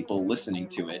enough people listening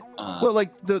to it. Well, like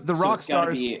the rock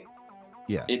stars.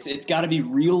 It's got to be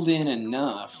reeled in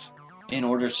enough in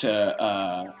order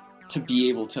to be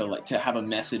able to like to have a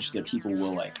message that people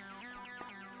will like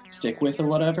stick with or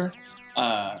whatever.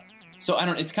 So I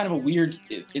don't. It's kind of a weird.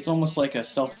 It's almost like a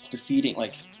self-defeating.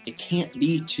 Like, it can't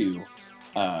be too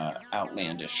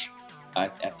outlandish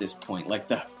at this point. Like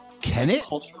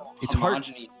cultural it's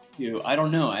homogeny. I don't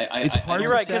know. It's hard.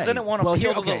 You're right, because then it won't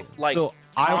appeal to the, like. So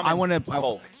I want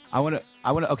to.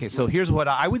 Okay, so here's what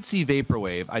I would see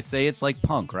vaporwave. I say it's like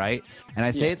punk, right? And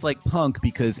I say it's like punk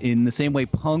because in the same way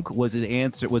punk was a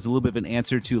little bit of an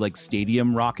answer to like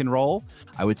stadium rock and roll,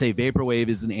 I would say vaporwave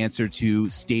is an answer to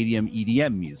stadium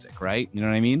EDM music, right? You know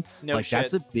what I mean? No like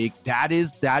shit. that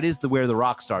is where the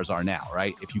rock stars are now,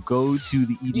 right? If you go to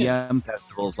the EDM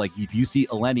festivals, like if you see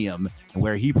Illenium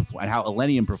and how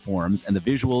Illenium performs and the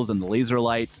visuals and the laser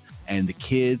lights and the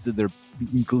kids and their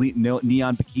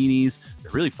neon bikinis,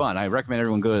 they're really fun. I recommend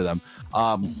everyone go to them.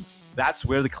 That's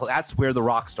where the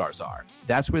rock stars are.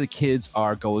 That's where the kids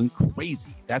are going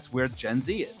crazy. That's where Gen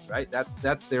Z is, right?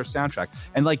 That's their soundtrack.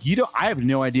 And like I have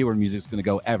no idea where music's going to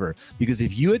go ever, because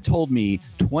if you had told me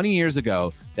 20 years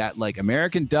ago that like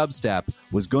American dubstep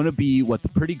was going to be what the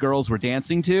pretty girls were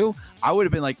dancing to, I would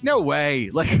have been like, no way.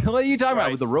 Like, what are you talking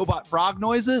about with the robot frog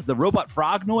noises?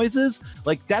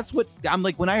 Like, that's what I'm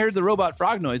like. When I heard the robot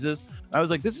frog noises, I was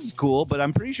like, this is cool, but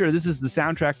I'm pretty sure this is the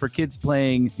soundtrack for kids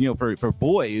playing, for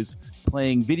boys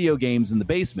playing video games in the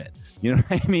basement. You know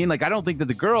what I mean? Like, I don't think that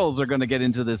the girls are going to get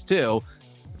into this too.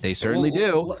 They certainly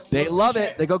do. They love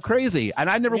it. They go crazy. And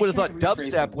I never would have thought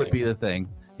dubstep would be the thing.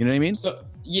 You know what I mean? So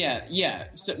yeah.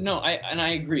 So no, I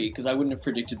agree, because I wouldn't have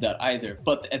predicted that either.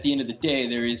 But at the end of the day,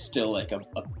 there is still like a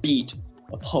beat,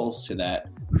 a pulse to that.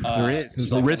 There is.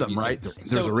 There's a rhythm, right?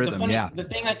 There's a rhythm, The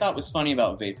thing I thought was funny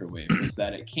about vaporwave was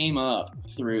that it came up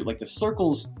through, like, the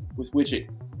circles with which it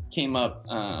came up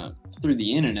through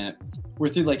the internet were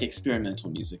through, like,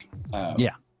 experimental music realms,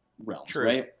 True.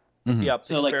 right? Mm-hmm. Yep,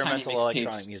 So, like, Tiny experimental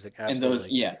electronic Mixtapes music, and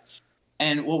absolutely. those,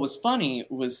 And what was funny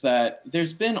was that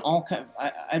there's been all kind.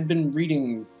 I've been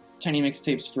reading Tiny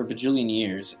Mixtapes for a bajillion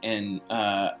years, and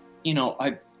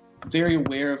I'm very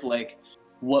aware of like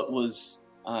what was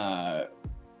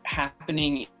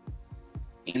happening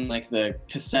in like the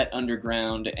cassette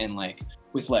underground, and like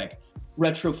with like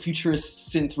retro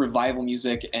futurist synth revival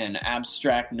music and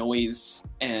abstract noise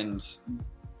and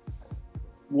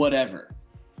whatever.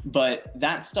 But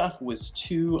that stuff was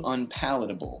too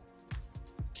unpalatable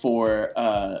for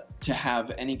to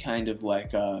have any kind of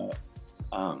like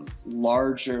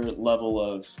larger level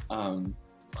of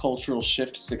cultural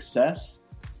shift success.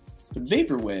 But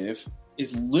vaporwave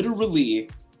is literally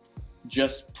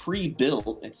just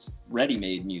pre-built. It's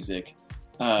ready-made music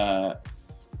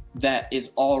that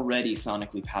is already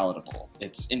sonically palatable.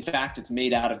 It's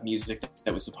made out of music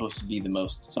that was supposed to be the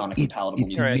most sonically palatable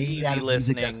music. Right. Made out of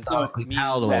music that's sonically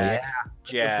palatable. Music,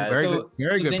 Yeah. jazz.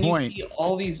 Very good point. You see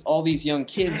all these young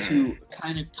kids who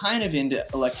kind of into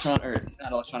not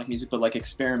electronic music, but like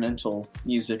experimental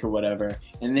music or whatever,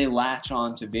 and they latch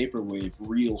on to vaporwave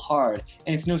real hard.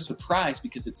 And it's no surprise,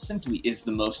 because it simply is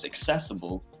the most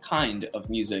accessible kind of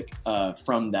music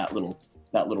from that little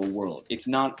world. It's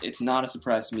not a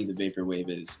surprise to me that vaporwave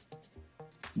is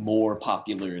more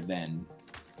popular than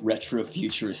retro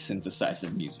futurist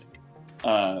synthesizer music.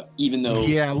 Even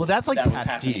though that's like that was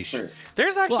happening pastiche. first.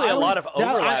 There's actually a lot of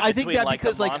overlap I think between that like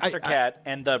because the like Monster Cat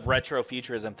and the retro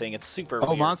futurism thing. It's super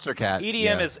weird. Monster Cat.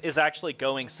 EDM is actually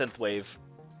going synthwave.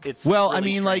 It's well, really I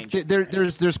mean, strange. like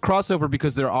there's crossover,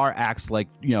 because there are acts like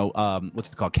what's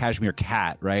it called, Cashmere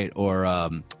Cat, right,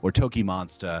 or Toki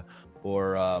Monster,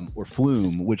 or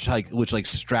Flume, which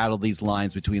straddle these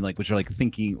lines between like, which are like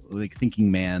thinking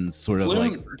man's sort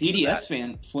Flume, of like DDS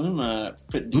fan.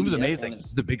 Flume's amazing.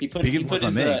 It's the big influence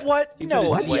on me. What? No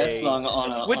way. way. Song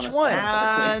on Which one?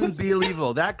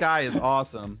 Unbelievable. That guy is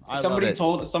awesome. Somebody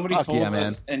told us,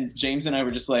 man. and James and I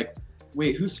were just like,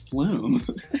 wait, who's Flume?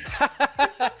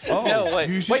 No, wait,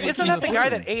 isn't that the guy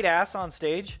Flume. that ate ass on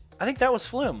stage? I think that was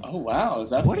Flume. Oh wow,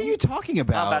 is that? What are you talking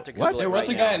about? I'm about to Google it There was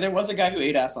right a guy. now. There was a guy who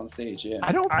ate ass on stage. Yeah.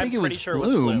 I don't I'm think it was pretty sure it was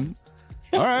Flume.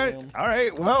 All right.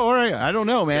 Well, all right. I don't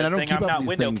know, man. I don't Good keep thing I'm up not these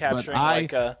window things, but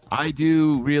capturing I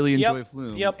do really enjoy Yep,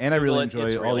 Flume, yep, and I really Google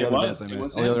it. enjoy It's all the really other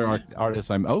was. all the other artists.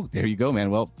 Oh, there you go,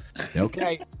 man. Well,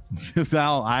 okay.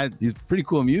 Well, he's pretty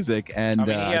cool music, and I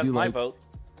mean, he I has do my like. vote.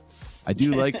 I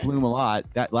do like Flume a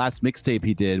lot. That last mixtape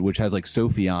he did, which has like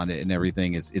Sophie on it and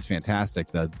everything, is fantastic.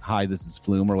 The Hi, This Is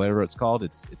Flume, or whatever it's called.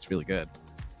 It's really good.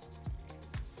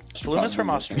 Flume is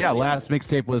from Australia. Yeah, last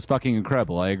mixtape was fucking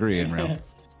incredible. I agree, Imran.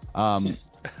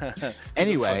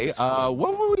 Anyway,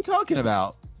 what were we talking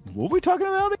about? What were we talking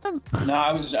about again? No,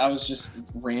 I was just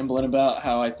rambling about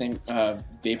how I think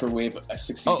vaporwave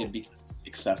succeeded because it's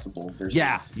accessible. Versus,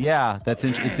 Yeah. It's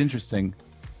interesting.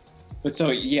 But so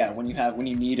when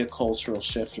you need a cultural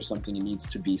shift or something, it needs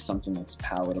to be something that's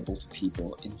palatable to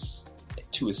people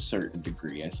to a certain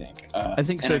degree. I think. I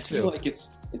think so and I too. feel like it's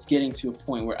getting to a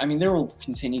point where, I mean, there will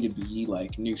continue to be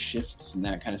like new shifts and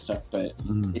that kind of stuff, but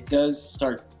it does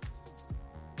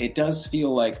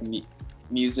feel like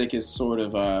music is sort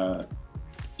of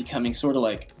becoming sort of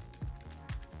like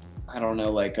I don't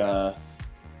know, like I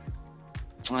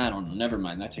don't know. Never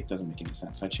mind. That take doesn't make any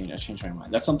sense. I changed my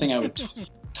mind. That's something I would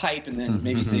type and then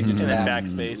maybe save it to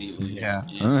backspace. Yeah.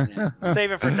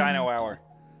 Save it for Dino Hour.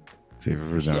 Save it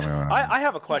for Dino Hour. I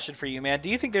have a question for you, man. Do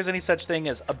you think there's any such thing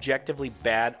as objectively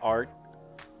bad art?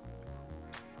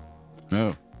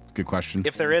 No, it's a good question.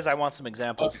 If there is, I want some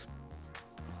examples.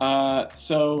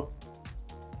 So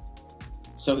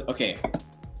okay.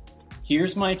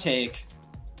 Here's my take.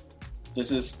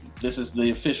 This is the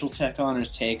official Tech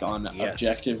Honors take on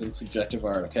objective and subjective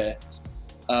art, okay?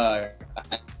 I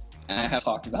have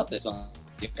talked about this on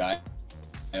the guy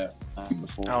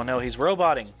before. Oh no, he's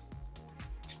roboting.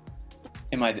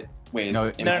 Am I? Wait,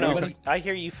 no. I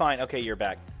hear you fine. Okay, you're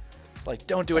back. It's like,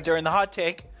 don't do it during the hot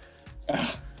take.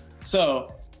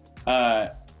 So,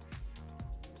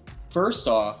 first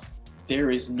off, there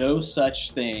is no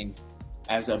such thing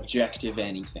as objective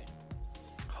anything.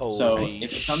 Holy so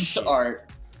if it comes to art,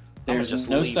 there's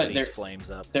no such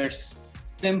there's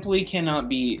simply cannot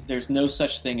be. There's no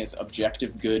such thing as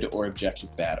objective good or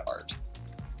objective bad art.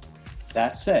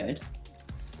 That said,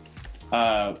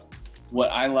 what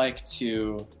I like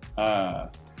to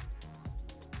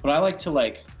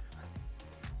like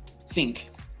think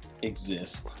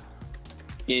exists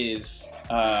is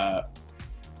a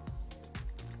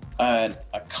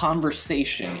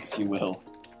conversation, if you will,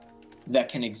 that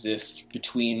can exist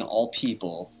between all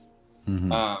people,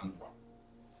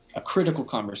 a critical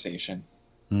conversation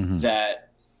that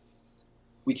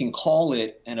we can call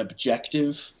it an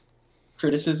objective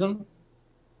criticism.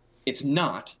 It's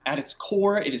not. At its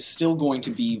core, it is still going to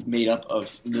be made up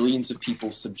of millions of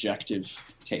people's subjective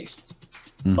tastes.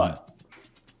 But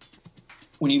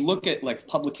when you look at like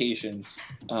publications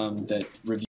that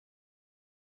review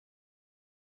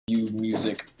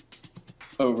music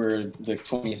over the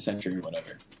 20th century or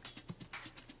whatever,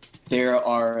 there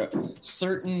are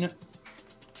certain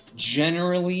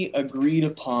generally agreed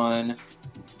upon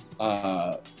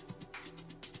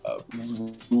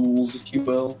rules, if you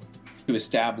will, to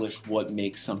establish what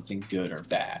makes something good or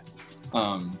bad.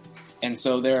 And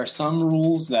so there are some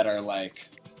rules that are like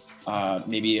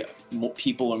maybe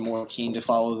people are more keen to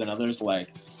follow than others, like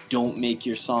don't make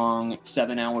your song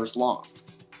 7 hours long.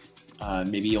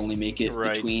 Maybe only make it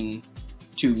between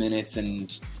 2 minutes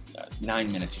and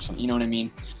 9 minutes or something. You know what I mean?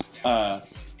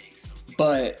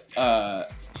 But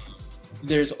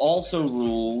there's also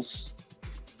rules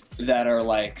that are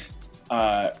like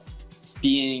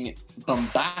being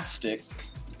bombastic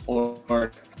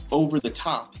or over the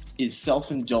top is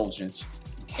self-indulgent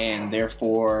and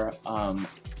therefore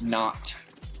not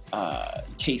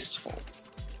tasteful,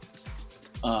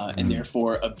 and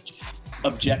therefore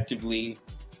objectively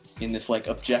in this like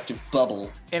objective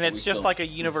bubble. And it's just like a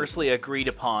universally agreed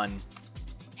upon.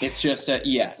 It's just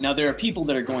now there are people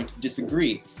that are going to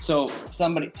disagree. So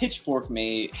Pitchfork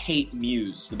may hate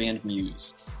Muse, the band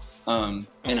Muse. And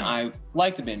I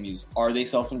like the band Muse. Are they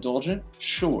self-indulgent?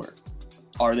 Sure.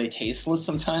 Are they tasteless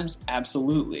sometimes?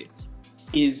 Absolutely.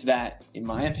 Is that, in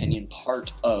my opinion,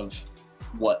 part of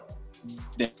what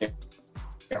their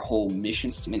whole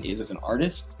mission statement is as an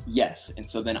artist? Yes. And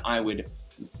so then I would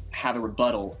have a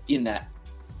rebuttal in that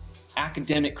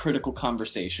academic critical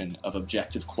conversation of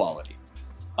objective quality.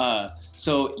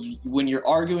 So when you're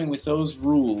arguing with those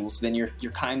rules, then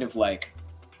you're kind of like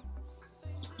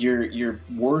you're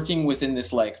working within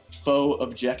this like faux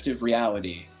objective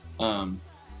reality,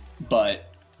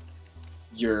 but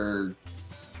you're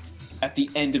at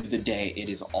the end of the day, it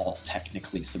is all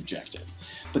technically subjective.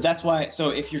 But that's why.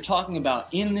 So if you're talking about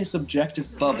in this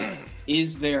objective bubble,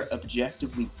 is there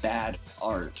objectively bad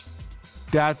art?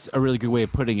 That's a really good way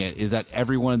of putting it, is that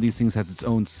every one of these things has its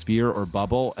own sphere or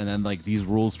bubble, and then like these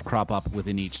rules crop up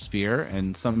within each sphere,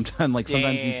 and sometimes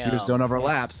these spheres don't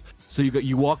overlap. So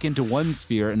you walk into one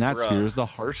sphere, and that sphere is the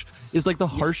harsh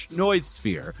noise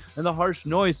sphere, and the harsh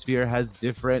noise sphere has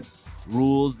different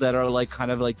rules that are like kind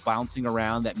of like bouncing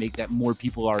around that make that more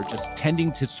people are just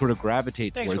tending to sort of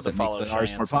gravitate towards, that makes the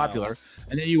artist more popular.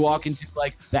 And then you walk into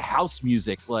like the house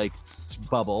music like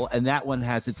bubble, and that one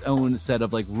has its own set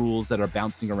of like rules that are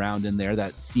bouncing around in there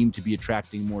that seem to be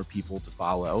attracting more people to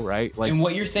follow, right? Like, and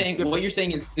what you're saying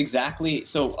is exactly.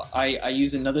 So I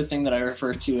use another thing that I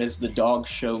refer to as the dog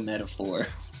show metaphor.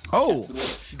 Oh,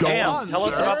 go on. Tell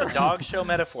us about the dog show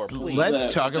metaphor, please.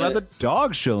 Let's talk about the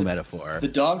dog show metaphor. The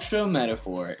dog show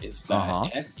metaphor is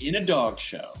that in a dog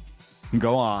show.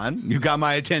 Go on. You got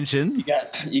my attention.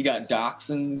 You got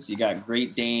Dachshunds, you got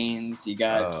Great Danes, you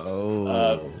got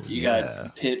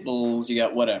got pit bulls, you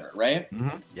got whatever, right?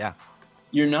 Mm-hmm. Yeah.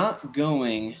 You're not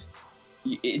going.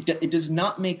 It does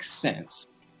not make sense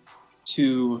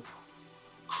to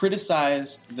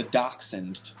criticize the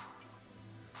Dachshund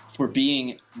for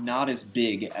being not as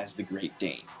big as the Great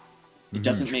Dane. It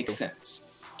doesn't make sense.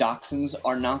 Dachshunds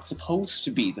are not supposed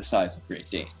to be the size of Great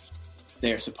Danes.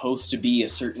 They are supposed to be a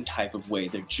certain type of way.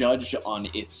 They're judged on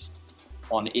its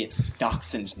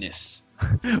dachshundness.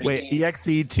 Wait,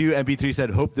 EXE2 MP3 said,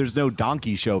 "Hope there's no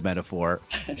donkey show metaphor."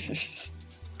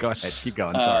 Go ahead, keep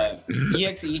going. Sorry.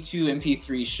 EXE2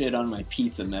 MP3 shit on my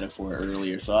pizza metaphor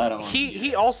earlier, so I don't.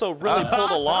 He also really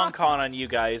pulled a long con on you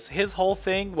guys. His whole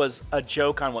thing was a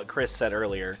joke on what Chris said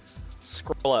earlier.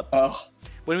 Scroll up. Oh.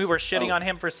 When we were shitting on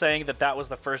him for saying that was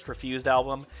the first Refused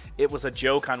album, it was a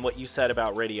joke on what you said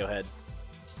about Radiohead.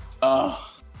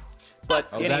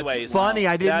 But anyways, that's funny.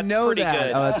 I didn't know that.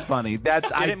 Good. Oh, that's funny.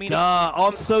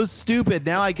 I'm so stupid.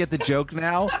 Now I get the joke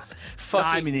now.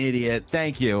 I'm an idiot.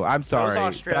 Thank you. I'm sorry.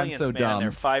 Those Australians, I'm so man, dumb.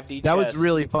 they're 5D that was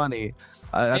really funny.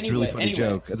 That's a really funny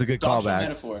joke. That's a good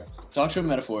callback. Dog show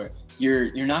metaphor.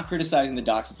 You're not criticizing the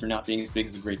Dachshund for not being as big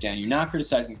as the Great Dane. You're not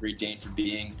criticizing the Great Dane for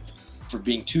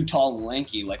being too tall and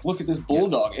lanky. Like, look at this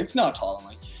bulldog. It's not tall and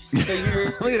lanky. So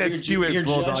look at that stupid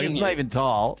bulldog. It's not even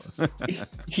tall.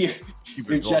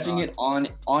 You're judging it on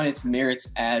its merits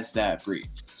as that breed.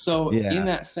 So in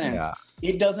that sense,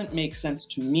 it doesn't make sense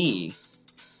to me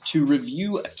to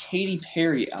review a Katy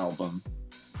Perry album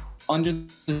under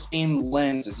the same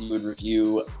lens as you would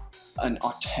review an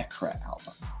Autechre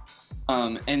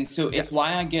album. And so it's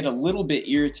why I get a little bit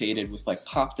irritated with like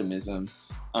Poptimism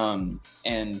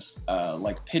and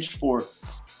like Pitchfork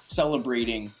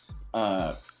celebrating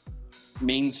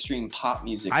mainstream pop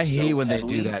music. I hate when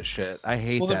heavily. They do that shit. I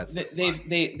hate that.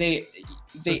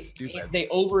 They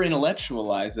over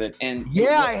intellectualize it, and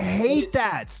I hate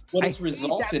that. What it's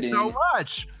resulted in so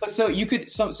much. But so you could,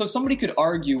 so somebody could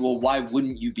argue, well, why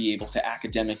wouldn't you be able to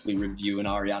academically review an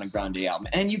Ariana Grande album?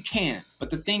 And you can. But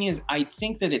the thing is, I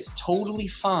think that it's totally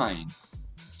fine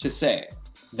to say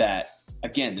that.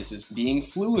 Again, this is being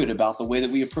fluid about the way that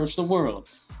we approach the world.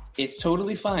 It's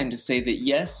totally fine to say that,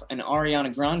 yes, an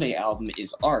Ariana Grande album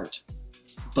is art,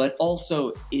 but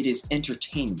also it is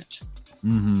entertainment.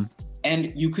 Mm-hmm.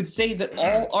 And you could say that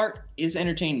all art is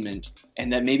entertainment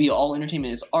and that maybe all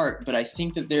entertainment is art, but I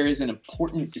think that there is an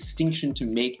important distinction to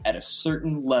make at a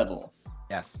certain level.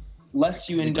 Yes. Lest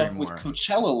you end up with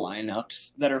Coachella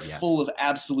lineups that are full of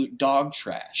absolute dog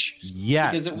trash.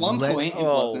 Yes. Because at one point it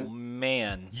wasn't. Oh,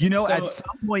 man. You know, at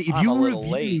some point, if you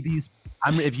review these...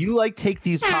 if you like take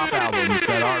these pop albums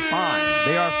that are fine,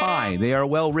 they are fine. They are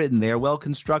well written. They are well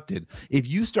constructed. If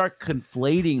you start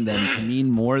conflating them to mean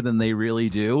more than they really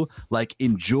do, like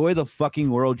enjoy the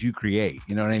fucking world you create.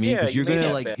 You know what I mean? Because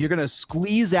you're gonna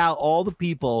squeeze out all the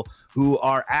people who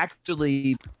are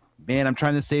actually, man, I'm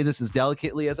trying to say this as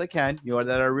delicately as I can. You know,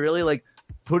 that are really like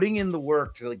putting in the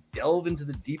work to like delve into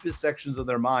the deepest sections of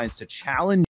their minds to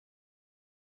challenge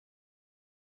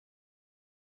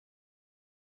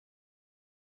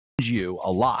you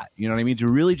a lot, you know what I mean, to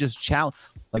really just challenge,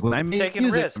 like when I make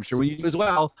music, risks. I'm sure we do as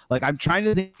well, like I'm trying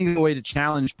to think of a way to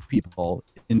challenge people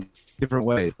in different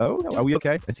ways. Are we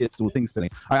okay? I see it's the thing spinning.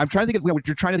 I'm trying to think of,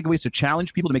 you're trying to think of ways to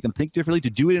challenge people, to make them think differently, to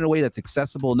do it in a way that's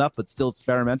accessible enough but still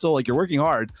experimental. Like you're working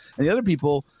hard, and the other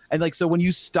people, and like, so when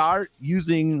you start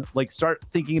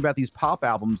thinking about these pop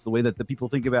albums the way that the people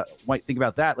might think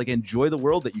about that, like enjoy the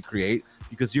world that you create,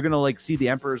 because you're gonna like see the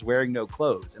emperor's wearing no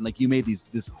clothes, and like you made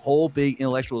this whole big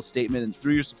intellectual statement and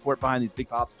threw your support behind these big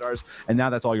pop stars, and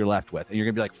now that's all you're left with, and you're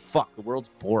gonna be like, fuck, the world's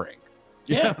boring.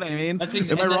 You know what I mean?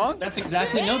 Am I wrong? That's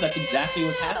exactly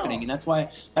what's happening, and that's why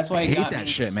I hate that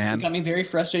shit, man. It got me very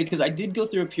frustrated, because I did go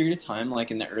through a period of time,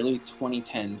 like in the early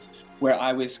 2010s, where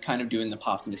I was kind of doing the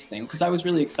Poptimist thing, because I was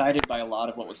really excited by a lot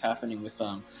of what was happening with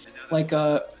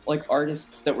like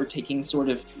artists that were taking sort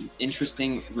of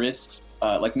interesting risks,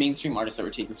 like mainstream artists that were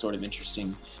taking sort of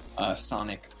interesting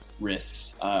sonic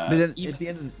risks. But then at the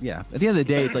end of the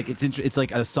day, it's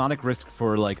like a sonic risk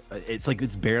for like it's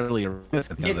barely a risk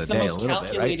at the end of the day. It's the most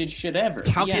calculated shit ever.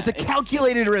 It's a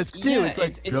calculated risk too. Yeah, it's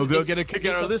like they'll get a kick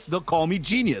out of this. They'll call me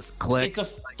genius. Click. It's a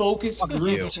focus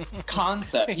group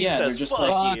concept. Yeah, they're just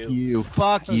fuck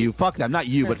them. Not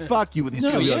you, but fuck you with these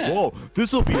people. Like, whoa,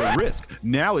 this will be a risk.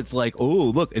 Now it's like, oh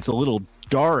look, it's a little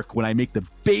dark when I make the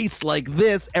bass like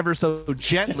this ever so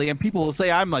gently, and people will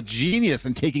say I'm a genius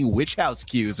and taking witch house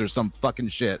cues or some fucking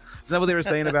shit. Is that what they were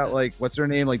saying about like what's her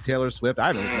name, like Taylor Swift? I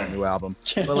haven't listened to that new album,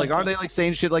 but like aren't they like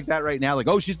saying shit like that right now? Like,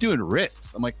 oh, she's doing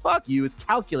risks. I'm like, fuck you. It's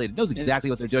calculated. It knows exactly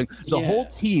what they're doing. There's a whole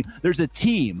team. There's a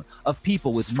team of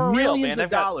people with millions of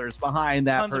dollars behind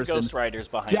that person.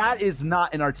 Ghostwriters behind that is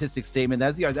not an artistic statement.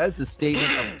 That is the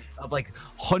statement of like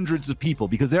hundreds of people,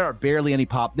 because there are barely any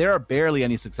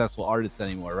successful artists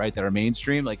anymore, right? That are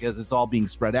mainstream, like, as it's all being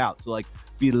spread out. So like,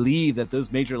 believe that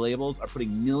those major labels are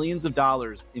putting millions of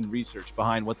dollars in research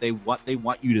behind what they want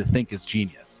you to think is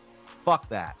genius. Fuck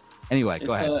that. Anyway,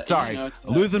 go ahead. Sorry, I'm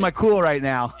losing my cool right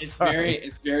now. It's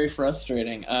very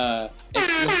frustrating. It's just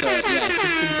been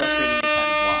frustrating to kind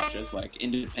of watch as like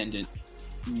independent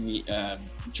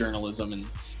journalism and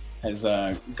has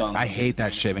gone. I hate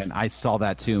that shit, man. I saw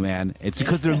that too, man. It's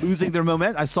because they're losing their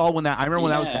momentum. I remember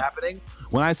when that was happening.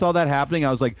 When I saw that happening,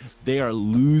 I was like, they are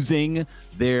losing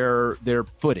their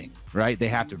footing, right? They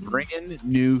have to bring in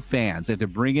new fans. They have to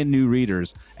bring in new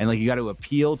readers. And like, you got to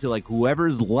appeal to like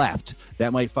whoever's left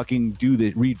that might fucking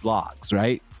read blogs,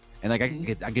 right? And like,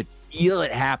 I could feel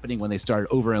it happening when they started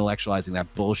over intellectualizing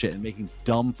that bullshit and making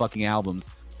dumb fucking albums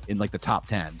in like the top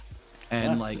 10.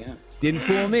 And didn't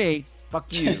fool me.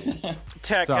 Fuck you.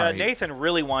 Tech, Nathan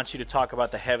really wants you to talk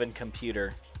about the Heaven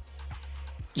computer.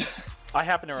 I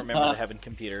happen to remember the Heaven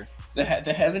computer. The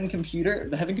Heaven computer.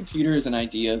 The Heaven computer is an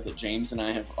idea that James and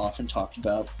I have often talked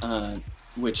about,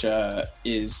 which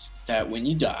is that when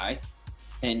you die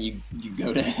and you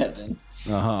go to heaven,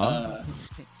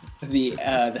 the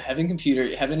Heaven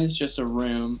computer. Heaven is just a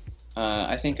room.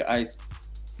 The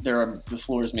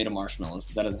floor is made of marshmallows,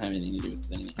 but that doesn't have anything to do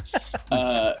with anything.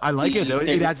 I like it though.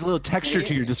 It adds a little texture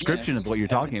to your description of what you're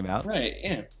talking about. Right.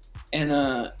 Yeah.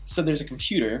 And so there's a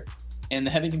computer. And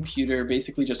the Heaven computer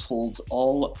basically just holds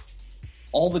all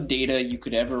the data you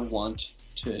could ever want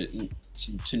to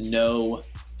know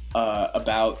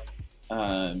about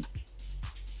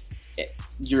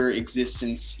your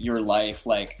existence, your life,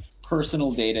 like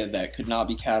personal data that could not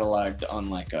be cataloged on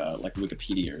like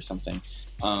Wikipedia or something.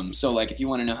 So like if you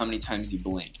want to know how many times you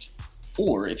blinked,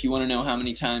 or if you want to know how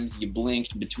many times you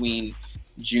blinked between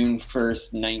June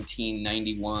 1st,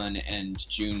 1991 and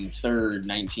June 3rd,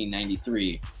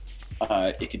 1993.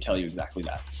 It could tell you exactly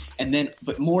that. And then,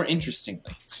 but more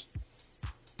interestingly,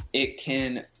 it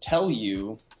can tell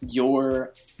you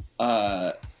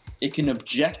it can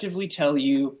objectively tell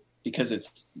you, because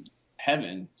it's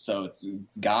heaven, so it's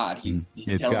God. He's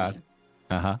telling God.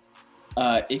 You.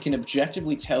 It can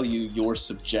objectively tell you your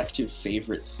subjective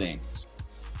favorite things.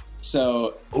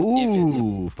 So,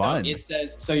 fun. It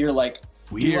says, so you're like,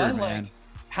 weird, man.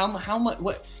 How much,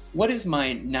 what is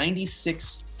my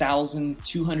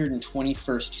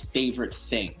 96,221st favorite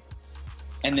thing?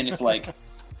 And then it's like,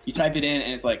 you type it in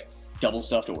and it's like double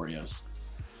stuffed Oreos.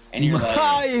 And you're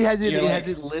like, it has it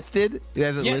listed. It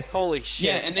has it listed. Holy shit!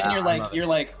 Yeah, and then you're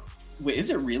like, wait, is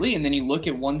it really? And then you look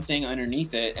at one thing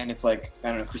underneath it, and it's like, I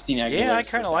don't know, Christina Aguilera. Yeah, I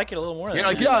kind of like it a little more.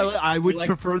 I would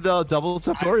prefer the double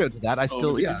stuffed Oreo to that.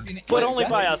 But only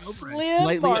by a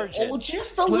slim margin. Oh,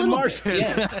 just a little margin.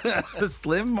 Yeah. The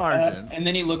slim margin. And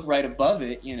then you look right above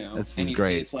it, That's and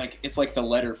great. It's like the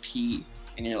letter P.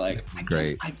 And you're like, I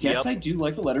guess I do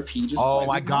like the letter P. Just oh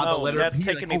my god, the letter that's P!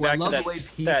 Taking me back I love to the way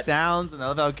P sounds, and I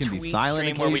love how it can be silent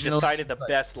occasionally. Where we decided the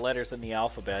best letters in the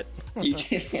alphabet.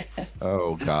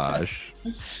 Oh gosh.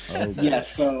 Yeah.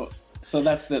 So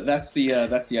that's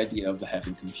the idea of the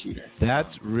Heaven computer.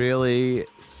 That's really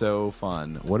so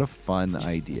fun. What a fun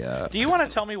idea. Do you want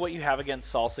to tell me what you have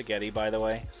against Salsa-Getty, by the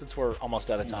way, since we're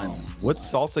almost out of time? What's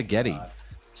Salsa-Getty?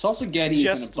 Salsa-Getty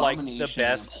is an like abomination. the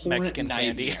best Mexican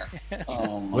candy.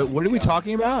 What are we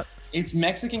talking about? It's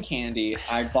Mexican candy.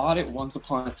 I bought it once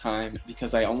upon a time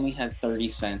because I only had 30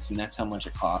 cents, and that's how much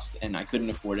it cost, and I couldn't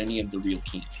afford any of the real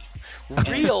candy.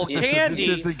 Real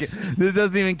candy? This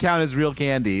doesn't even count as real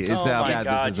candy. It's how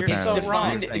bad this is,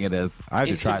 apparently. It is. I have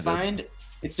to try this.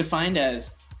 It's defined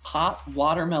as hot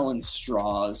watermelon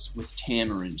straws with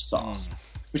tamarind sauce.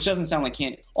 Which doesn't sound like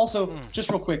candy. Also, just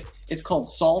real quick, it's called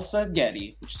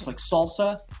Salsa-Getty, which is like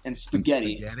salsa and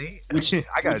spaghetti. Which I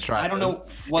gotta try. I don't know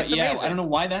what. Yeah, I don't know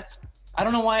why that's. I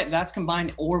don't know why that's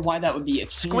combined, or why that would be a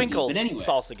candy. Squinkles, but anyway,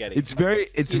 Salsa-Getty. It's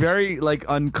very like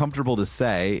uncomfortable to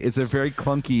say. It's a very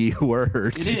clunky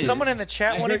word. It is. Someone in the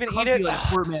chat won't even eat it. Like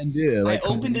portmanteau.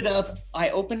 I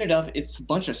opened it up. It's a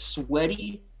bunch of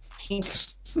sweaty.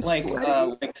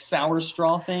 Like sour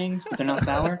straw things, but they're not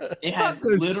sour. It has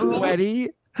literal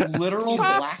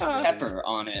black pepper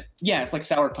on it. Yeah, it's like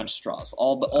Sour Punch straws,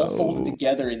 all folded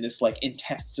together in this like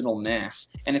intestinal mass,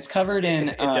 and it's covered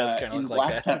in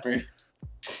black pepper.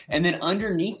 And then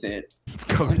underneath it, it's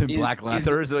covered in black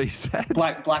leather. Is what you said?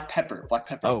 Black pepper.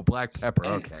 Oh, black pepper.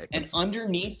 Okay. And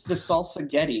underneath the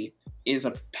Salsa-Getty is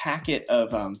a packet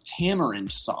of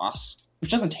tamarind sauce,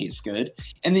 which doesn't taste good.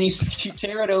 And then you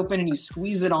tear it open and you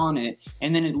squeeze it on it,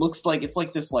 and then it looks like it's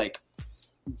like this like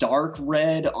dark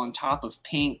red on top of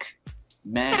pink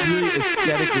mass. Really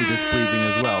aesthetically displeasing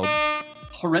as well.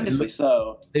 horrendously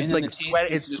so. It's like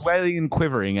it's sweating and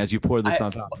quivering as you pour this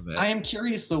on top of it. I am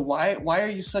curious though, why are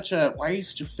you such a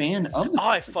fan of this? Oh,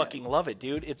 I fucking love it,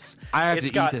 dude. I have to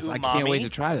eat this. Umami. I can't wait to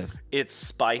try this. It's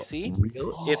spicy.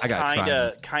 Really? It's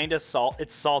kind of salt.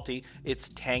 It's salty.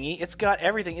 It's tangy. It's got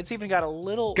everything. It's even got a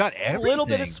little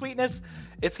bit of sweetness.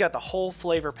 It's got the whole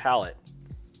flavor palette.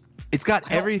 It's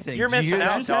got everything. You're missing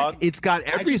out, dog. It's got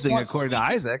everything, according to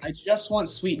Isaac. I just want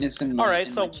sweetness in my. All right,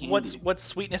 in so my candy. what's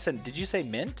sweetness in? Did you say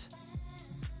mint?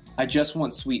 I just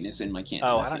want sweetness in my candy.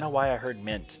 Oh, I don't know why I heard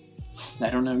mint. I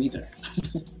don't know either.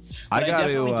 I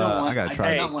gotta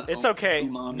try Hey, this. it's okay.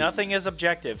 Umami. Nothing is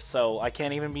objective, so I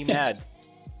can't even be mad.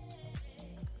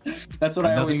 That's what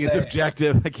I always say. Nothing is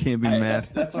objective. I can't be mad.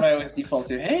 That's what I always default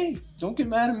to. Hey, don't get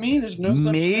mad at me. There's no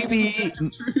such thing as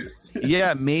objective truth.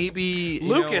 Yeah, maybe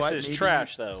Lucas is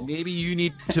trash though. Maybe you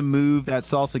need to move that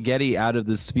salsa-ghetti out of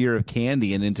the sphere of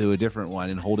candy and into a different one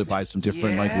and hold it by some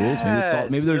different rules.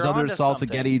 Maybe there's other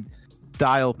salsa-ghetti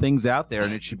style things out there,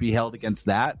 and it should be held against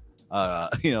that.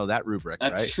 That rubric.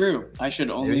 That's true. I should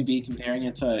only be comparing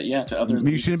it to other.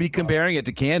 You shouldn't be comparing it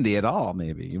to candy at all.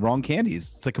 Maybe wrong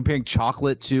candies. It's like comparing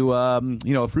chocolate to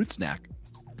a fruit snack.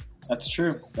 That's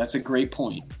true. That's a great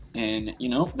point. And,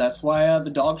 that's why the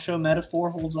dog show metaphor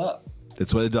holds up.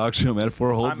 That's why the dog show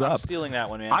metaphor holds up. I'm stealing that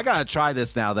one, man. I gotta try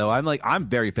this now, though. I'm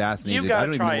very fascinated. I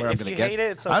don't even know where I'm gonna get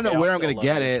it. I don't know where I'm gonna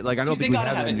get it. Like, I don't think we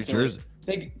have it in New Jersey.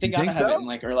 They gotta have it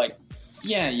in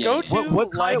yeah. Go to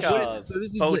what kind like of is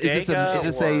this it's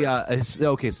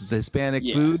a Hispanic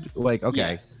food? Like,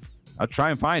 okay. Yeah. I'll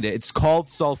try and find it. It's called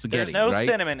salsa-ghetti, There's no right?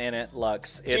 cinnamon in it,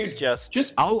 Lux. It's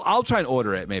just I'll try and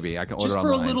order it. Maybe I can order it online.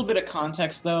 Just for a little bit of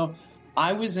context, though,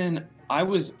 I was in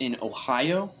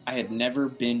Ohio. I had never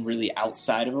been really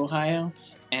outside of Ohio,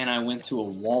 and I went to a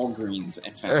Walgreens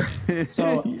and found it.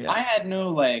 So I had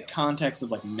no context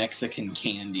of Mexican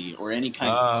candy or any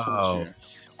kind of culture.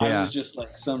 I was just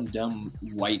some dumb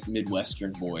white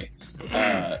Midwestern boy.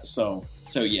 So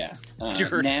yeah.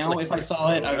 Now if I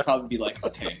saw it, I would probably be like,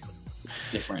 okay,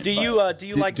 different. Do you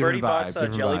like Birdie Bots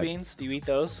jelly beans? Do you eat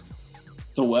those?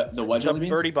 The what jelly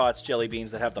beans? Birdie Bots jelly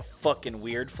beans that have the fucking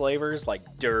weird flavors like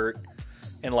dirt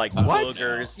and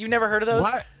boogers. You never heard of those?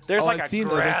 What? There's a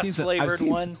grass flavored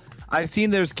one. I've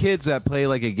seen there's kids that play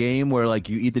a game where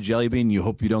you eat the jelly bean and you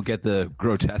hope you don't get the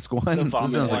grotesque one. The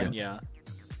vomit one, yeah.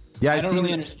 Yeah, I don't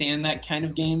really understand that kind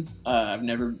of game. I've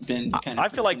never been kind of. I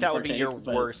feel like that would be your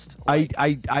worst.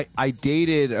 I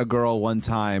dated a girl one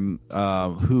time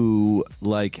who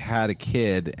had a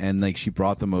kid and she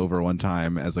brought them over one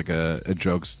time as a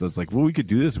joke. So it's well, we could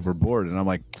do this if we're bored, and I'm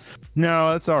like,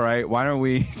 no, that's all right. Why don't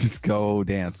we just go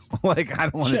dance? I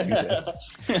don't want to do this.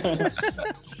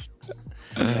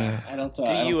 I don't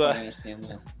understand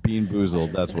that. Bean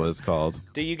Boozled, that's what it's called.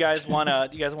 Do you guys wanna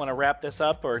wrap this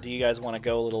up, or do you guys want to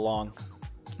go a little long?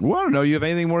 Well, I don't know. You have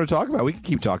anything more to talk about? We can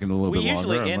keep talking a little bit longer.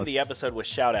 We usually end the episode with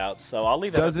shout outs, so I'll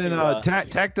leave that.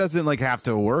 Tech doesn't have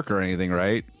to work or anything,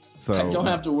 right? So I don't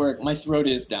have to work. My throat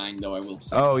is dying, though. I will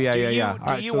say. Oh yeah. All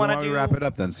right, so why don't we wrap it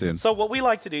up then soon? So what we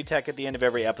like to do, Tech, at the end of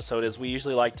every episode is we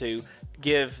usually like to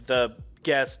give the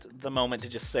guest the moment to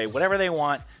just say whatever they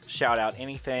want, shout out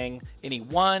anything,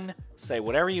 anyone, say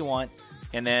whatever you want,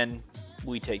 and then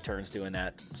we take turns doing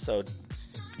that. So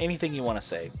anything you want to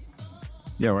say.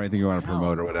 Yeah, or anything you want to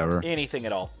promote or whatever. Anything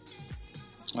at all.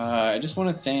 I just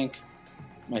want to thank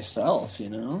myself,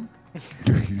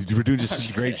 We're doing just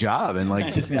such a great job, and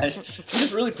I'm just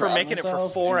really proud for making it for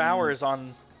 4 hours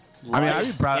on. I'd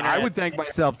be proud. I would thank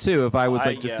myself too if I was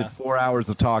did 4 hours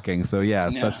of talking. So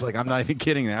yes, that's I'm not even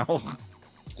kidding now.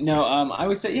 No, I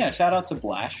would say shout out to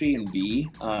Blashy and B.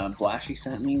 Blashy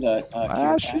sent me that.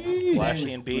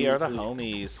 Blashy and B are the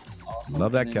homies. Awesome.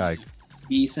 Love that guy.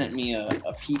 B sent me a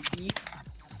PP.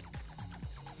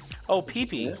 Oh,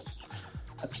 PP.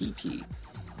 A PP.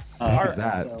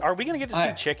 Are we gonna get to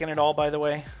see Chicken at all? By the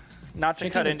way, not to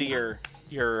cut into your.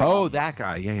 Oh, that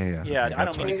guy. Yeah. Yeah, okay, I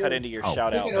don't mean to cut into your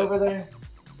shout out. Over there.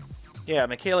 Yeah,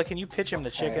 Michaela, can you pitch him the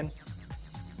chicken?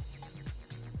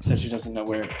 Said she doesn't know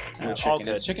where chicken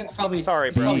is. Chicken's probably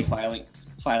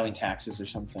filing taxes or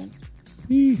something.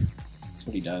 That's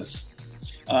what he does.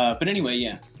 But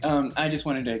anyway, I just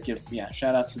wanted to give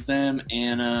shout outs to them,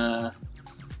 and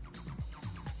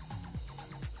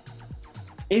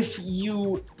if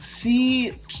you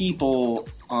see people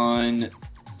on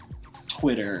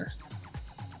Twitter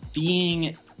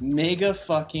being mega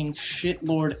fucking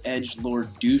shitlord, edgelord,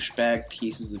 douchebag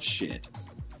pieces of shit,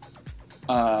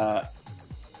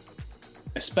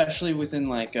 especially within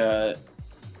the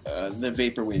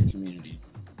vaporwave community,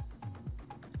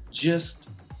 just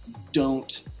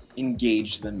don't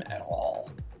engage them at all.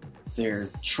 They're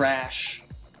trash.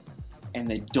 and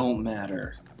they don't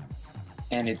matter,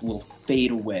 and it will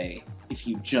fade away if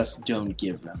you just don't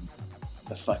give them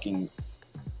the fucking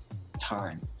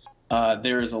time.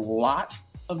 There is a lot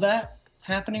of that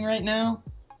happening right now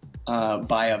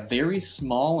by a very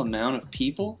small amount of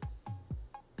people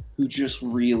who just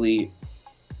really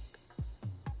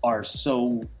are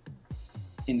so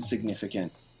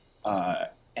insignificant,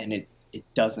 and it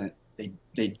doesn't,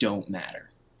 they don't matter.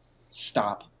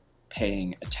 Stop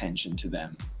paying attention to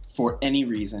them for any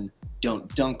reason.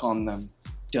 Don't dunk on them.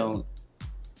 Don't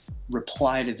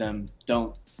reply to them.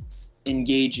 Don't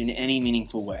engage in any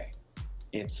meaningful way.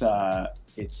 It's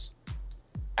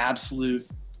absolute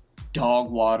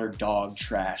dog water, dog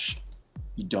trash.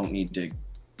 You don't need to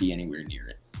be anywhere near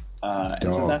it.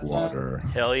 And so that's water.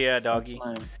 Hell yeah, doggy.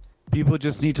 People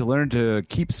just need to learn to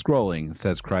keep scrolling,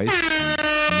 says Christ.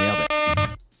 Nailed it.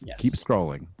 Yes. Keep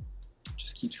scrolling.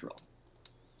 Just keep scrolling.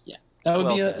 Yeah. That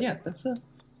would be a, yeah, that's a.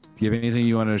 Do you have anything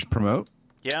you want to promote?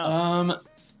 Yeah.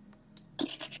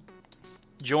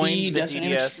 Join the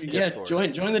DDS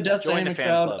Discord. Join the Death Dynamic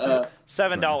Shroud.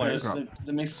 $7.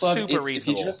 The Mix Club. Super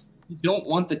reasonable. If you don't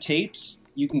want the tapes,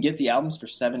 you can get the albums for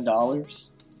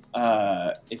 $7.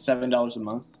 It's $7 a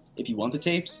month. If you want the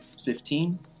tapes, it's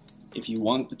 $15. If you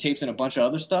want the tapes and a bunch of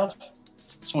other stuff,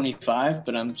 it's $25.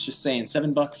 But I'm just saying,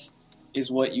 $7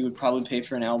 is what you would probably pay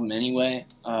for an album anyway.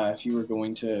 If you were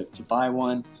going to buy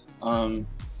one,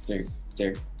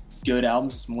 they're good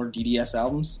albums. It's more DDS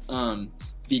albums.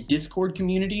 The Discord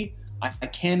community, I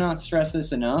cannot stress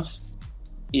this enough,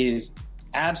 is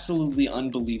absolutely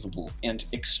unbelievable and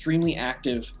extremely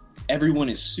active. Everyone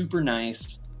is super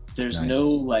nice. There's no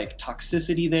like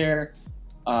toxicity there.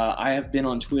 I have been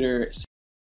on Twitter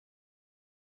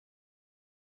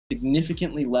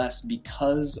significantly less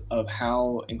because of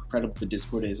how incredible the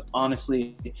Discord is.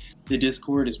 Honestly, the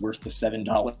Discord is worth the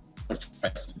 $7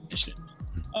 price of admission.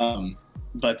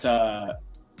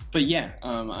 But yeah,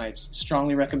 I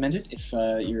strongly recommend it if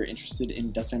you're interested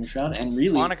in Death Dynamic Shroud. And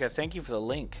really, Monica, thank you for the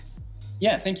link.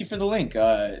 Yeah, thank you for the link.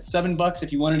 $7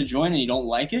 if you wanted to join and you don't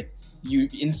like it. You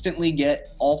instantly get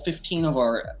all 15 of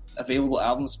our available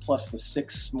albums plus the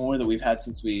 6 more that we've had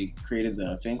since we created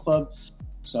the fan club.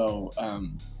 So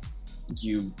then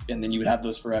you would have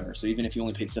those forever. So even if you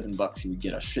only paid $7, you would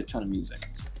get a shit ton of music.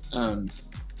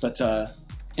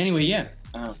 Anyway, yeah.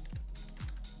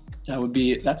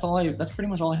 That's pretty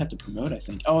much all I have to promote, I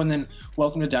think. Oh, and then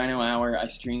welcome to Dino Hour. I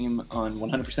stream on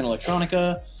 100%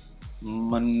 Electronica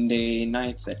Monday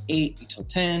nights at 8 until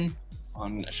 10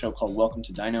 on a show called Welcome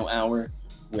to Dino Hour,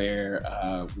 where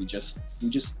we just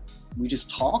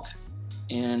talk,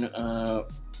 and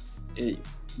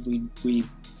we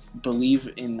believe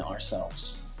in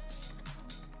ourselves.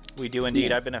 We do indeed.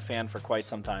 Cool. I've been a fan for quite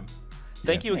some time.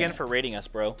 Thank you again for rating us,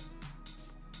 bro.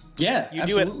 Yeah, you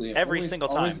absolutely. do it every single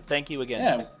time. Thank you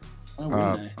again.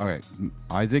 Yeah. Okay,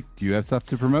 Isaac, do you have stuff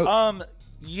to promote?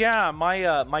 Yeah, my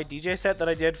DJ set that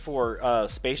I did for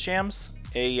Space Jams.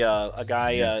 A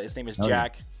guy, his name is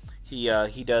Jack. Yeah.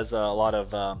 He does a lot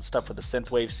of stuff for the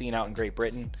synthwave scene out in Great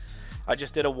Britain. I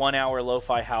just did a 1-hour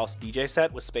lo-fi house DJ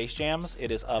set with Space Jams.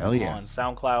 It is up on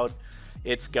SoundCloud.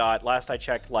 It's got, last I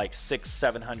checked, like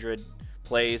 600-700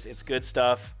 plays. It's good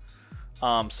stuff.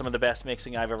 Some of the best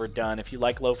mixing I've ever done. If you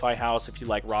like lo-fi house, if you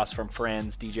like Ross from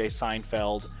Friends, DJ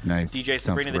Seinfeld, DJ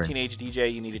Sabrina the Teenage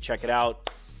DJ, you need to check it out.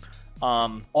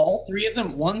 All 3 of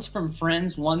them. One's from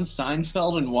Friends, one's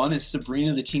Seinfeld, and one is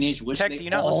Sabrina the Teenage Witch. Tech, do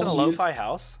you not listen to lo-fi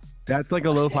house? That's like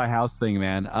a lo-fi house thing,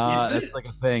 man. That's like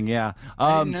a thing, yeah.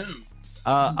 I didn't know.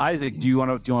 Isaac, do you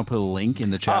want to put a link in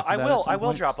the chat? I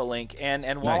will drop a link,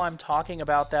 and while I'm talking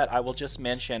about that, I will just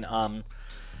mention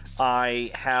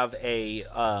I have a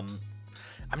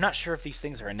I'm not sure if these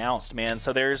things are announced, man.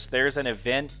 So there's an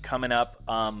event coming up.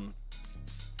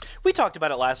 We talked about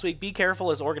it last week. Be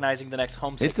Careful is organizing the next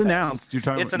Homesick. It's announced. You're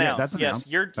talking. It's announced. Yeah, that's announced.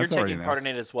 Yes, you're taking part in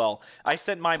it as well. I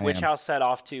sent my Witch House set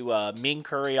off to Ming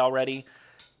Curry already.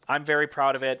 I'm very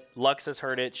proud of it. Lux has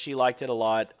heard it. She liked it a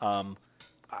lot.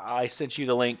 I sent you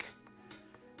the link.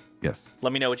 Yes.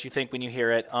 Let me know what you think when you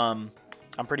hear it. I'm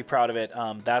pretty proud of it.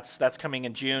 That's coming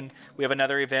in June. We have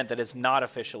another event that is not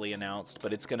officially announced,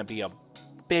 but it's going to be a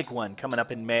big one coming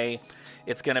up in May.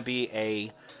 It's going to be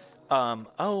a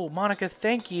Monica,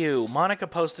 thank you. Monica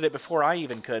posted it before I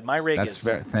even could. My rig Thanks,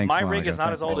 rig Monica. Is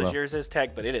not as old as yours is,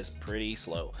 Tech, but it is pretty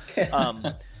slow.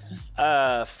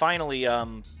 Finally,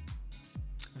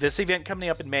 this event coming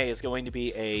up in May is going to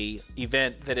be a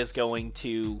event that is going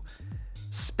to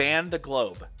span the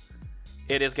globe.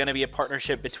 It is going to be a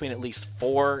partnership between at least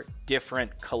 4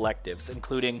 different collectives,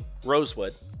 including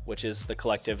Rosewood, which is the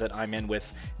collective that I'm in with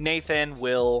Nathan,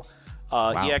 Will,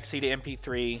 EXE to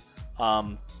MP3,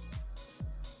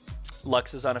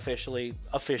 Lux is officially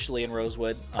in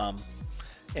Rosewood.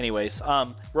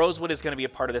 Rosewood is going to be a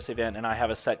part of this event, and I have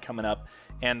a set coming up.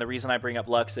 And the reason I bring up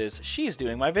Lux is she's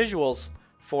doing my visuals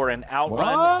for an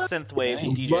Outrun synthwave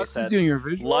DJ Lux set. is doing your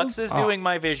visuals? Lux is doing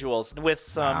my visuals with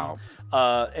some,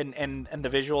 and the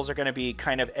visuals are going to be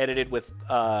kind of edited with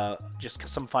just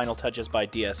some final touches by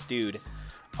DS Dude.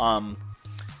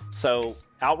 So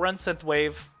Outrun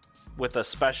synthwave with a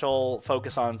special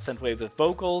focus on synthwave with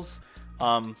vocals,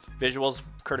 visuals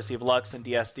courtesy of Lux and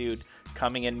DS Dude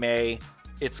coming in May.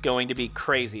 It's going to be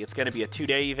crazy. It's going to be a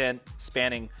 2-day event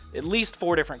spanning at least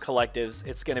 4 different collectives.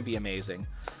 It's going to be amazing.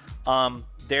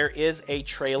 There is a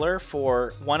trailer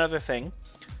for one other thing.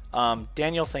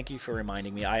 Daniel, thank you for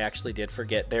reminding me. I actually did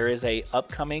forget. There is a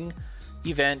upcoming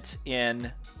event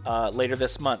in later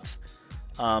this month.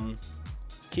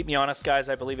 Keep me honest, guys.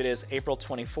 I believe it is April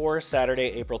 24,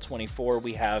 Saturday, April 24.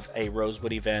 We have a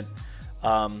Rosewood event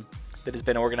that has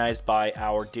been organized by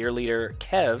our dear leader,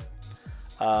 Kev.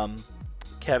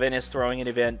 Kevin is throwing an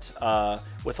event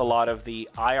with a lot of the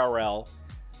IRL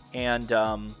and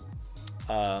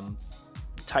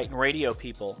Titan Radio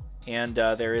people. And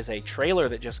there is a trailer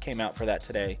that just came out for that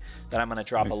today that I'm going to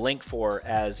drop a link for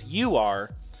as you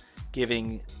are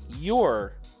giving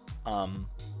your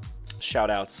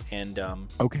shout outs and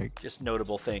just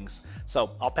notable things.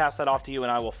 So I'll pass that off to you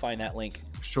and I will find that link.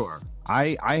 Sure.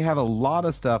 I have a lot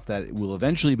of stuff that will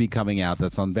eventually be coming out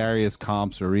that's on various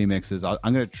comps or remixes.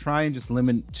 I'm going to try and just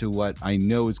limit to what I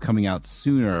know is coming out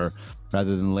sooner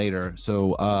rather than later.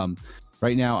 So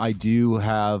right now I do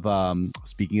have,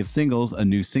 speaking of singles, a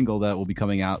new single that will be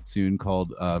coming out soon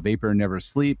called Vapor Never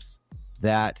Sleeps.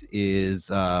 That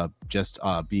is just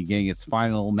getting its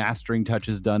final mastering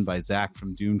touches done by Zach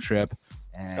from Doom Trip.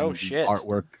 And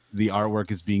the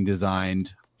artwork is being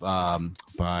designed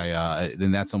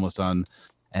then that's almost done,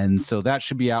 and so that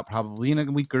should be out probably in a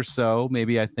week or so.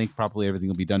 Maybe I think probably everything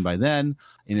will be done by then.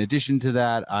 In addition to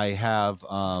that, I have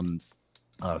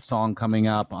a song coming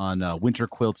up on Winter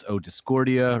Quilt's O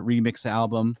Discordia remix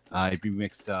album. I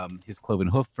remixed his Cloven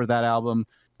Hoof for that album.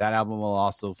 That album will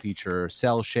also feature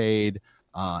Cell Shade,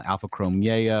 Alpha Chrome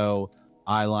Yayo,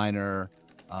 Eyeliner.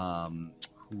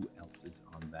 Who else is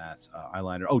on that?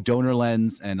 Eyeliner. Donor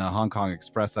Lens and Hong Kong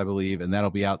Express, I believe, and that'll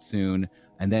be out soon.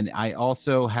 And then I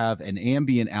also have an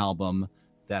ambient album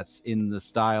that's in the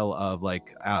style of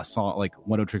like a song like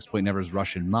One O Tricks Point Never's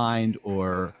Russian Mind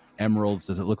or Emerald's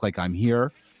Does It Look Like I'm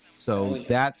Here? So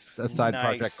that's a side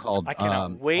project called... I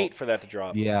cannot wait for that to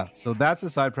drop. Yeah, so that's a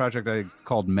side project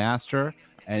called Master.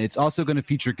 And it's also going to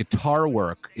feature guitar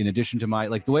work in addition to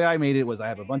the way I made it was I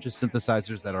have a bunch of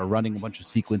synthesizers that are running a bunch of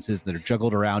sequences that are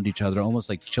juggled around each other, almost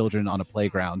like children on a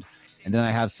playground. And then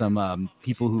I have some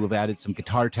people who have added some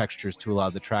guitar textures to a lot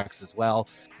of the tracks as well.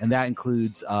 And that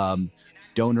includes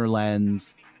Donor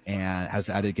Lens and has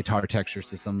added guitar textures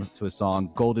to a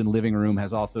song. Golden Living Room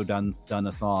has also done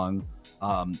a song.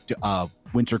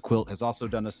 Winter Quilt has also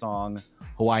done a song.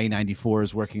 Hawaii 94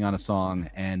 is working on a song,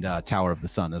 and Tower of the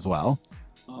Sun as well.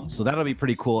 So that'll be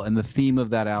pretty cool. And the theme of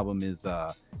that album is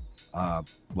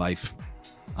life.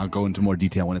 I'll go into more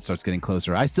detail when it starts getting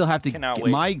closer. I still have to get the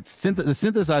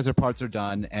synthesizer parts are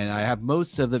done, and I have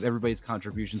most of everybody's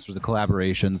contributions for the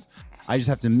collaborations. I just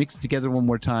have to mix it together one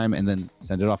more time and then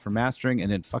send it off for mastering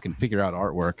and then fucking figure out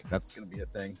artwork. That's going to be a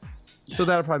thing. So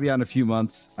that'll probably be out in a few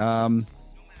months. And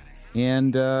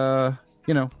a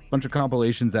bunch of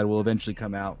compilations that will eventually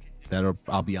come out that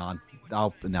I'll be on.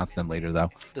 I'll announce them later, though.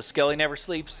 The Skelly Never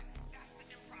Sleeps.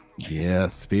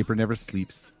 Yes, Vapor Never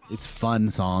Sleeps. It's fun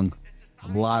song.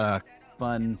 A lot of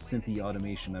fun synthy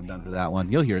automation I've done for that one.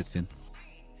 You'll hear it soon.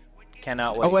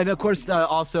 Cannot wait. Oh, and of course,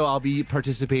 also I'll be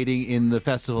participating in the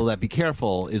festival that Be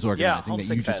Careful is organizing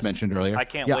that you just mentioned earlier. I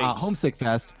can't wait. Homesick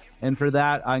Fest. And for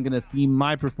that, I'm going to theme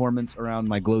my performance around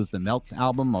my Glows the Melts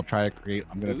album. I'm going to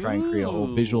try and create a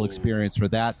whole visual experience for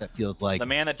that feels like the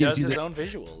man that does his own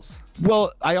visuals.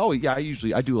 Well, I do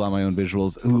a lot of my own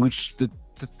visuals, which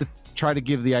try to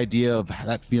give the idea of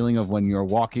that feeling of when you're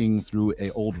walking through a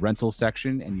old rental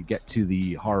section and you get to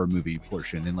the horror movie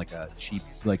portion in like a cheap,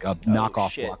 like a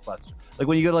knockoff Blockbuster. Like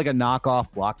when you go to like a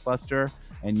knockoff Blockbuster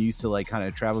and you used to like kind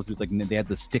of travel through, like they had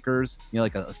the stickers,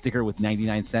 like a sticker with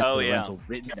 99 cents rental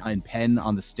written in pen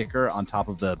on the sticker on top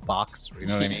of the box. You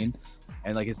know what I mean?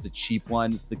 And like it's the cheap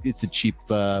one. It's the cheap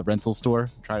rental store.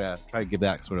 Try to give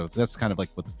that sort of. That's kind of like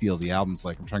what the feel of the album's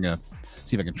like. I'm trying to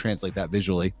see if I can translate that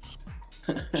visually.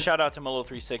 Shout out to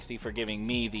Molo360 for giving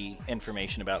me the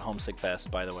information about Homesick Fest,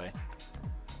 by the way.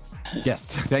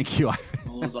 Yes, thank you.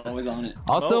 Molo's always on it.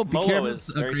 Also, be Molo careful. is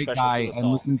A very great special guy, to us and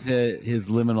all. listen to his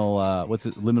Liminal. What's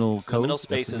it? Liminal Cove. Liminal That's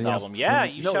Spaces the name? album. Yeah,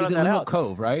 you no, shouted is it that Liminal out.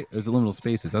 Cove, right? Or is it Liminal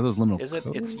Spaces? I thought it was Liminal Is it?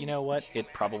 Cove. It's, you know what? It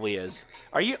probably is.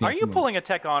 Are you Liminal. pulling a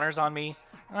Tech Honors on me?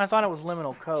 I thought it was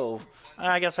Liminal Cove.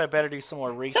 I guess I better do some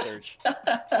more research.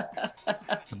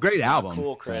 Great album.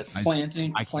 Cool, Chris.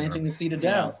 Planting the seed of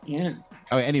doubt. Yeah.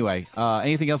 Oh, anyway,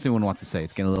 anything else anyone wants to say?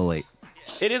 It's getting a little late.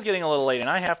 It is getting a little late, and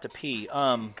I have to pee.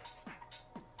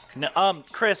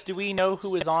 Chris, do we know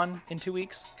who is on in 2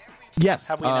 weeks? Yes.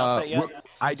 Have we announced that yet?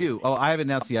 I do. Oh, I haven't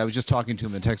announced it yet. I was just talking to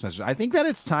him in a text message. I think that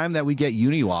it's time that we get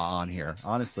Uniwa on here.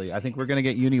 Honestly, I think we're going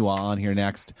to get Uniwa on here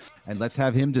next, and let's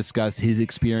have him discuss his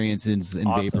experiences in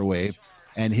Awesome. Vaporwave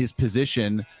and his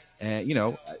position. And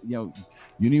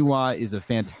Uniwa is a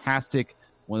fantastic,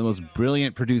 one of the most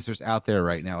brilliant producers out there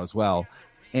right now as well.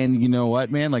 And you know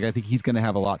what, man? Like, I think he's going to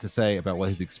have a lot to say about what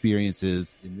his experience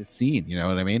is in this scene. You know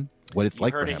what I mean? What it's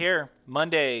like heard for it him. here.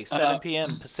 Monday, 7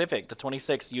 p.m. Pacific, the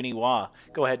 26th, Uniwa.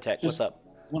 Go ahead, Tech. What's up?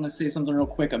 Want to say something real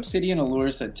quick. Obsidian Allure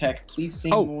said, "Tech, please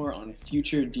sing more on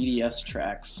future DDS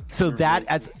tracks." So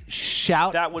that's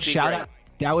shout That would be shout great. out.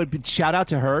 That would be shout out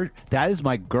to her. That is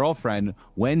my girlfriend,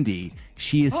 Wendy.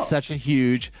 She is such a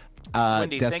huge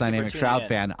Wendy, Death thank you for Dynamic tuning Shroud in.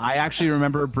 fan. I actually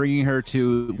remember bringing her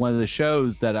to one of the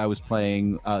shows that I was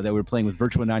playing, that we were playing with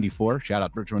Virtua 94. Shout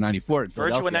out Virtua 94. in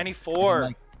Philadelphia. Virtua 94. And,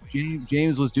 like,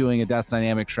 James was doing a Death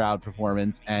Dynamic Shroud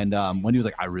performance, and Wendy was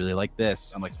like, "I really like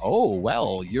this." I'm like, "Oh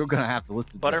well, you're gonna have to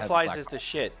listen to Butterflies that is the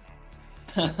shit.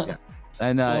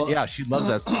 And Well, yeah, she loves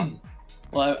that song.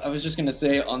 Well, I was just gonna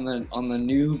say on the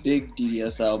new big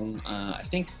DDS album, I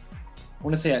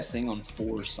want to say I sing on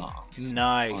 4 songs.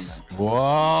 Nice. on that.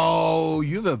 Whoa,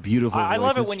 you have a beautiful voice. I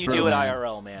love it It's when you true, do it man.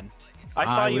 IRL, man. I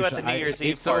saw you at the New Year's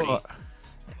Eve it's so- party.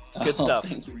 Good stuff.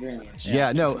 Thank you very much.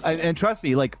 Yeah, no, and trust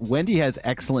me, like Wendy has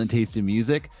excellent taste in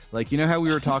music. Like, you know how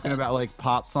we were talking about like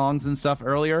pop songs and stuff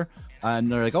earlier, and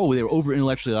they're like, "Oh, they were over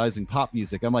intellectualizing pop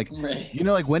music." I'm like, Right. you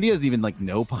know, like Wendy doesn't even like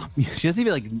know pop music. She doesn't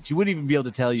even like. She wouldn't even be able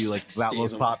to tell you like about Stays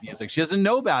most away. pop music. She doesn't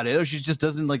know about it, or she just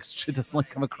doesn't like. She doesn't like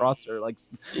come across her like.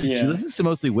 She Yeah. listens to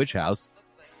mostly Witch House.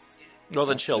 Well,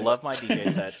 then That's she'll it. love my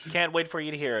DJ set. Can't wait for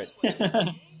you to hear it.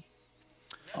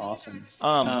 Awesome.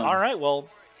 All right, well,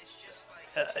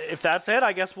 if that's it,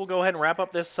 I guess we'll go ahead and wrap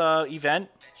up this event.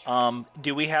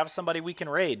 Do we have somebody we can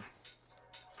raid?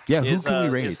 Yeah, who Is, can we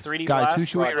raid? is 3D Guys, Blast who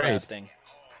should we raid? broadcasting?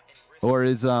 Or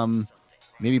is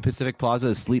maybe Pacific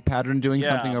Plaza Sleep Pattern doing Yeah.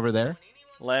 something over there?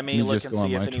 Let me Let me look just and go on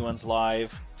see if my- anyone's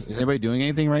live. Is anybody doing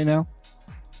anything right now?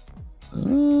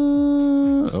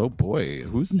 Oh boy,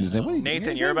 who's is anybody doing Nathan,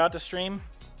 anything? you're about to stream?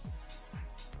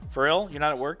 For real? You're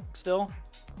not at work still?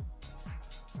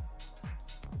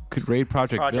 Could raid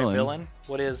Project Villain.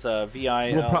 What is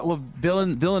VIL? Well,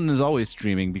 Villain is always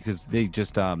streaming because they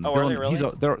just are they Villain, really?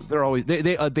 they're always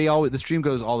they always the stream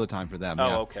goes all the time for them. Oh,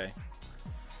 yeah. okay.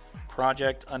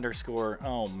 Project underscore.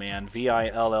 Oh man,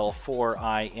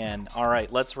 VILL4IN. All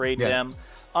right, let's raid Yeah.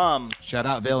 them. Shout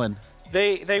out Villain.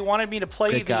 They wanted me to play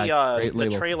Great guy, great the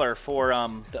label. trailer for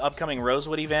the upcoming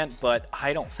Rosewood event, but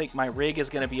I don't think my rig is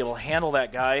going to be able to handle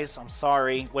that, guys. I'm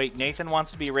sorry. Wait, Nathan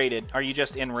wants to be rated. Are you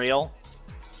just in real?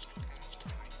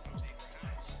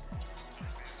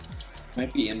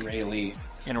 Might be in Rayleigh.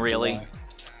 In really?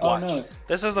 Oh Watch. no, it's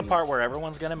This is the part where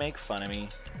everyone's going to make fun of me.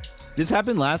 This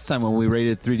happened last time when we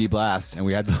raided 3D Blast and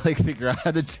we had to like figure out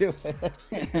how to do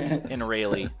it. In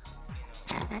Rayleigh.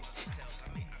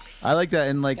 I like that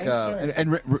and like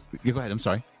Thanks for- you go ahead. I'm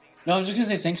sorry. No, I was just gonna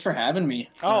say thanks for having me.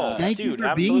 Oh, Thank dude, you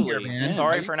for being here, absolutely. man.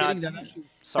 Sorry Are you for not. kidding? That actually-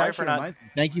 Sorry Actually for not. reminds me.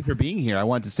 Thank you for being here. I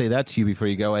wanted to say that to you before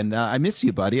you go, and I miss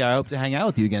you, buddy. I hope to hang out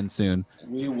with you again soon.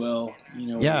 We will. You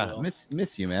know. Yeah, we will.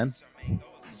 miss you, man.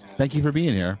 Thank you for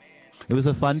being here. It was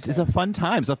a fun. It's a fun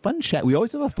time. It's a fun chat. We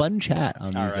always have a fun chat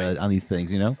on All these right. on these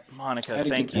things, you know. Monica, Had a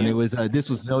thank good And you. it was this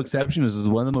was no exception. This was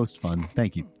one of the most fun.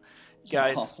 Thank you.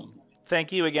 Guys, Awesome.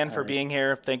 thank you again for All right. being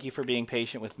here. Thank you for being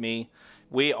patient with me.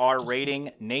 We are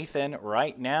rating Nathan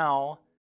right now.